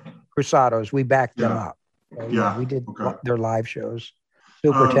Cruzados, we backed them up. So, we did their live shows.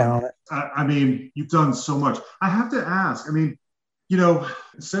 Super talented. I mean, you've done so much. I have to ask,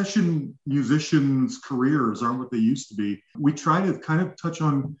 session musicians' careers aren't what they used to be. We try to kind of touch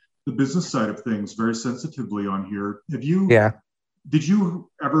on the business side of things very sensitively on here. Have you? Yeah. Did you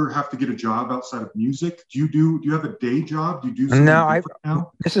ever have to get a job outside of music? Do you have a day job? Do you do something different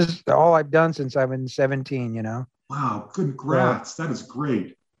now? This is all I've done since I've been 17, Wow, congrats. That is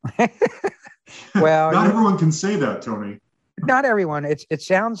great. Well, not everyone can say that, Tony. Not everyone. It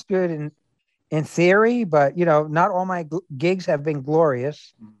sounds good in theory, but not all my gigs have been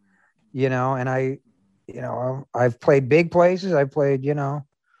glorious, and I've played big places. I've played,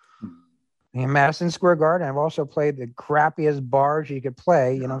 in Madison Square Garden. I've also played the crappiest bars you could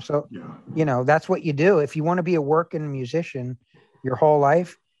play, that's what you do. If you want to be a working musician your whole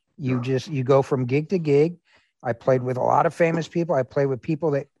life, you go from gig to gig. I played with a lot of famous people. I played with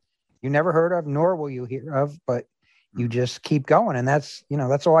people that you never heard of, nor will you hear of, but you just keep going. And that's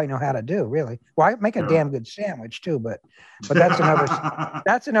all I know how to do, really. Well, I make a damn good sandwich too, but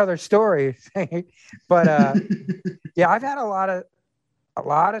that's another story. But I've had a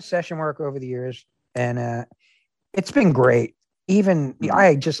lot of session work over the years, and it's been great. Even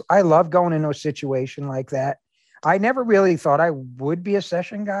I love going into a situation like that. I never really thought I would be a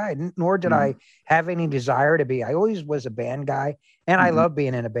session guy, nor did I have any desire to be. I always was a band guy, and I love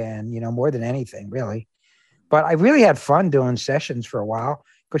being in a band, more than anything, really. But I really had fun doing sessions for a while,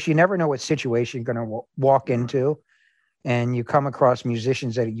 because you never know what situation you're going to walk into, and you come across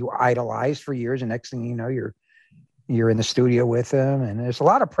musicians that you idolize for years, and next thing you know, you're in the studio with them, and there's a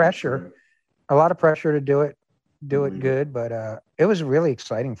lot of pressure to do it good. But it was really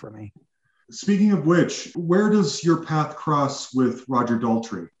exciting for me. Speaking of which, where does your path cross with Roger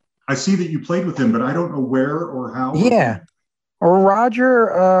Daltrey? I see that you played with him, but I don't know where or how. Yeah.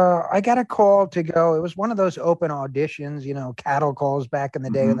 Roger, I got a call to go. It was one of those open auditions, cattle calls back in the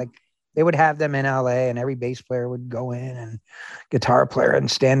day. Like they would have them in LA, and every bass player would go in and guitar player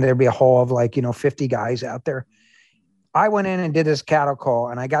and stand. There'd be a hall of 50 guys out there. I went in and did this cattle call,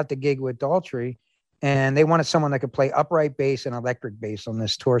 and I got the gig with Daltrey. And they wanted someone that could play upright bass and electric bass on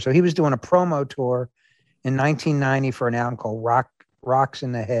this tour. So he was doing a promo tour in 1990 for an album called Rocks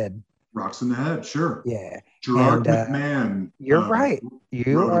in the Head. Rocks in the Head, sure. Yeah. Gerard McMahon. You're right.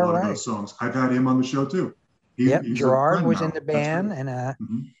 You are right. Those songs. I've had him on the show too. Gerard was in the band,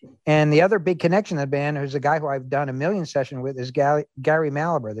 and the other big connection in the band, who's a guy who I've done a million sessions with, is Gary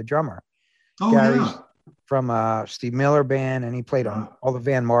Malaber, the drummer. Oh, Gary's from Steve Miller Band, and he played on all the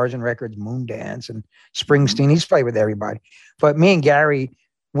Van Morrison records, Moondance and Springsteen. He's played with everybody. But me and Gary,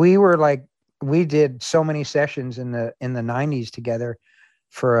 we did so many sessions in the 90s together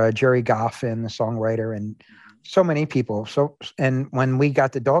for Jerry Goffin, the songwriter, and so many people. And when we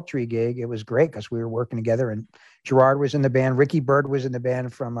got the Daltrey gig, it was great because we were working together, and Gerard was in the band. Ricky Byrd was in the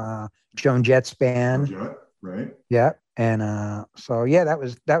band from Joan Jett's band. Jett, right. Yeah. And that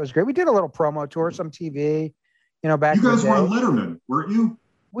was great. We did a little promo tour, some TV, back. You guys were on Letterman, weren't you?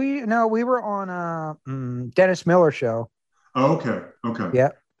 We were on Dennis Miller show. Oh, okay. Yeah.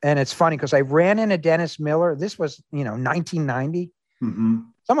 And it's funny because I ran into Dennis Miller. This was, 1990.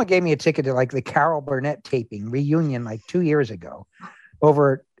 Someone gave me a ticket to the Carol Burnett taping reunion 2 years ago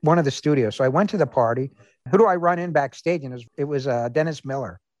over one of the studios. So I went to the party. Who do I run in backstage? And it was Dennis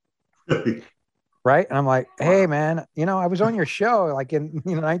Miller. Right. And I'm like, hey, man, I was on your show in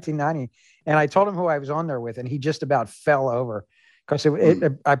 1990. And I told him who I was on there with. And he just about fell over because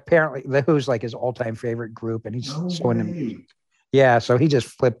it apparently The Who's his all-time favorite group. And he's so into. Yeah. So he just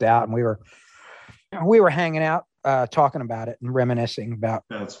flipped out, and we were hanging out, talking about it and reminiscing about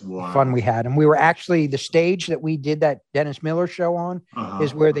the fun we had. And we were actually, the stage that we did that Dennis Miller show on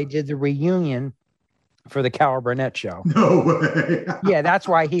is where they did the reunion for the Carol Burnett show. No way. Yeah, that's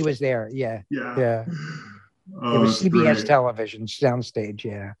why he was there. Yeah. Oh, it was CBS great. Television soundstage.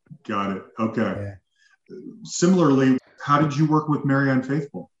 Yeah. Got it. Okay. Yeah. Similarly, how did you work with Marianne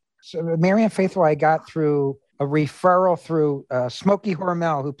Faithfull? So Marianne Faithfull, I got through a referral through Smokey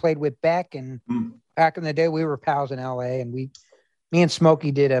Hormel, who played with Beck, and back in the day we were pals in LA, and me and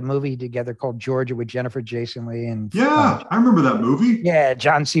Smokey did a movie together called Georgia with Jennifer Jason Leigh and I remember that movie. Yeah,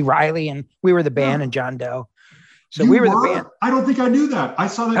 John C. Reilly, and we were the band, and John Doe. So we were the band. I don't think I knew that. I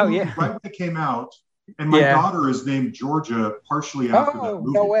saw that movie right when it came out, and my daughter is named Georgia partially after that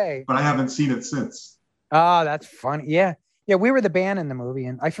movie. No way! But I haven't seen it since. Oh, that's funny. Yeah, we were the band in the movie,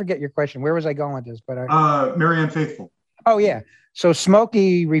 and I forget your question. Where was I going with this? But Marianne Faithfull. Oh yeah. So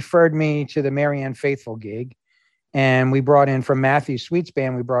Smokey referred me to the Marianne Faithfull gig. And we brought in from Matthew Sweet's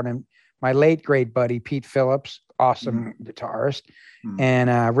band, we brought in my late great buddy, Pete Phillips, awesome guitarist,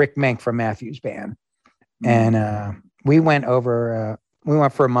 and Rick Menk from Matthew's band. And we went for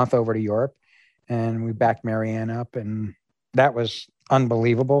a month over to Europe, and we backed Marianne up, and that was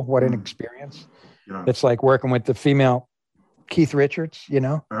unbelievable. What an experience. Yeah. It's like working with the female Keith Richards,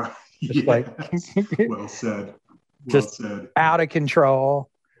 Just well said. Just out of control,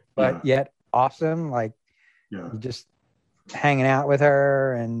 but yet awesome. Just hanging out with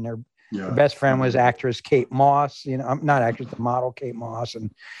her, and her best friend was actress Kate Moss, not actress, the model Kate Moss. And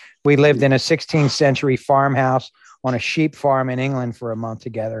we lived in a 16th century farmhouse on a sheep farm in England for a month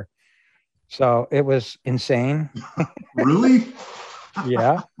together. So it was insane. Really?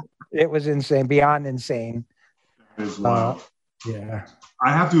 Yeah, it was insane, beyond insane. That is wild. Yeah.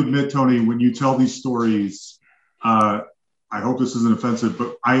 I have to admit, Tony, when you tell these stories, I hope this isn't offensive,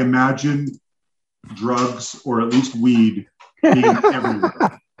 but I imagine drugs or at least weed being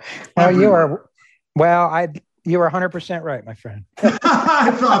everywhere. You were 100% right, my friend.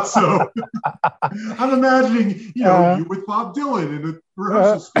 I thought so. I'm imagining, you with Bob Dylan in a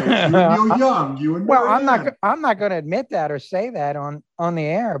rehearsal space, you and Neil Young, you and Well, Marianne. I'm not going to admit that or say that on the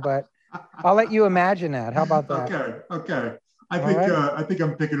air, but I'll let you imagine that. How about that? Okay. I think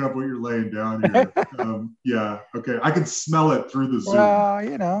I'm picking up what you're laying down here. Yeah. Okay. I can smell it through the Zoom.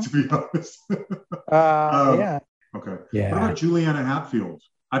 Well, to be honest. Yeah. Okay. Yeah. What about Juliana Hatfield?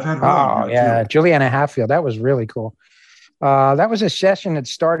 I've had her. Oh yeah, Juliana Hatfield. That was really cool. That was a session that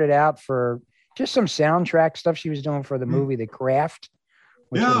started out for just some soundtrack stuff she was doing for the movie The Craft.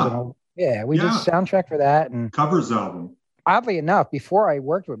 Which was we did soundtrack for that and covers album. Oddly enough, before I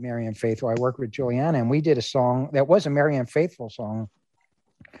worked with Marianne Faithfull, I worked with Juliana, and we did a song that was a Marianne Faithfull song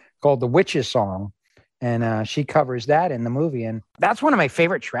called "The Witches Song," and she covers that in the movie. And that's one of my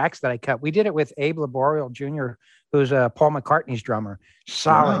favorite tracks that I cut. We did it with Abe Laboriel Jr., who's Paul McCartney's drummer.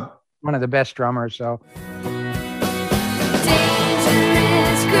 Solid, one of the best drummers. So,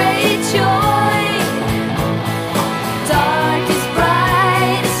 dangerous, great joy, dark as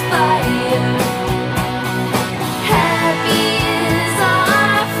bright as fire. Happy is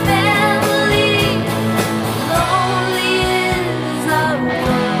our family, lonely is our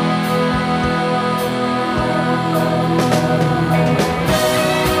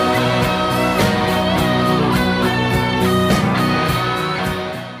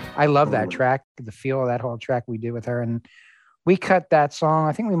I love that track, the feel of that whole track we did with her. And we cut that song.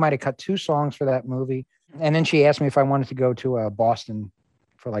 I think we might have cut 2 songs for that movie. And then she asked me if I wanted to go to Boston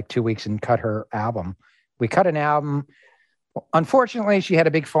for like 2 weeks and cut her album. We cut an album. Unfortunately, she had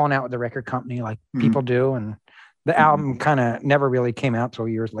a big falling out with the record company, like people do. And the album kind of never really came out till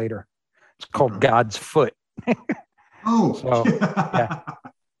years later. It's called God's Foot. So,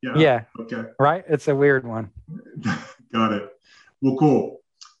 yeah. Okay. Right? It's a weird one. Got it. Well, cool.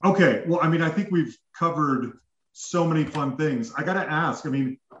 Okay. Well, I mean, I think we've covered so many fun things. I got to ask, I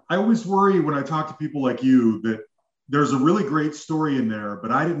mean, I always worry when I talk to people like you that there's a really great story in there, but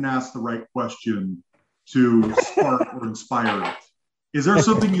I didn't ask the right question to spark or inspire it. Is there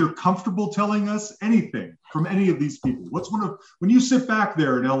something you're comfortable telling us? Anything from any of these people? What's when you sit back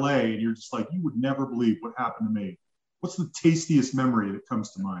there in LA and you're just like, you would never believe what happened to me. What's the tastiest memory that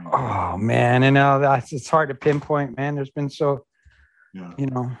comes to mind? Oh man, it's hard to pinpoint, man. There's been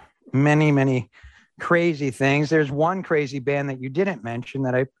many crazy things. There's one crazy band that you didn't mention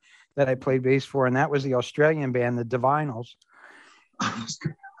that I played bass for, and that was the Australian band, the Divinals. I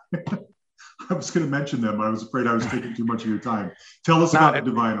was going to mention them. I was afraid I was taking too much of your time. Tell us about the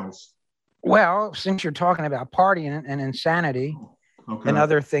Divinals. Well, since you're talking about partying and insanity and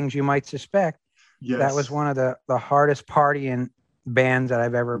other things you might suspect, that was one of the hardest partying bands that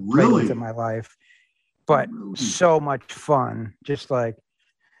I've ever played with in my life. But so much fun. Just like,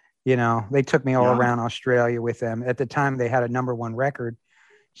 they took me all around Australia with them. At the time, they had a #1 record.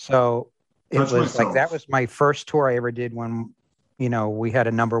 So that was my first tour I ever did when, we had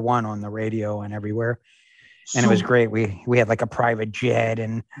a #1 on the radio and everywhere. And it was great. We had like a private jet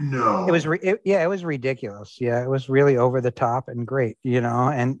and it was ridiculous. Yeah, it was really over the top and great,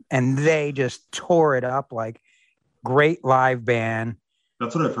 and they just tore it up, like great live band.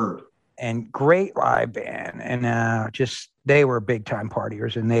 That's what I've heard. And great live band, and they were big time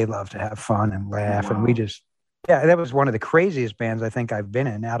partiers, and they love to have fun and laugh, and we that was one of the craziest bands I think I've been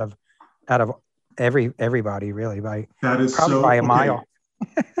in out of everybody really by a mile.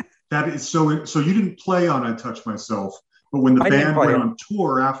 That is so. So you didn't play on "I Touch Myself," but when the band went on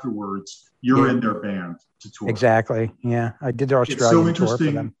tour afterwards, you're in their band to tour. Exactly. Yeah, I did their Australian tour for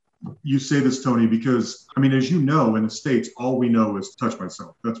them. You say this, Tony, because I mean, as you know, in the States, all we know is "Touch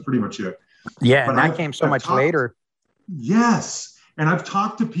Myself." That's pretty much it. Yeah, but that came so much later. Yes, and I've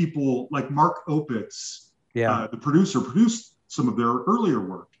talked to people like Mark Opitz, the producer, produced some of their earlier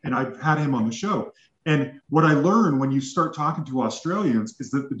work, and I've had him on the show. And what I learned when you start talking to Australians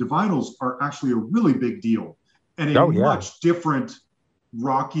is that the Divinals are actually a really big deal and a much different,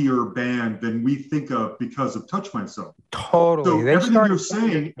 rockier band than we think of because of "Touch Myself." Totally. So everything you're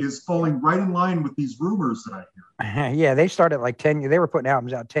saying is falling right in line with these rumors that I hear. Yeah, they started like 10 years. They were putting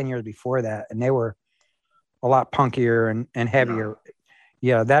albums out 10 years before that, and they were a lot punkier and heavier.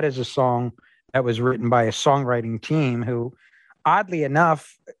 Yeah, that is a song that was written by a songwriting team who, oddly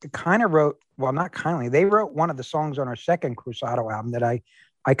enough, they wrote one of the songs on our second Cruzado album that I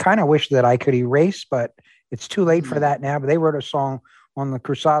I kind of wish that I could erase, but it's too late for that now. But they wrote a song on the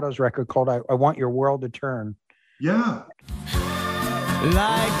Cruzados record called I Want Your World to Turn. Yeah.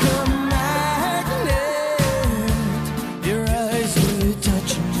 Like a magnet, your eyes were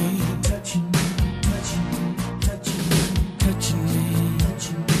touching me, touching me, touching me, touching me, touching me,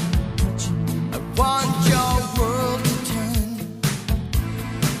 touching me, touching me. I want your world to turn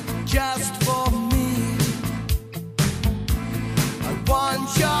just for me. I want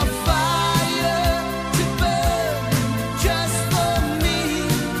your fire to burn just for me.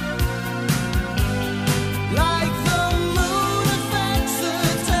 Like the moon affects the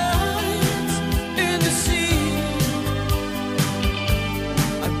tides in the sea.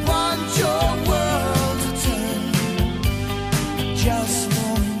 I want your world to turn just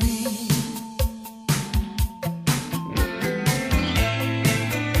for me.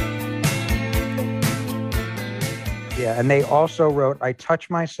 Yeah, and they also wrote I Touch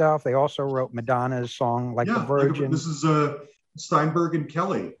Myself. They also wrote Madonna's song Like the Virgin. This is Steinberg and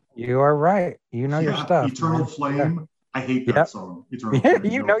Kelly. You are right. You know your stuff. Eternal man. Flame. I hate that Yep. song. Eternal Yeah,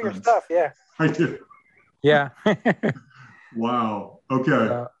 Flame. you no know your offense. stuff. Yeah. I do. Yeah. Wow.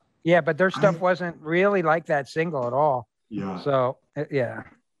 Okay. Yeah, but their stuff wasn't really like that single at all. Yeah. So, yeah.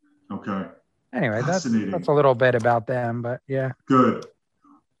 Okay. Anyway, that's Fascinating. a little bit about them, but yeah. Good.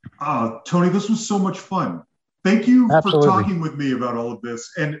 Tony, this was so much fun. Thank you Absolutely. for talking with me about all of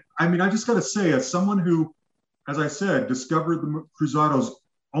this. And I mean, I just got to say, as someone who, as I said, discovered the Cruzados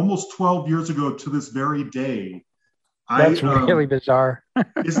almost 12 years ago to this very day. That's really bizarre.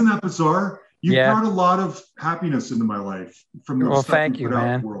 Isn't that bizarre? You Yeah. brought a lot of happiness into my life from the Well, stuff thank you you, put out in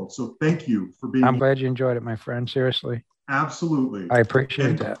man. the world. So thank you for being I'm glad you enjoyed it, my friend. Seriously. absolutely. I appreciate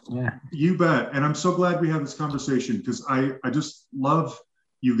And that. Yeah. You bet. And I'm so glad we had this conversation because I just love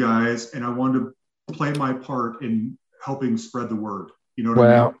you guys and I wanted to play my part in helping spread the word. You know what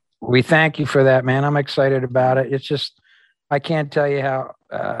I Well, mean? we thank you for that, man. I'm excited about it. It's just, I can't tell you how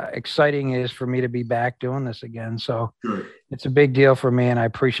exciting it is for me to be back doing this again. So Good. it's a big deal for me, and I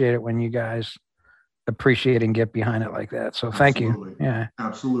appreciate it when you guys appreciate and get behind it like that. So thank Absolutely. you. Yeah.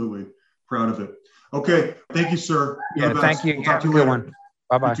 Absolutely. Proud of it. Okay. Thank you, sir. You're Yeah. the Thank best. you. We'll You talk have to a you good later. one.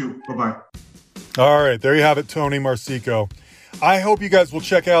 Bye-bye. You too. Bye-bye. All right, there you have it, Tony Marsico. I hope you guys will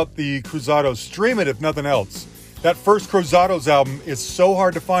check out the Cruzados. Stream it if nothing else. That first Cruzados album is so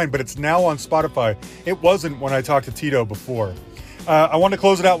hard to find, but it's now on Spotify. It wasn't when I talked to Tito before. I want to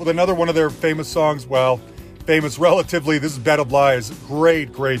close it out with another one of their famous songs. Well, famous relatively. This is Bed of Lies.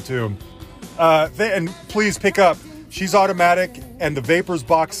 Great, great tune. And please pick up She's Automatic and the Vapors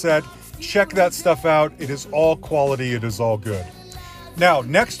box set. Check that stuff out. It is all quality. It is all good. Now,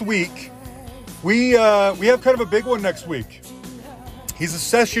 next week, we have kind of a big one next week. He's a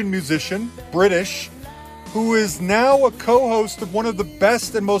session musician, British, who is now a co-host of one of the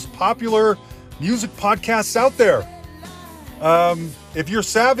best and most popular music podcasts out there. If you're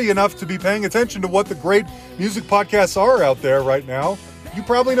savvy enough to be paying attention to what the great music podcasts are out there right now, you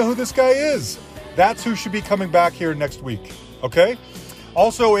probably know who this guy is. That's who should be coming back here next week, okay?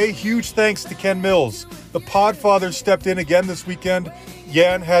 Also, a huge thanks to Ken Mills. The Podfather stepped in again this weekend.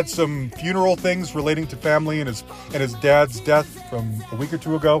 Yan had some funeral things relating to family and his dad's death from a week or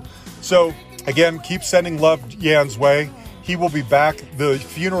two ago. So, again, keep sending love Yan's way. He will be back. The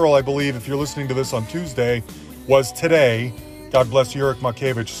funeral, I believe, if you're listening to this on Tuesday, was today. God bless Yurik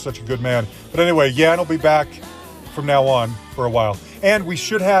Makevich, such a good man. But anyway, Yan will be back from now on for a while. And we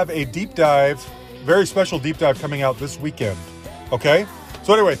should have a deep dive, very special deep dive coming out this weekend. Okay?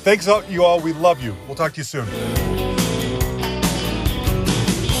 So anyway, thanks you all. We love you. We'll talk to you soon.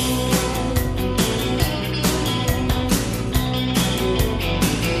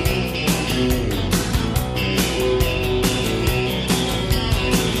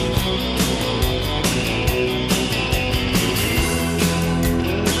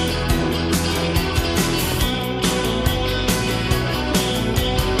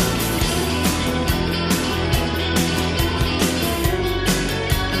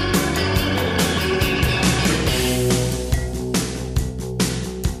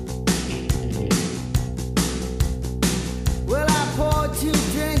 Well, I poured 2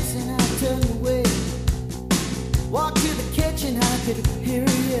 drinks and I turned away. Walked to the kitchen, I could hear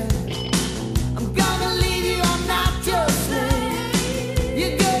you. I'm gonna leave you, I'm not your slave.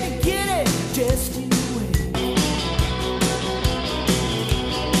 You're gonna get it just your way.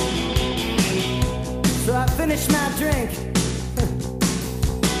 So I finished my drink